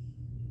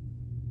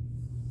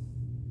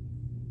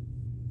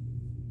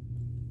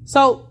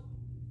 So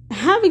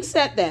having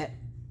said that,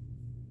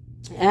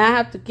 And I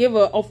have to give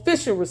an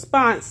official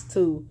response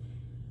to,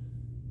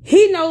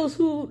 he knows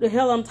who the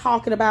hell I'm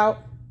talking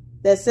about,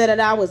 that said that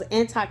I was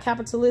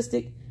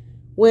anti-capitalistic,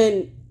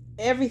 when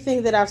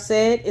everything that I've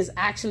said is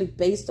actually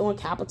based on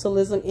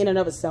capitalism in and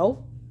of itself,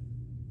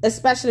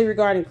 especially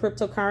regarding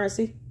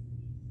cryptocurrency.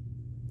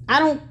 I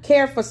don't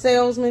care for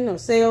salesmen or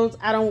sales.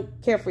 I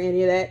don't care for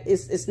any of that.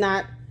 It's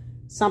not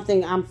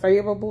something I'm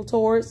favorable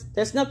towards.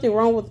 There's nothing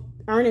wrong with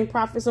earning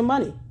profits or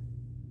money.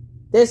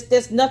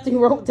 There's nothing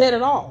wrong with that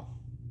at all.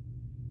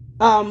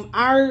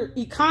 Our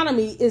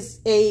economy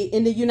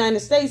in the United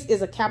States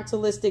is a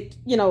capitalistic,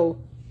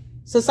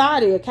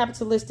 society, a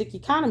capitalistic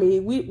economy.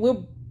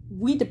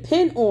 We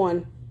depend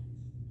on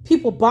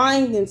people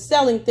buying and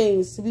selling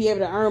things to be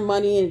able to earn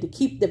money and to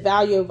keep the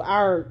value of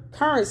our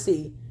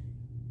currency,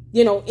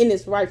 in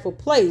its rightful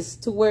place,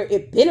 to where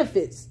it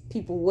benefits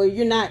people, where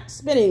you're not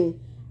spending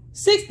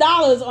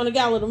 $6 on a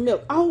gallon of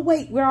milk. Oh,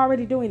 wait, we're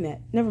already doing that.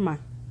 Never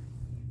mind.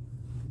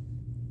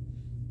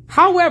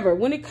 However,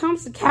 when it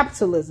comes to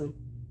capitalism,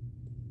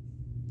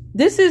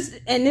 this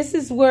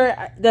is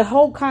where the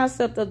whole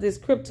concept of this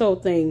crypto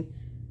thing,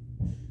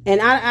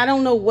 and I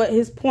don't know what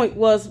his point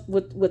was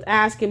with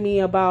asking me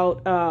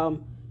about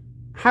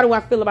how do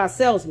I feel about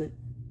salesmen.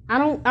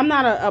 I'm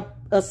not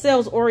a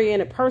sales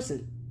oriented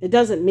person. It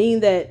doesn't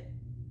mean that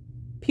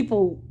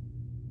people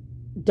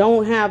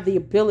don't have the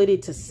ability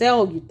to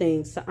sell you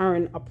things to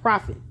earn a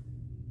profit.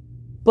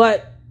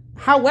 But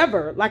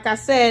however, like I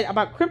said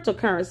about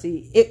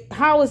cryptocurrency,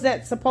 how is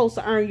that supposed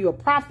to earn you a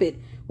profit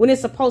when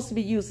it's supposed to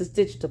be used as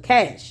digital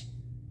cash?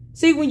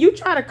 See, when you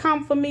try to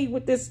come for me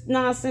with this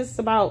nonsense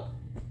about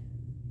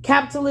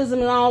capitalism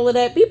and all of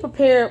that, be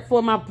prepared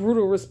for my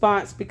brutal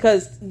response,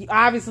 because you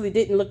obviously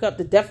didn't look up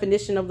the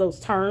definition of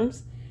those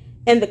terms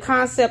and the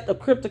concept of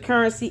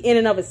cryptocurrency in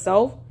and of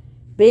itself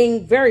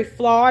being very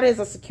flawed as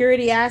a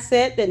security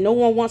asset that no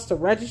one wants to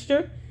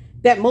register,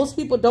 that most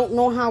people don't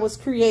know how it's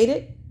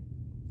created,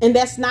 and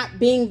that's not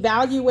being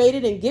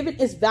evaluated and given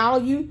its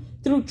value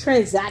through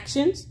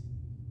transactions,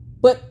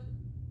 but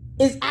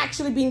is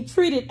actually being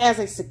treated as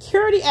a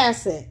security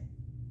asset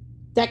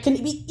that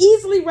can be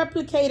easily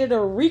replicated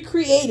or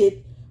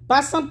recreated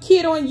by some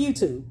kid on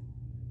YouTube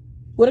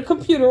with a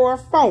computer or a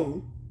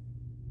phone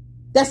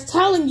that's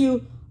telling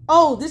you,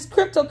 oh, this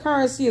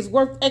cryptocurrency is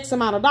worth X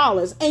amount of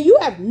dollars, and you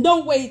have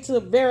no way to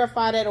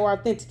verify that or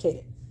authenticate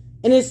it.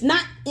 And it's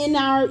not in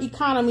our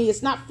economy.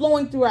 It's not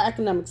flowing through our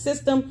economic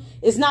system.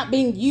 It's not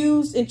being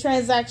used in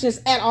transactions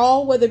at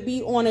all, whether it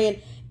be on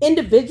an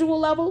individual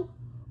level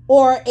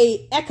or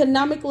a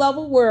economic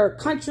level where a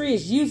country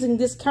is using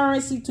this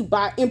currency to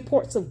buy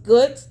imports of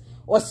goods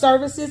or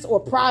services or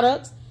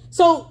products.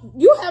 So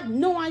you have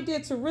no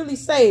idea to really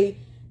say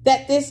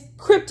that this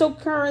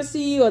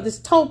cryptocurrency or this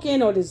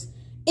token or this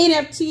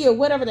NFT or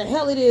whatever the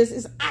hell it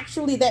is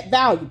actually that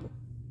valuable.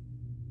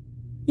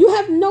 You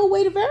have no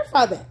way to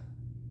verify that.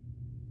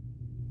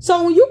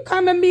 So when you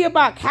come at me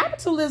about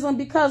capitalism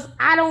because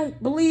I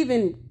don't believe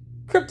in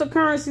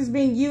cryptocurrencies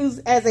being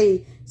used as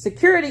a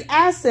security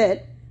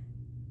asset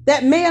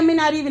that may or may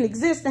not even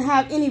exist and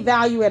have any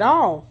value at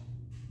all,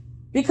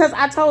 because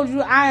I told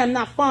you I am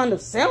not fond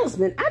of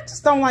salesmen. I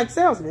just don't like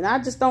salesmen. I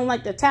just don't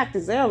like their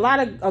tactics. There are a lot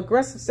of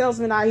aggressive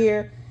salesmen out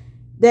here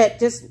that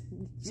just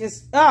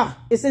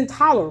it's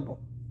intolerable.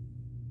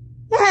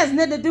 It has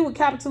nothing to do with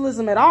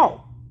capitalism at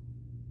all.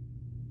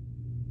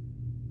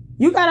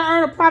 You got to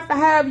earn a profit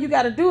however you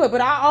got to do it. But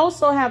I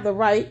also have the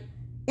right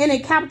in a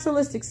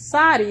capitalistic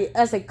society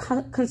as a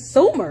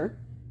consumer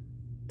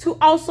to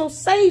also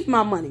save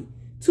my money,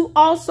 to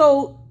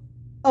also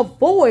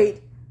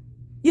avoid,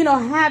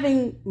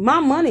 having my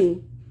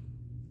money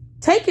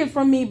taken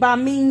from me by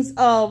means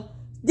of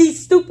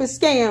these stupid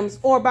scams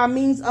or by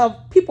means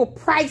of people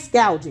price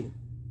gouging,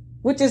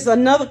 which is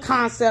another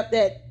concept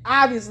that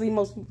obviously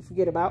most people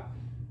forget about.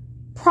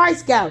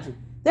 Price gouging.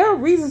 There are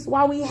reasons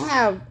why we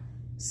have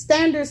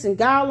standards and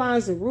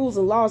guidelines and rules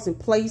and laws in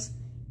place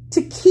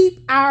to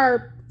keep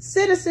our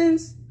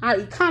citizens, our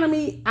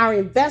economy, our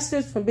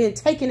investors from being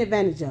taken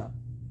advantage of.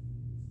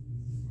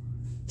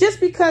 Just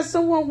because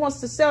someone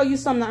wants to sell you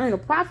something to earn a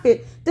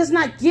profit does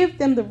not give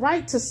them the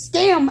right to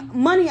scam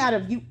money out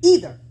of you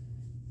either.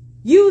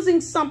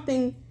 Using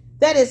something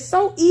that is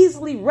so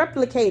easily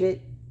replicated,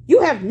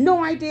 you have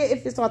no idea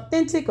if it's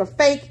authentic or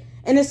fake,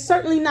 and it's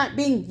certainly not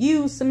being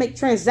used to make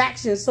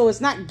transactions, so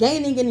it's not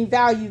gaining any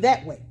value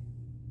that way.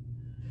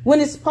 When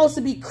it's supposed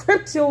to be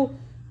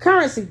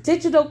cryptocurrency,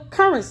 digital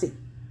currency.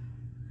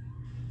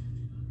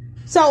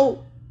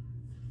 So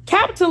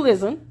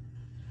capitalism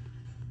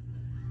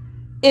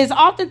is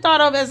often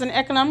thought of as an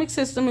economic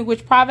system in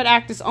which private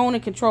actors own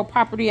and control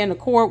property in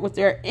accord with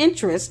their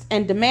interest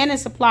and demand and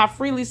supply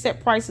freely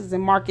set prices in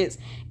markets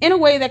in a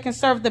way that can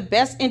serve the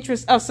best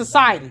interests of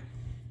society.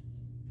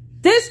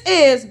 This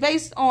is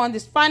based on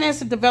this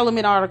Finance and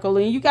Development article,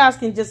 and you guys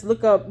can just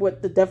look up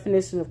what the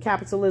definition of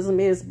capitalism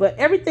is, but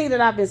everything that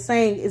I've been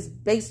saying is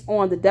based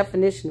on the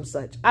definition of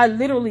such. I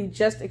literally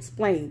just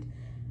explained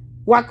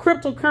why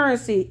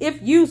cryptocurrency,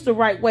 if used the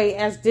right way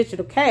as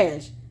digital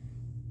cash,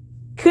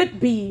 could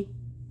be,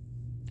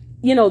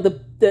 the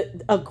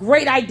a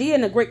great idea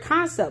and a great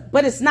concept,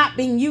 but it's not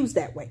being used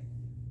that way.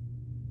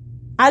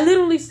 I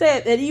literally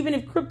said that even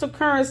if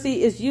cryptocurrency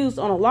is used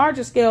on a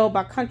larger scale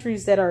by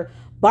countries that are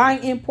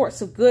buying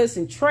imports of goods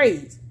and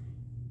trades,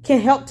 can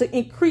help to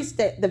increase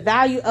the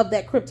value of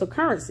that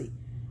cryptocurrency.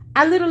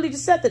 I literally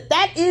just said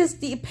that is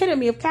the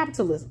epitome of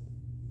capitalism.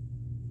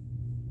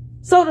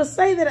 So to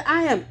say that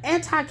I am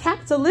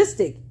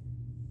anti-capitalistic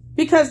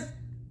because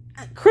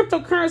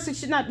cryptocurrency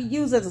should not be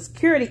used as a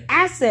security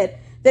asset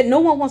that no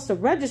one wants to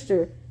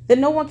register, that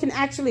no one can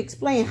actually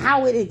explain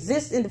how it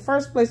exists in the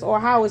first place or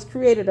how it's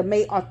created or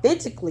made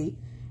authentically,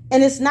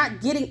 and it's not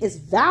getting its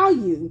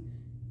value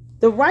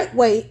the right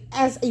way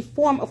as a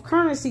form of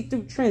currency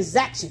through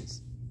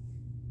transactions,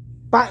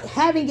 by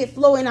having it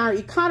flow in our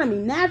economy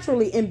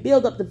naturally and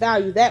build up the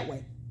value that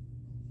way.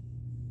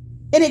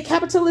 In a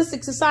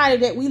capitalistic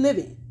society that we live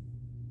in,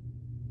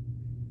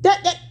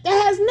 that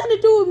has nothing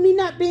to do with me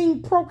not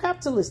being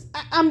pro-capitalist.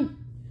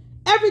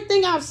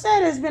 Everything I've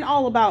said has been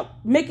all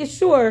about making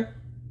sure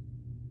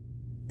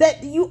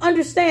that you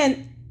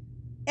understand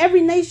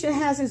every nation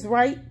has its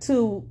right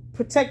to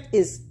protect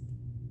its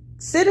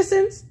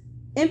citizens,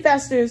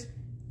 investors,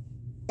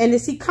 and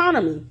its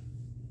economy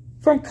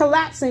from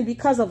collapsing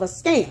because of a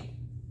scam.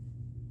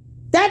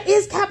 That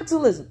is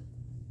capitalism.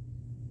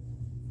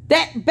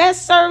 That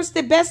best serves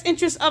the best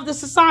interest of the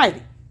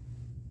society.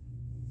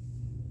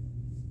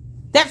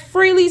 That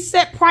freely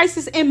set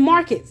prices in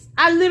markets.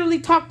 I literally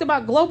talked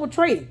about global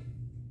trading.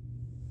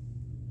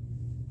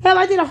 Hell,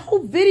 I did a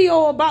whole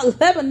video about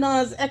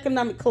Lebanon's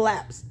economic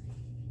collapse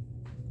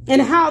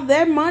and how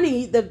their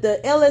money,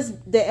 the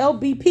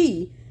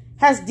LBP,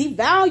 has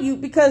devalued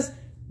because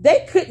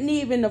they couldn't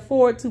even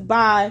afford to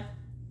buy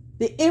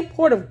the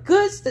import of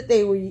goods that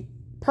they were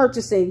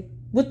purchasing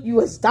with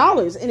US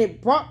dollars. And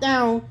it brought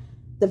down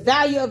the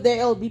value of their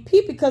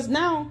LBP because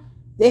now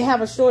they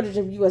have a shortage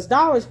of US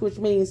dollars, which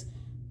means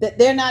that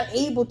they're not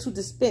able to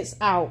dispense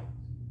out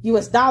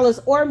US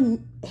dollars or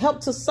help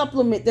to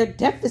supplement their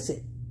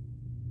deficit.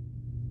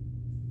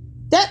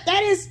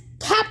 That is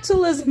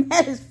capitalism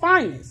at its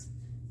finest.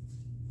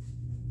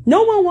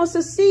 No one wants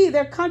to see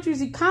their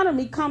country's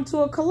economy come to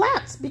a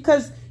collapse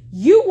because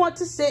you want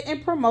to sit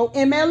and promote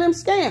MLM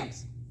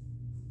scams.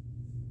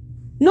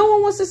 No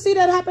one wants to see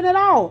that happen at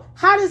all.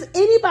 How does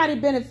anybody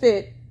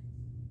benefit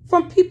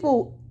from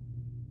people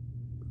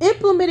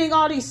implementing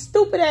all these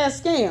stupid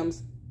ass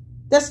scams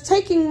that's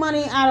taking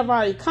money out of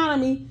our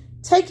economy,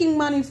 taking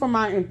money from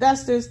our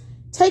investors,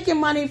 taking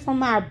money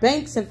from our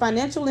banks and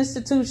financial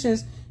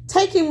institutions,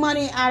 taking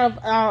money out of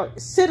our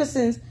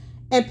citizens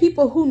and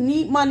people who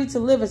need money to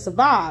live and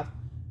survive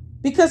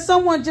because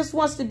someone just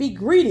wants to be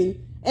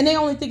greedy and they're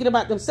only thinking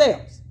about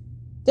themselves.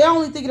 They're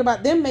only thinking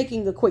about them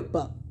making a quick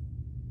buck.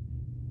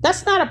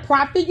 That's not a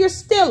profit. You're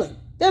stealing.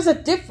 There's a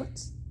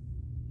difference.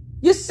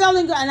 You're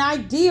selling an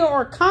idea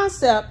or a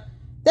concept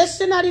that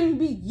should not even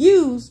be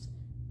used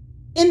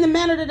in the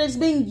manner that it's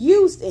being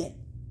used in.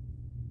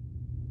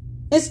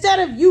 Instead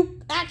of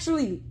you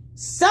actually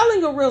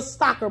selling a real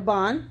stock or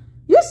bond,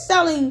 you're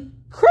selling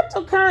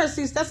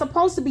cryptocurrencies that's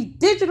supposed to be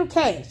digital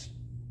cash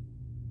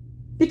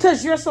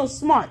because you're so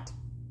smart.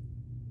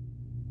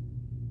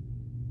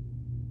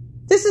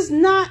 This is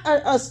not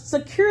a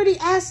security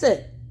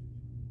asset.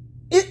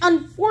 It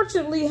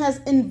unfortunately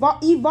has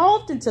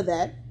evolved into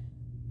that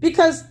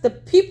because the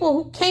people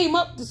who came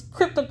up with this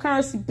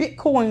cryptocurrency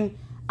Bitcoin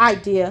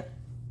idea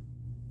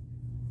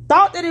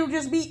thought that it would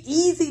just be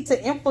easy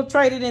to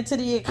infiltrate it into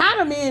the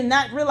economy and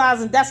not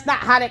realizing that's not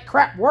how that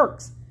crap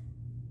works.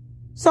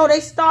 So they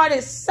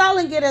started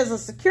selling it as a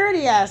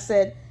security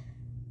asset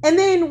and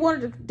then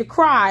wanted to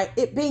decry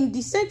it being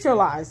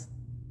decentralized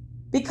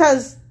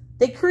because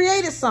they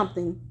created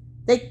something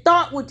they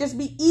thought would just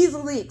be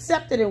easily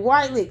accepted and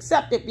widely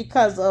accepted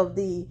because of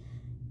the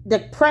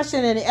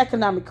depression and the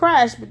economic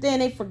crash. But then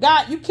they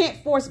forgot you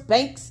can't force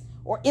banks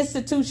or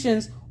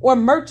institutions or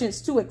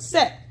merchants to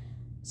accept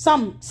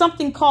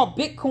something called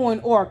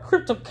Bitcoin or a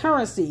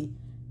cryptocurrency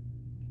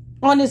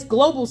on this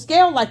global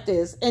scale like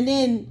this and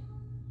then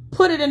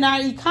put it in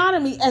our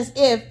economy as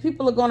if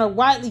people are going to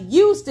widely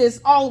use this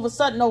all of a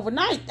sudden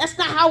overnight. That's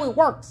not how it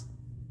works.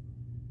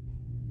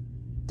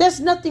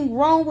 There's nothing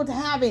wrong with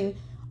having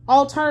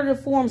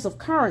alternative forms of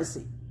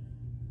currency.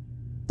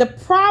 The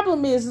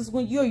problem is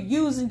when you're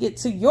using it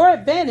to your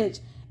advantage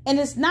and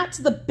it's not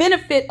to the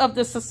benefit of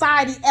the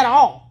society at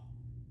all.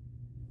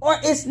 Or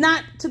it's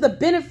not to the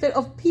benefit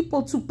of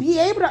people to be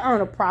able to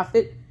earn a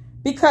profit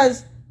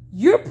because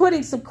you're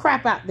putting some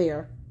crap out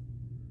there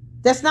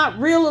that's not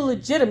real or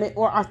legitimate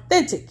or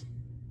authentic.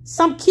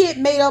 Some kid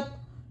made up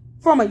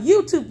from a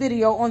YouTube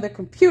video on their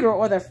computer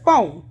or their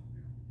phone.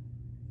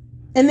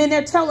 And then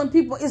they're telling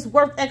people it's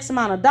worth X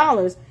amount of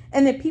dollars.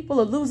 And then people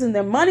are losing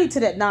their money to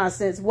that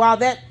nonsense while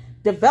that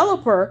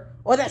developer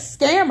or that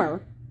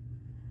scammer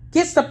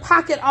gets to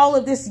pocket all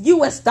of this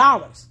US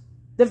dollars.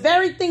 The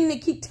very thing they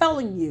keep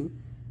telling you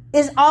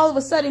is all of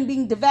a sudden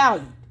being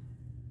devalued.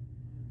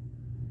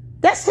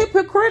 That's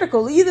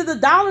hypocritical. Either the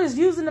dollar is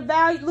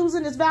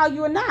losing its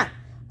value or not.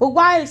 But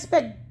why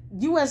expect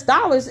US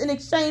dollars in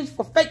exchange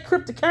for fake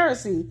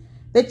cryptocurrency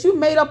that you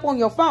made up on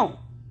your phone?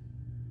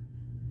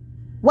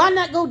 Why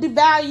not go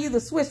devalue the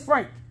Swiss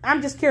franc?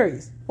 I'm just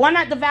curious. Why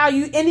not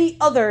devalue any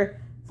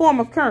other form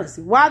of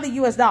currency? Why the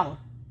US dollar?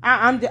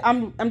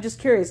 I'm just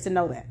curious to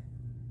know that.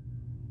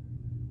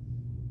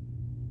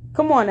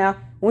 Come on now.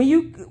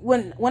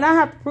 When I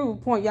have to prove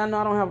a point, y'all know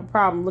I don't have a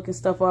problem looking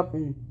stuff up,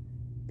 and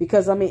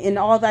because I mean, in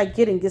all that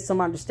getting, get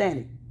some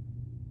understanding.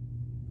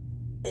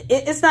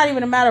 It's not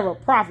even a matter of a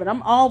profit.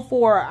 I'm all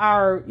for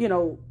our,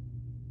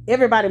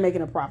 everybody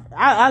making a profit.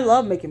 I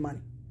love making money,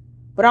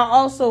 but I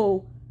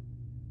also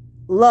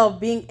love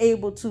being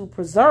able to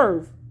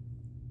preserve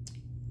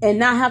and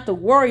not have to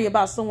worry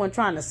about someone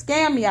trying to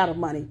scam me out of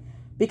money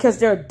because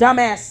they're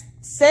dumbass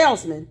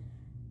salesmen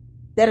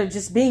that are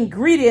just being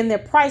greedy in their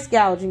price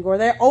gouging, or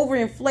they're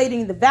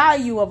overinflating the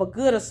value of a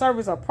good or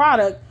service or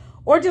product,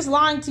 or just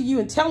lying to you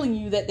and telling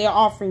you that they're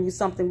offering you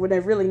something when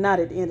they're really not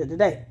at the end of the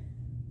day.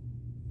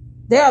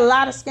 There are a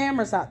lot of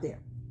scammers out there.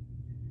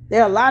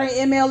 There are a lot of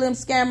MLM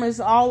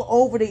scammers all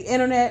over the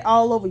internet,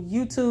 all over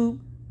YouTube.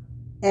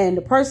 And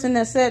the person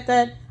that said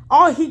that,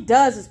 all he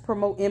does is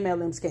promote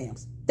MLM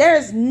scams. There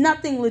is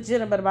nothing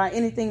legitimate about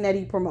anything that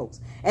he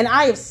promotes. And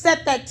I have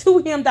said that to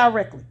him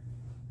directly.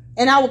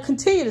 And I will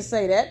continue to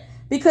say that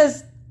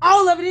because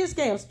all of it is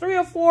scams. 3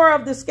 or 4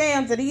 of the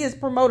scams that he has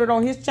promoted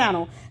on his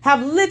channel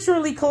have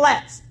literally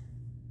collapsed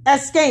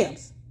as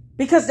scams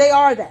because they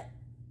are that.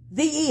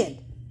 The end.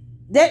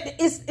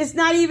 It's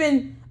not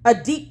even a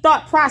deep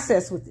thought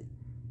process with it.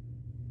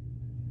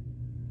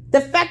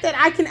 The fact that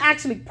I can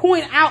actually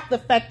point out the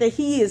fact that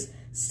he is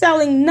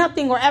selling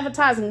nothing or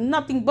advertising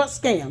nothing but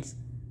scams,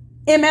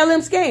 MLM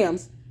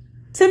scams,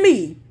 to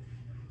me,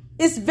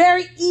 it's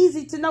very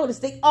easy to notice.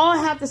 They all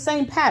have the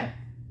same pattern.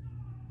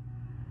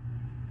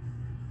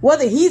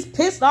 Whether he's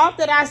pissed off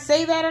that I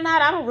say that or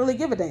not, I don't really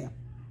give a damn.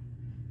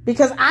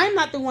 Because I'm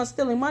not the one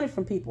stealing money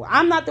from people.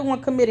 I'm not the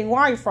one committing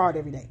wire fraud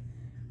every day.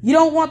 You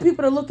don't want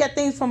people to look at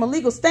things from a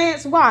legal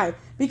stance. Why?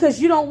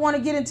 Because you don't want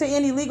to get into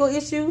any legal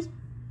issues.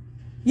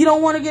 You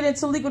don't want to get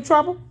into legal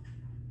trouble.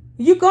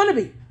 You're going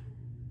to be.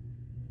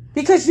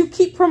 Because you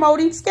keep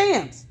promoting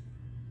scams.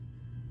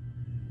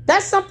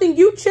 That's something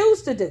you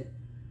choose to do.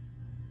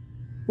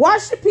 Why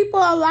should people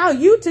allow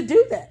you to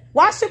do that?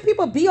 Why should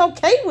people be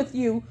okay with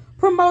you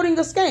promoting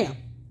a scam?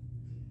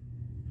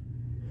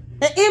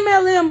 The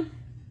MLM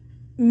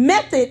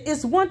method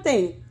is one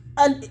thing.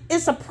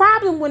 It's a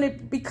problem when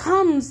it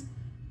becomes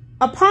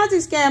a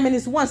Ponzi scam and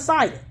it's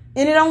one-sided.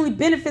 And it only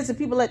benefits the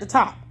people at the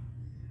top.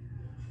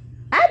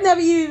 I've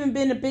never even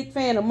been a big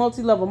fan of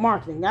multi-level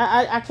marketing.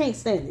 I can't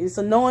stand it. It's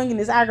annoying and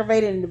it's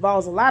aggravating and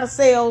involves a lot of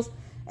sales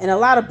and a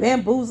lot of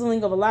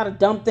bamboozling of a lot of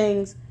dumb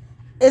things.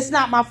 It's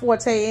not my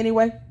forte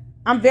anyway.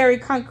 I'm very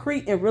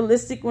concrete and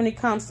realistic when it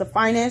comes to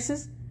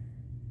finances.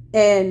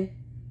 And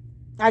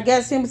I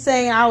guess him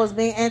saying I was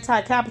being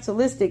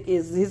anti-capitalistic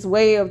is his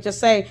way of just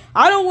saying,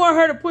 I don't want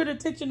her to put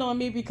attention on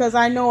me because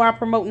I know I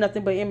promote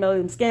nothing but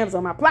MLM scams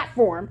on my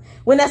platform,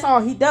 when that's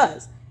all he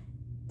does.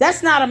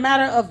 That's not a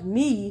matter of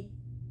me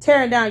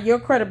tearing down your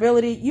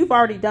credibility. You've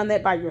already done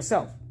that by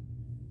yourself.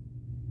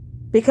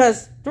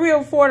 Because 3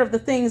 or 4 of the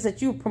things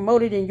that you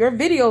promoted in your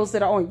videos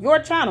that are on your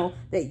channel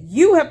that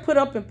you have put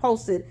up and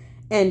posted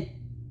and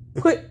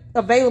put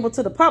available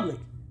to the public,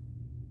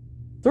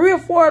 3 or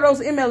 4 of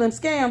those MLM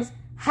scams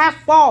have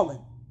fallen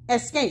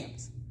as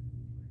scams.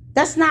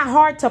 That's not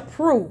hard to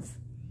prove.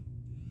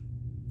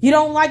 You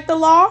don't like the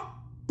law?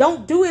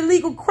 Don't do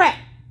illegal crap.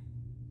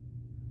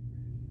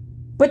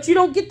 But you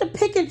don't get to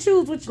pick and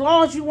choose which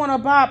laws you want to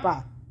abide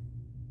by.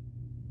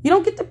 You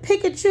don't get to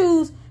pick and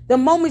choose the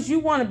moments you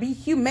want to be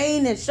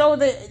humane and show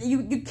that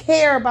you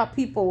care about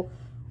people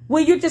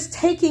when you're just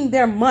taking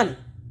their money.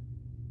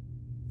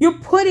 You're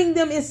putting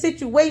them in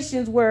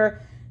situations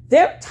where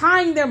they're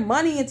tying their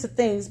money into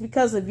things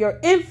because of your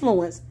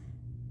influence,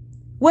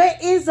 where it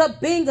ends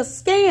up being a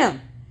scam.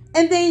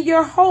 And then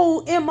your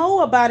whole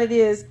MO about it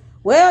is,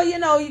 well,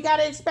 you got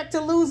to expect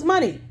to lose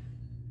money.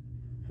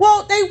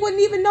 Well, they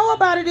wouldn't even know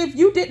about it if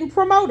you didn't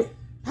promote it.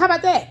 How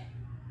about that?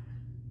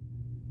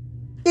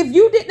 If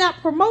you did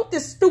not promote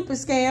this stupid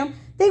scam,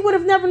 they would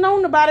have never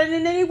known about it,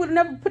 and they would have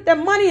never put their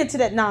money into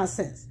that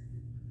nonsense.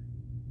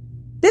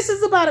 This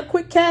is about a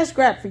quick cash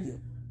grab for you.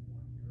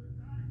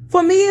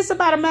 For me, it's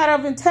about a matter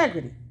of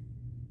integrity.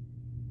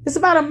 It's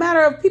about a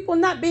matter of people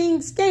not being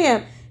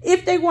scammed.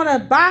 If they want to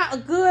buy a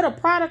good, a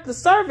product, or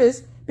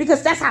service,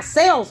 because that's how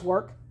sales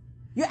work,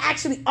 you're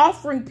actually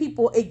offering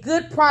people a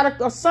good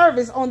product or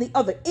service on the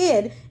other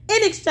end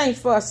in exchange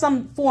for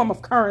some form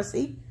of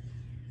currency.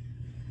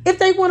 If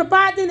they want to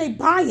buy it, then they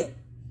buy it.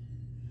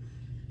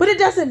 But it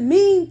doesn't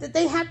mean that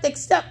they have to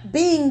accept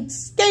being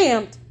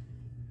scammed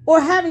or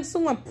having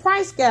someone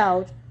price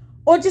gouge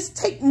or just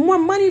take more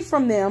money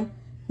from them,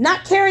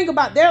 not caring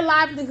about their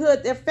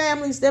livelihood, their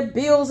families, their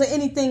bills, or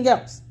anything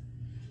else.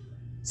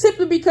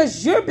 Simply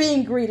because you're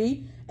being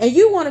greedy and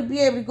you want to be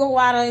able to go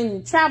out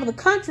and travel the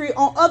country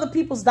on other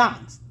people's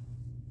dimes.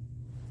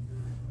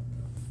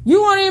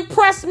 You want to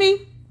impress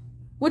me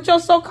with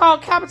your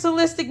so-called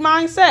capitalistic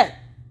mindset?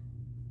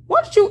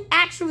 Why don't you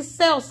actually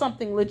sell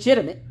something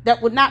legitimate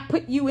that would not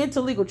put you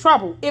into legal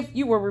trouble if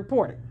you were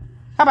reported?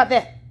 How about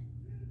that?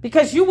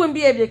 Because you wouldn't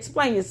be able to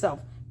explain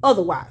yourself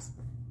otherwise.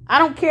 I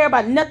don't care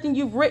about nothing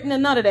you've written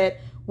and none of that.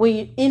 When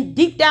you're in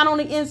deep down on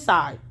the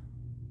inside,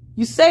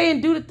 you say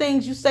and do the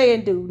things you say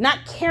and do,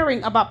 not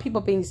caring about people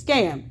being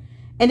scammed,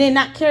 and then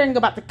not caring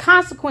about the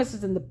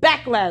consequences and the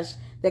backlash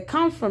that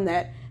comes from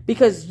that,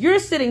 because you're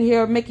sitting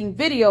here making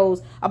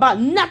videos about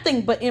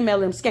nothing but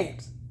MLM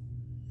scams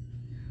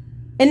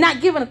and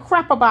not giving a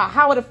crap about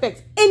how it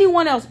affects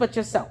anyone else but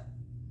yourself.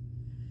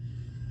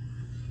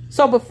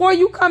 So before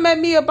you come at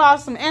me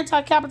about some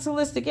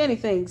anti-capitalistic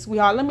anything,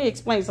 sweetheart, let me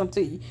explain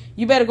something to you.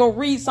 You better go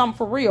read something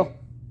for real.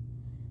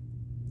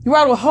 You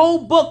wrote a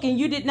whole book and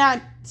you did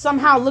not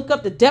somehow look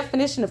up the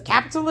definition of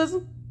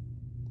capitalism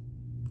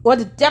or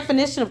the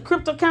definition of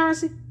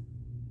cryptocurrency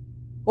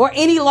or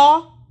any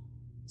law.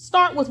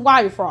 Start with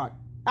wire fraud.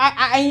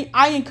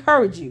 I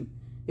encourage you.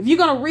 If you're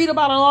going to read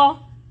about a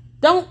law,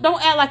 don't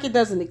act like it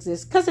doesn't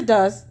exist, because it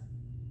does.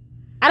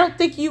 I don't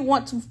think you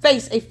want to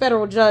face a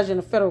federal judge in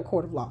a federal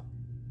court of law.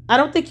 I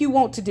don't think you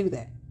want to do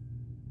that.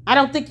 I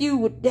don't think you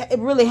would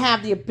really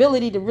have the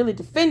ability to really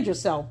defend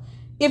yourself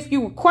if you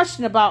were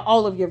questioned about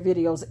all of your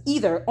videos,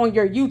 either on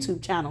your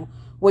YouTube channel,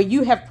 where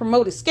you have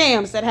promoted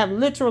scams that have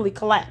literally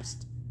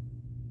collapsed.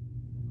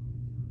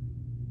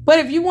 But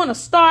if you want to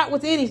start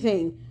with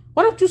anything,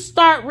 why don't you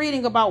start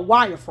reading about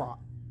wire fraud?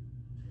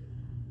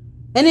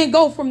 And then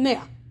go from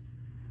there.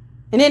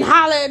 And then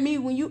holler at me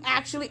when you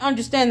actually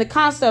understand the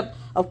concept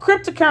of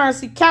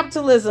cryptocurrency,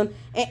 capitalism,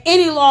 and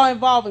any law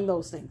involving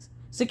those things.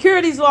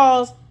 Securities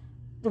laws,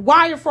 the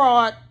wire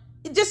fraud.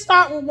 Just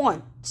start with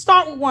one.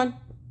 Start with one.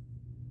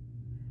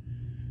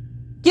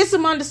 Get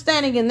some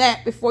understanding in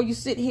that before you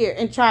sit here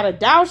and try to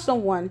douse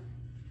someone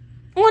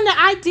on the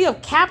idea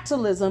of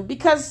capitalism,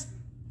 because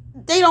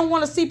they don't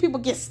want to see people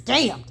get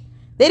scammed.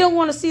 They don't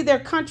want to see their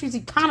country's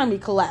economy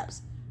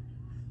collapse.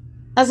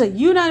 As a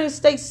United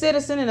States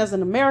citizen and as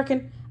an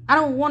American, I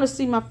don't want to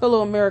see my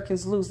fellow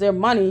Americans lose their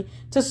money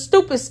to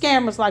stupid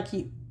scammers like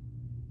you.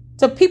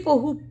 To people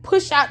who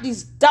push out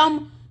these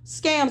dumb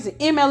scams and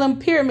MLM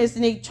pyramids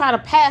and they try to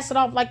pass it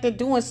off like they're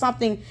doing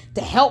something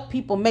to help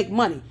people make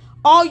money.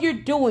 All you're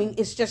doing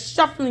is just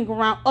shuffling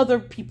around other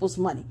people's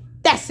money.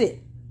 That's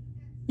it.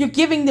 You're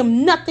giving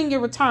them nothing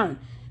in return.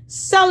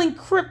 Selling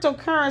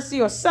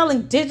cryptocurrency or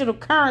selling digital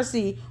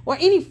currency or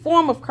any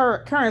form of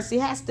currency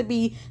has to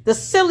be the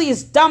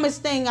silliest,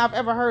 dumbest thing I've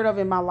ever heard of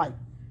in my life.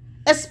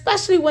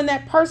 Especially when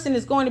that person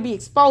is going to be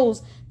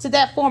exposed to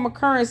that form of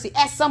currency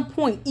at some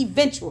point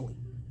eventually.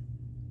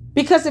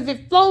 Because if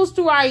it flows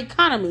through our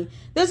economy,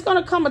 there's going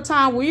to come a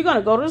time where you're going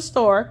to go to the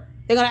store.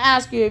 They're going to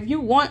ask you if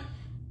you want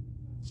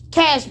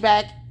cash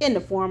back in the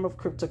form of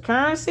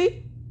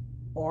cryptocurrency,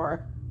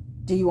 or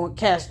do you want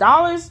cash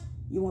dollars?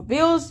 You want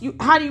bills?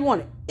 How do you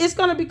want it? It's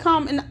going to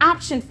become an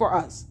option for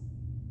us.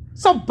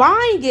 So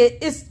buying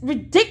it is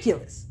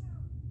ridiculous.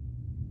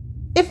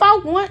 If I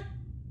want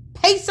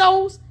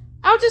pesos,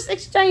 I'll just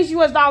exchange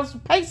US dollars for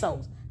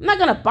pesos. I'm not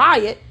going to buy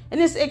it and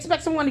just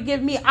expect someone to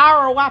give me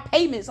ROI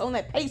payments on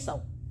that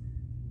peso.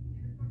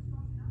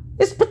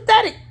 It's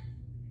pathetic.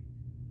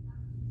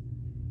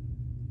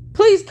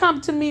 Please come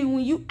to me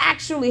when you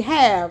actually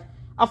have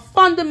a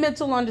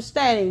fundamental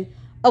understanding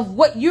of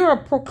what you're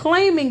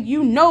proclaiming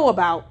you know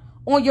about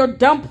on your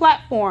dumb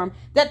platform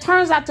that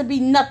turns out to be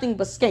nothing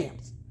but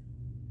scams.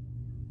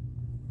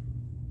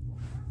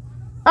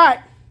 All right.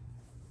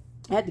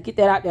 I had to get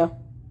that out there.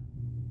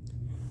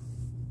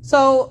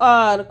 So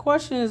the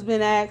question has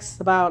been asked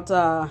about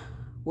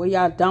where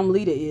y'all dumb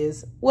leader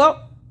is.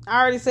 Well,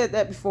 I already said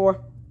that before.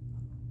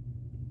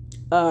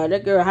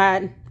 That girl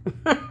hiding.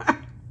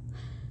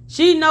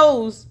 She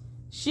knows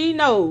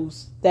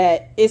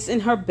that it's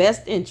in her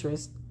best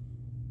interest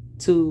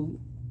to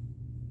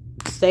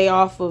stay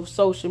off of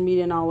social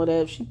media and all of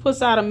that. If she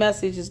puts out a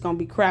message, it's going to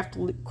be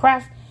carefully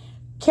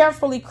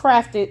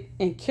crafted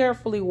and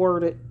carefully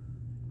worded,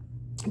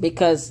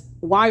 because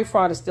wire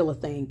fraud is still a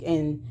thing,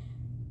 and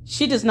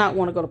she does not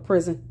want to go to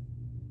prison.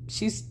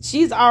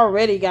 It's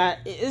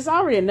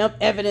already enough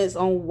evidence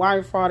on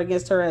wire fraud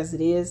against her as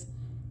it is.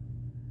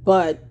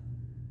 But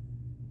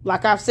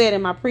like I've said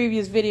in my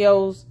previous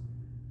videos,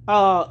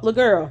 look,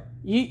 girl,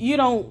 you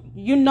don't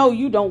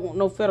want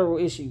no federal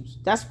issues.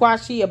 That's why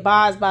she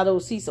abides by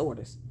those cease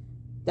orders.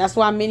 That's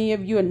why many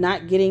of you are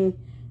not getting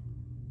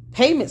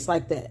payments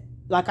like that.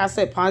 Like I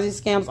said, Ponzi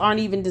scams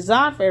aren't even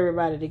designed for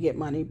everybody to get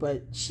money,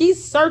 but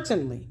she's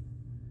certainly,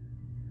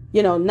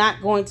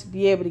 not going to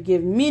be able to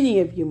give many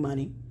of you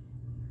money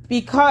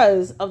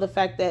because of the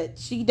fact that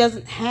she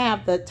doesn't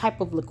have the type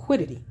of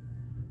liquidity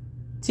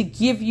to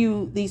give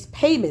you these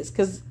payments,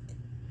 because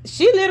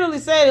she literally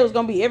said it was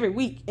going to be every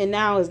week, and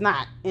now it's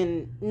not.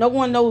 And no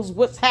one knows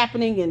what's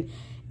happening. And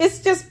it's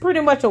just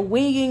pretty much a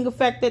winging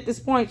effect at this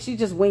point. She's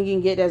just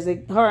winging it as her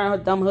and her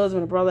dumb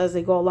husband and brother, as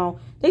they go along.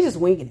 They just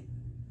winging it.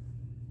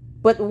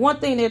 But the one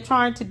thing they're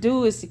trying to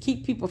do is to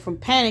keep people from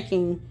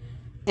panicking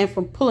and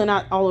from pulling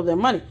out all of their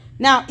money.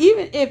 Now,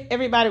 even if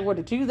everybody were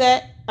to do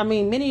that, I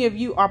mean, many of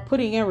you are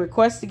putting in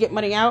requests to get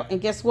money out,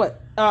 and guess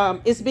what?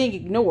 It's being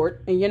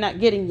ignored, and you're not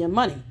getting your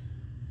money.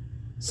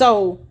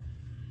 So,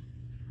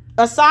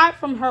 aside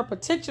from her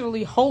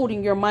potentially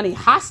holding your money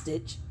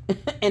hostage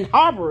and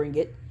harboring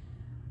it,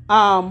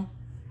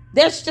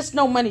 there's just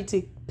no money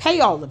to pay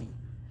all of you.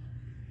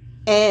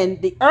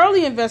 And the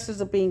early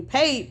investors are being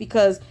paid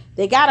because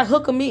they got to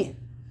hook them in.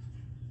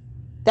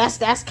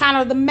 That's kind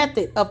of the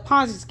method of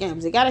Ponzi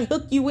scams. They got to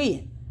hook you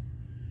in.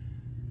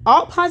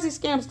 All Ponzi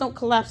scams don't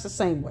collapse the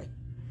same way.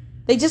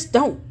 They just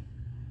don't.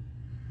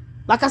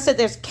 Like I said,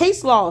 there's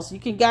case laws. You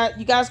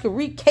guys can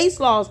read case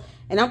laws.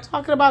 And I'm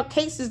talking about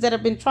cases that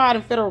have been tried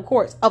in federal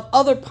courts of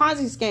other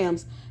Ponzi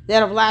scams that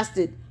have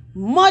lasted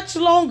much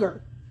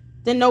longer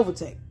than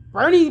NovaTech.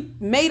 Bernie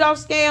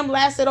Madoff scam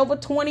lasted over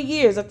 20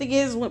 years. I think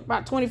his went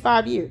about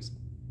 25 years.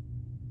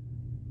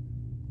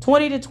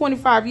 20 to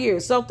 25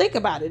 years. So think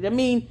about it. I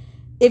mean,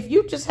 if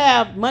you just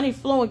have money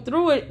flowing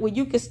through it where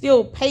you can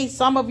still pay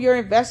some of your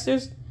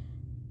investors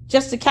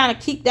just to kind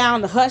of keep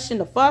down the hush and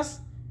the fuss,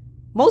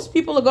 most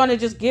people are going to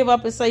just give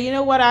up and say, you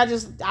know what, I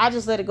just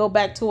let it go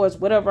back towards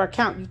whatever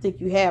account you think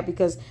you have,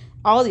 because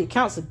all the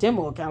accounts are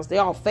demo accounts.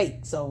 They're all fake.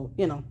 So,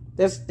 you know,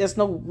 there's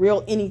no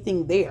real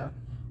anything there.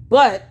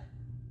 But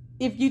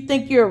if you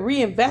think you're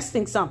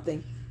reinvesting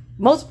something,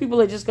 most people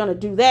are just going to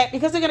do that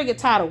because they're going to get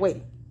tired of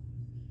waiting.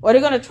 Or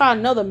they're going to try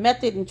another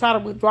method and try to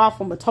withdraw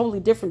from a totally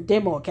different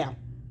demo account,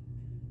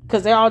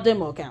 because they're all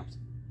demo accounts.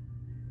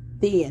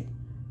 The end.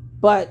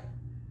 But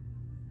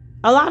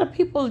a lot of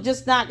people are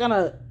just not going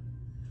to,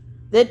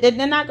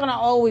 they're not going to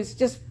always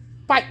just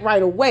fight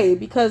right away,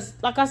 because,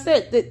 like I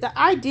said, the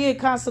idea,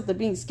 concept of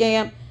being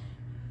scammed,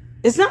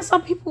 it's not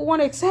something people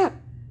want to accept.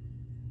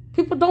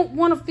 People don't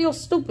want to feel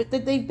stupid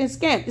that they've been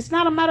scammed. It's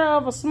not a matter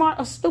of a smart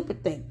or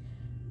stupid thing.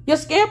 Your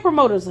scam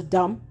promoters are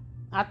dumb.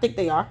 I think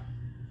they are.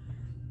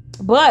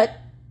 But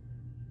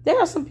there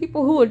are some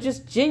people who are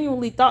just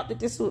genuinely thought that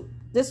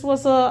this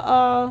was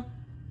a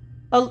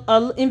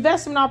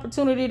investment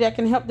opportunity that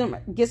can help them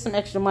get some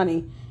extra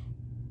money.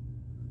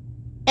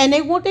 And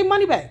they want their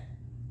money back.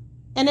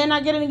 And they're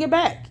not getting it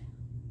back.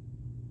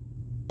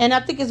 And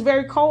I think it's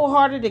very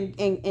cold-hearted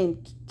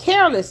and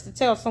careless to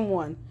tell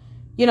someone,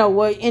 you know,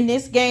 well, in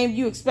this game,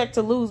 you expect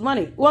to lose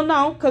money. Well,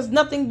 no, because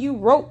nothing you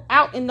wrote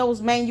out in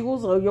those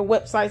manuals or your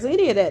websites or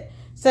any of that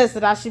says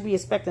that I should be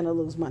expecting to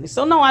lose money.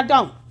 So, no, I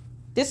don't.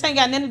 This ain't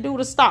got nothing to do with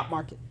the stock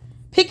market.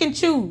 Pick and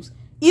choose.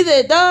 Either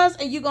it does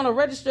and you're going to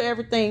register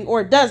everything,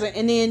 or it doesn't,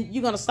 and then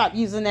you're going to stop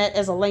using that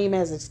as a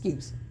lame-ass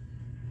excuse.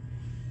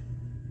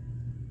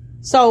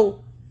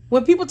 So,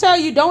 when people tell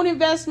you don't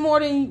invest more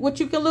than what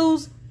you can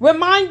lose,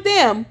 remind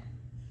them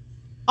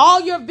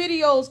all your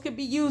videos could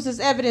be used as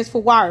evidence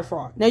for wire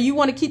fraud. Now, you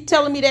want to keep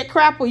telling me that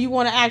crap, or you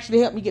want to actually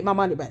help me get my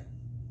money back?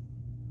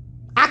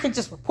 I can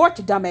just report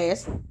your dumb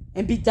ass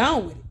and be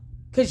done with it,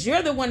 because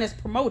you're the one that's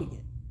promoting it.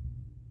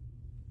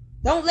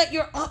 Don't let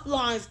your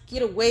uplines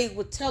get away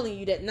with telling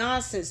you that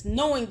nonsense,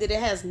 knowing that it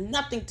has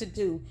nothing to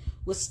do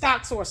with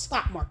stocks or a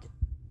stock market.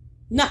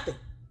 Nothing.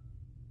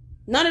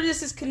 None of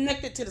this is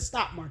connected to the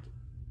stock market.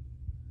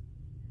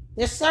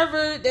 Their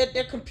server,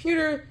 their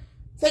computer,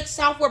 fake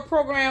software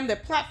program, their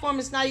platform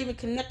is not even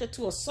connected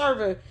to a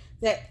server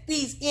that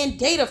feeds in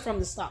data from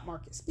the stock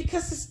markets,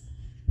 because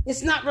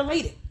it's not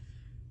related.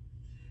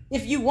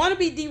 If you want to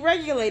be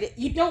deregulated,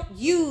 you don't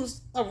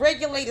use a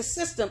regulated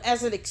system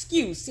as an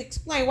excuse to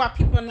explain why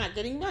people are not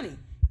getting money.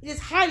 It is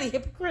highly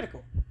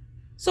hypocritical.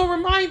 So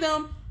remind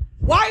them,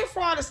 wire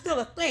fraud is still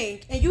a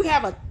thing, and you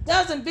have a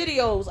dozen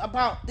videos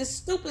about this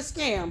stupid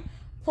scam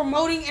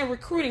promoting and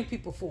recruiting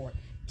people for it.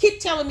 Keep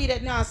telling me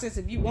that nonsense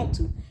if you want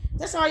to.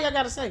 That's all y'all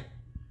got to say.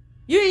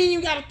 You ain't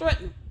even got to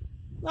threaten them.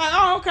 Like,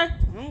 oh, okay.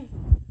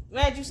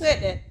 Glad you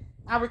said that.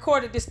 I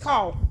recorded this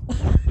call.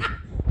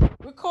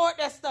 Record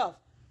that stuff.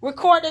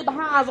 Record their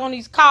behinds on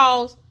these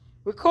calls.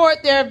 Record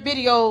their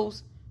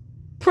videos.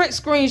 Print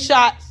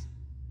screenshots.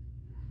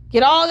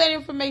 Get all that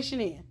information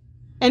in.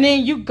 And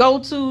then you go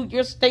to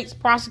your state's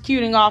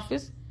prosecuting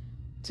office,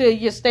 to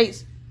your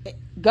state's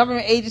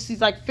government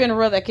agencies like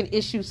FINRA that can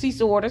issue cease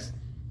orders.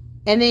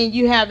 And then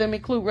you have them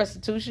include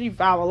restitution. You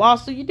file a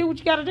lawsuit. You do what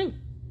you got to do.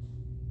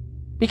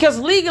 Because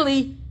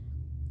legally,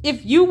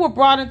 if you were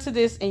brought into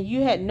this and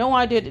you had no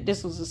idea that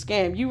this was a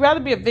scam, you'd rather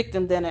be a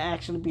victim than to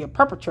actually be a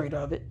perpetrator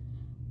of it.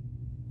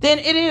 Then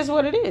it is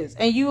what it is.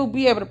 And you will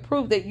be able to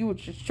prove that you were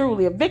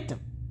truly a victim.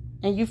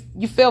 And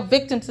you fell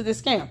victim to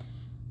this scam.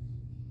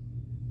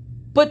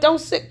 But don't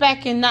sit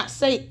back and not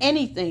say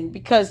anything,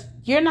 because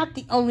you're not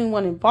the only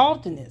one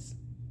involved in this.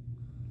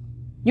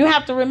 You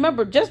have to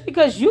remember, just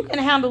because you can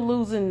handle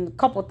losing a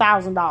couple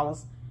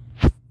 $1,000,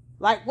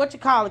 like what you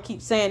call it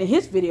keeps saying in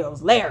his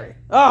videos, Larry,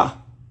 I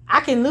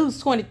can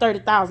lose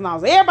 $20,000,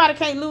 $30,000. Everybody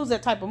can't lose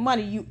that type of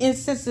money, you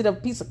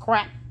insensitive piece of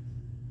crap.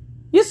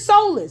 You're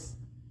soulless.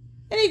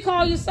 And then you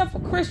call yourself a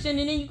Christian,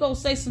 and then you go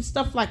say some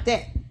stuff like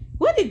that.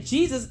 When did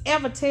Jesus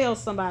ever tell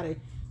somebody,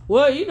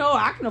 well, you know,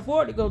 I can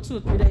afford to go 2 or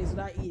 3 days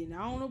without eating.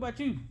 I don't know about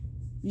you.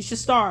 You should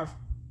starve.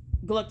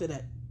 Good luck to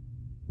that.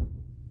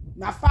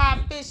 My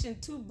 5 fish and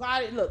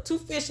 2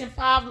 fish and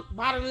 5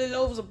 bodily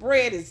loaves of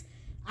bread is,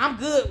 I'm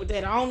good with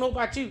that. I don't know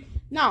about you.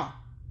 No.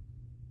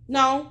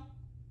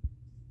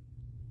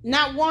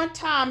 Not one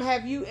time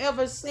have you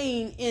ever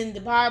seen in the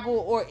Bible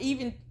or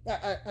even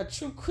a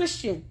true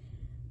Christian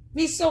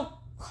be so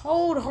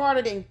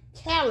cold-hearted and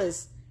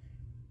callous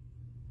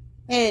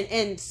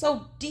and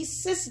so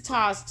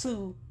desensitized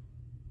to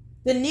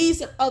the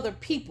needs of other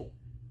people.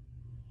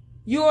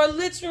 You are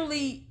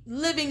literally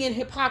living in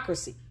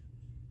hypocrisy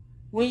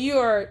when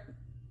you're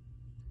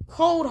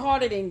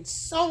cold-hearted and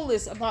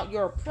soulless about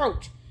your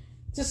approach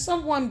to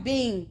someone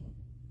being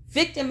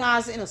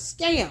victimized in a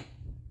scam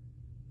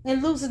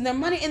and losing their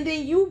money, and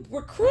then you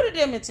recruited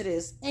them into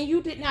this and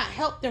you did not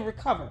help them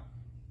recover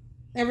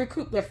and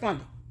recoup their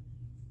funding.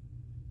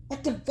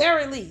 At the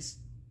very least,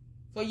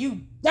 for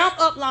you dump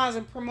uplines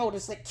and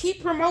promoters that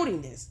keep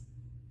promoting this,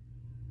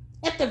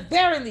 at the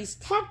very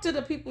least, talk to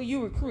the people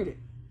you recruited.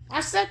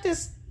 I've said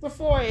this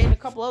before in a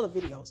couple other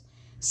videos.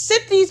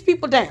 Sit these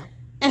people down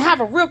and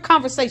have a real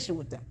conversation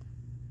with them.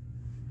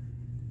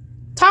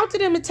 Talk to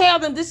them and tell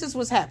them this is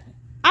what's happening.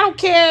 I don't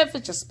care if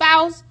it's your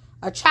spouse,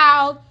 a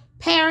child,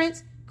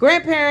 parents,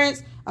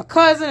 grandparents, a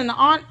cousin, an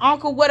aunt,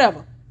 uncle,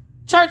 whatever.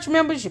 Church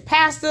members, your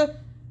pastor,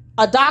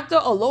 a doctor,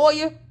 a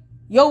lawyer.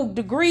 Your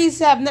degrees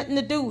have nothing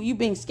to do with you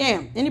being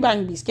scammed. Anybody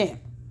can be scammed.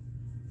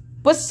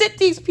 But sit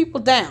these people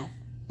down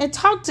and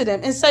talk to them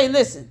and say,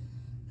 listen,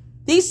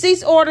 these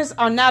cease orders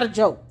are not a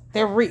joke.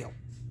 They're real.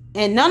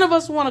 And none of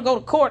us want to go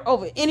to court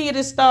over any of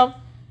this stuff.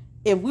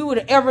 If we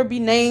would ever be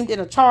named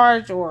in a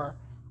charge or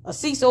a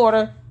cease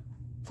order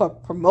for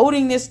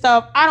promoting this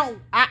stuff,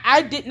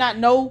 I did not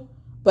know.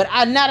 But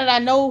now that I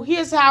know,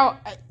 here's how,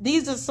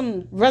 these are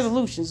some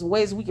resolutions,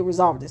 ways we can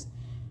resolve this.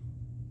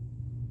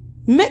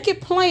 Make it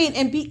plain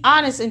and be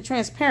honest and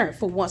transparent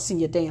for once in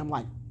your damn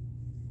life.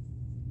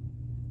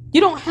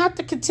 You don't have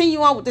to continue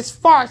on with this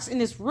farce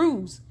and this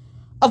ruse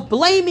of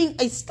blaming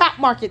a stock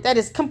market that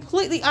is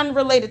completely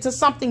unrelated to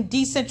something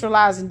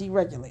decentralized and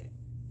deregulated.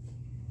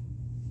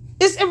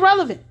 It's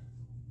irrelevant.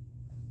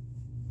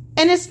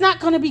 And it's not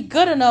going to be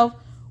good enough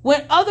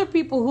when other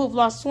people who have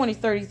lost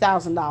 $20,000,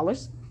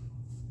 $30,000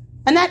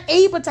 are not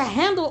able to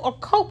handle or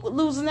cope with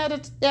losing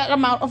that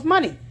amount of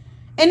money.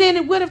 And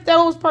then what if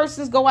those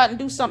persons go out and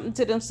do something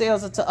to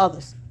themselves or to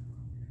others,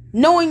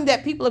 knowing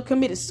that people have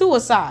committed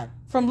suicide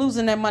from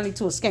losing their money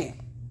to a scam?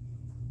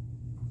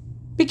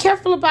 Be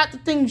careful about the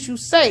things you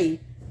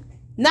say,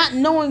 not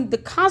knowing the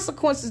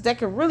consequences that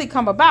can really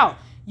come about.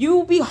 You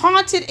will be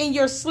haunted in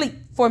your sleep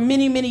for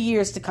many, many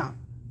years to come.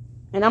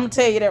 And I'm going to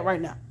tell you that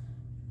right now.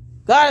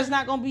 God is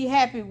not going to be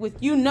happy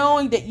with you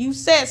knowing that you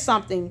said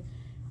something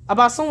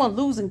about someone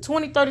losing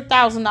 $20,000,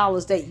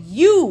 $30,000 that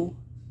you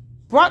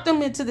brought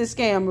them into this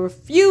scam,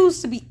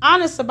 refused to be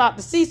honest about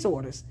the cease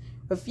orders,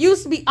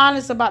 refused to be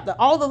honest about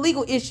all the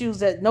legal issues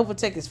that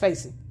NovaTech is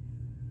facing.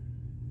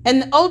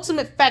 And the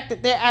ultimate fact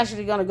that they're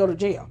actually going to go to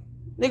jail.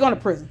 They're going to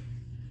prison.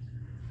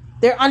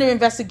 They're under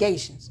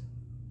investigations.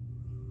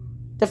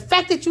 The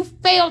fact that you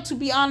failed to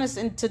be honest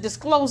and to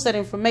disclose that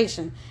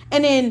information,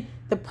 and then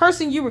the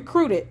person you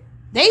recruited,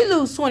 they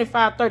lose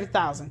 $25,000,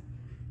 $30,000.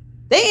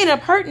 They end up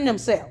hurting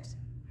themselves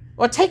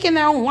or taking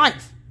their own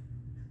life.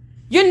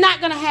 You're not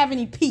going to have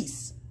any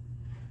peace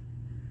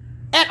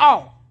at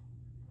all.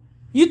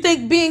 You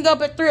think being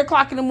up at 3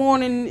 o'clock in the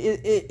morning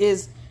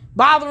is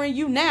bothering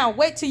you now?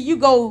 Wait till you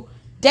go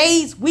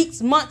days,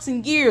 weeks, months,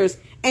 and years,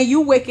 and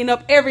you waking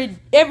up every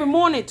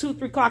morning at 2,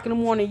 3 o'clock in the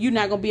morning. You're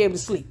not going to be able to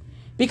sleep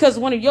because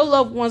one of your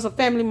loved ones or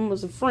family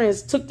members or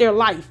friends took their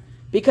life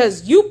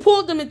because you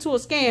pulled them into a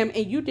scam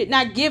and you did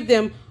not give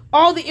them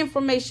all the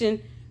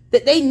information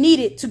that they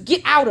needed to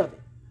get out of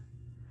it,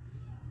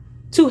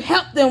 to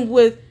help them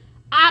with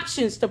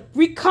options to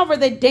recover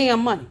their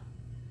damn money.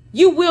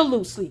 You will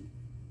lose sleep.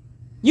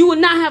 You will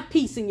not have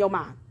peace in your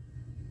mind.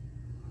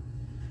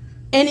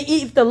 And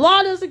if the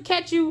law doesn't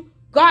catch you,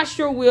 God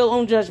sure will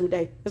on Judgment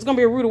Day. It's going to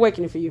be a rude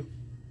awakening for you.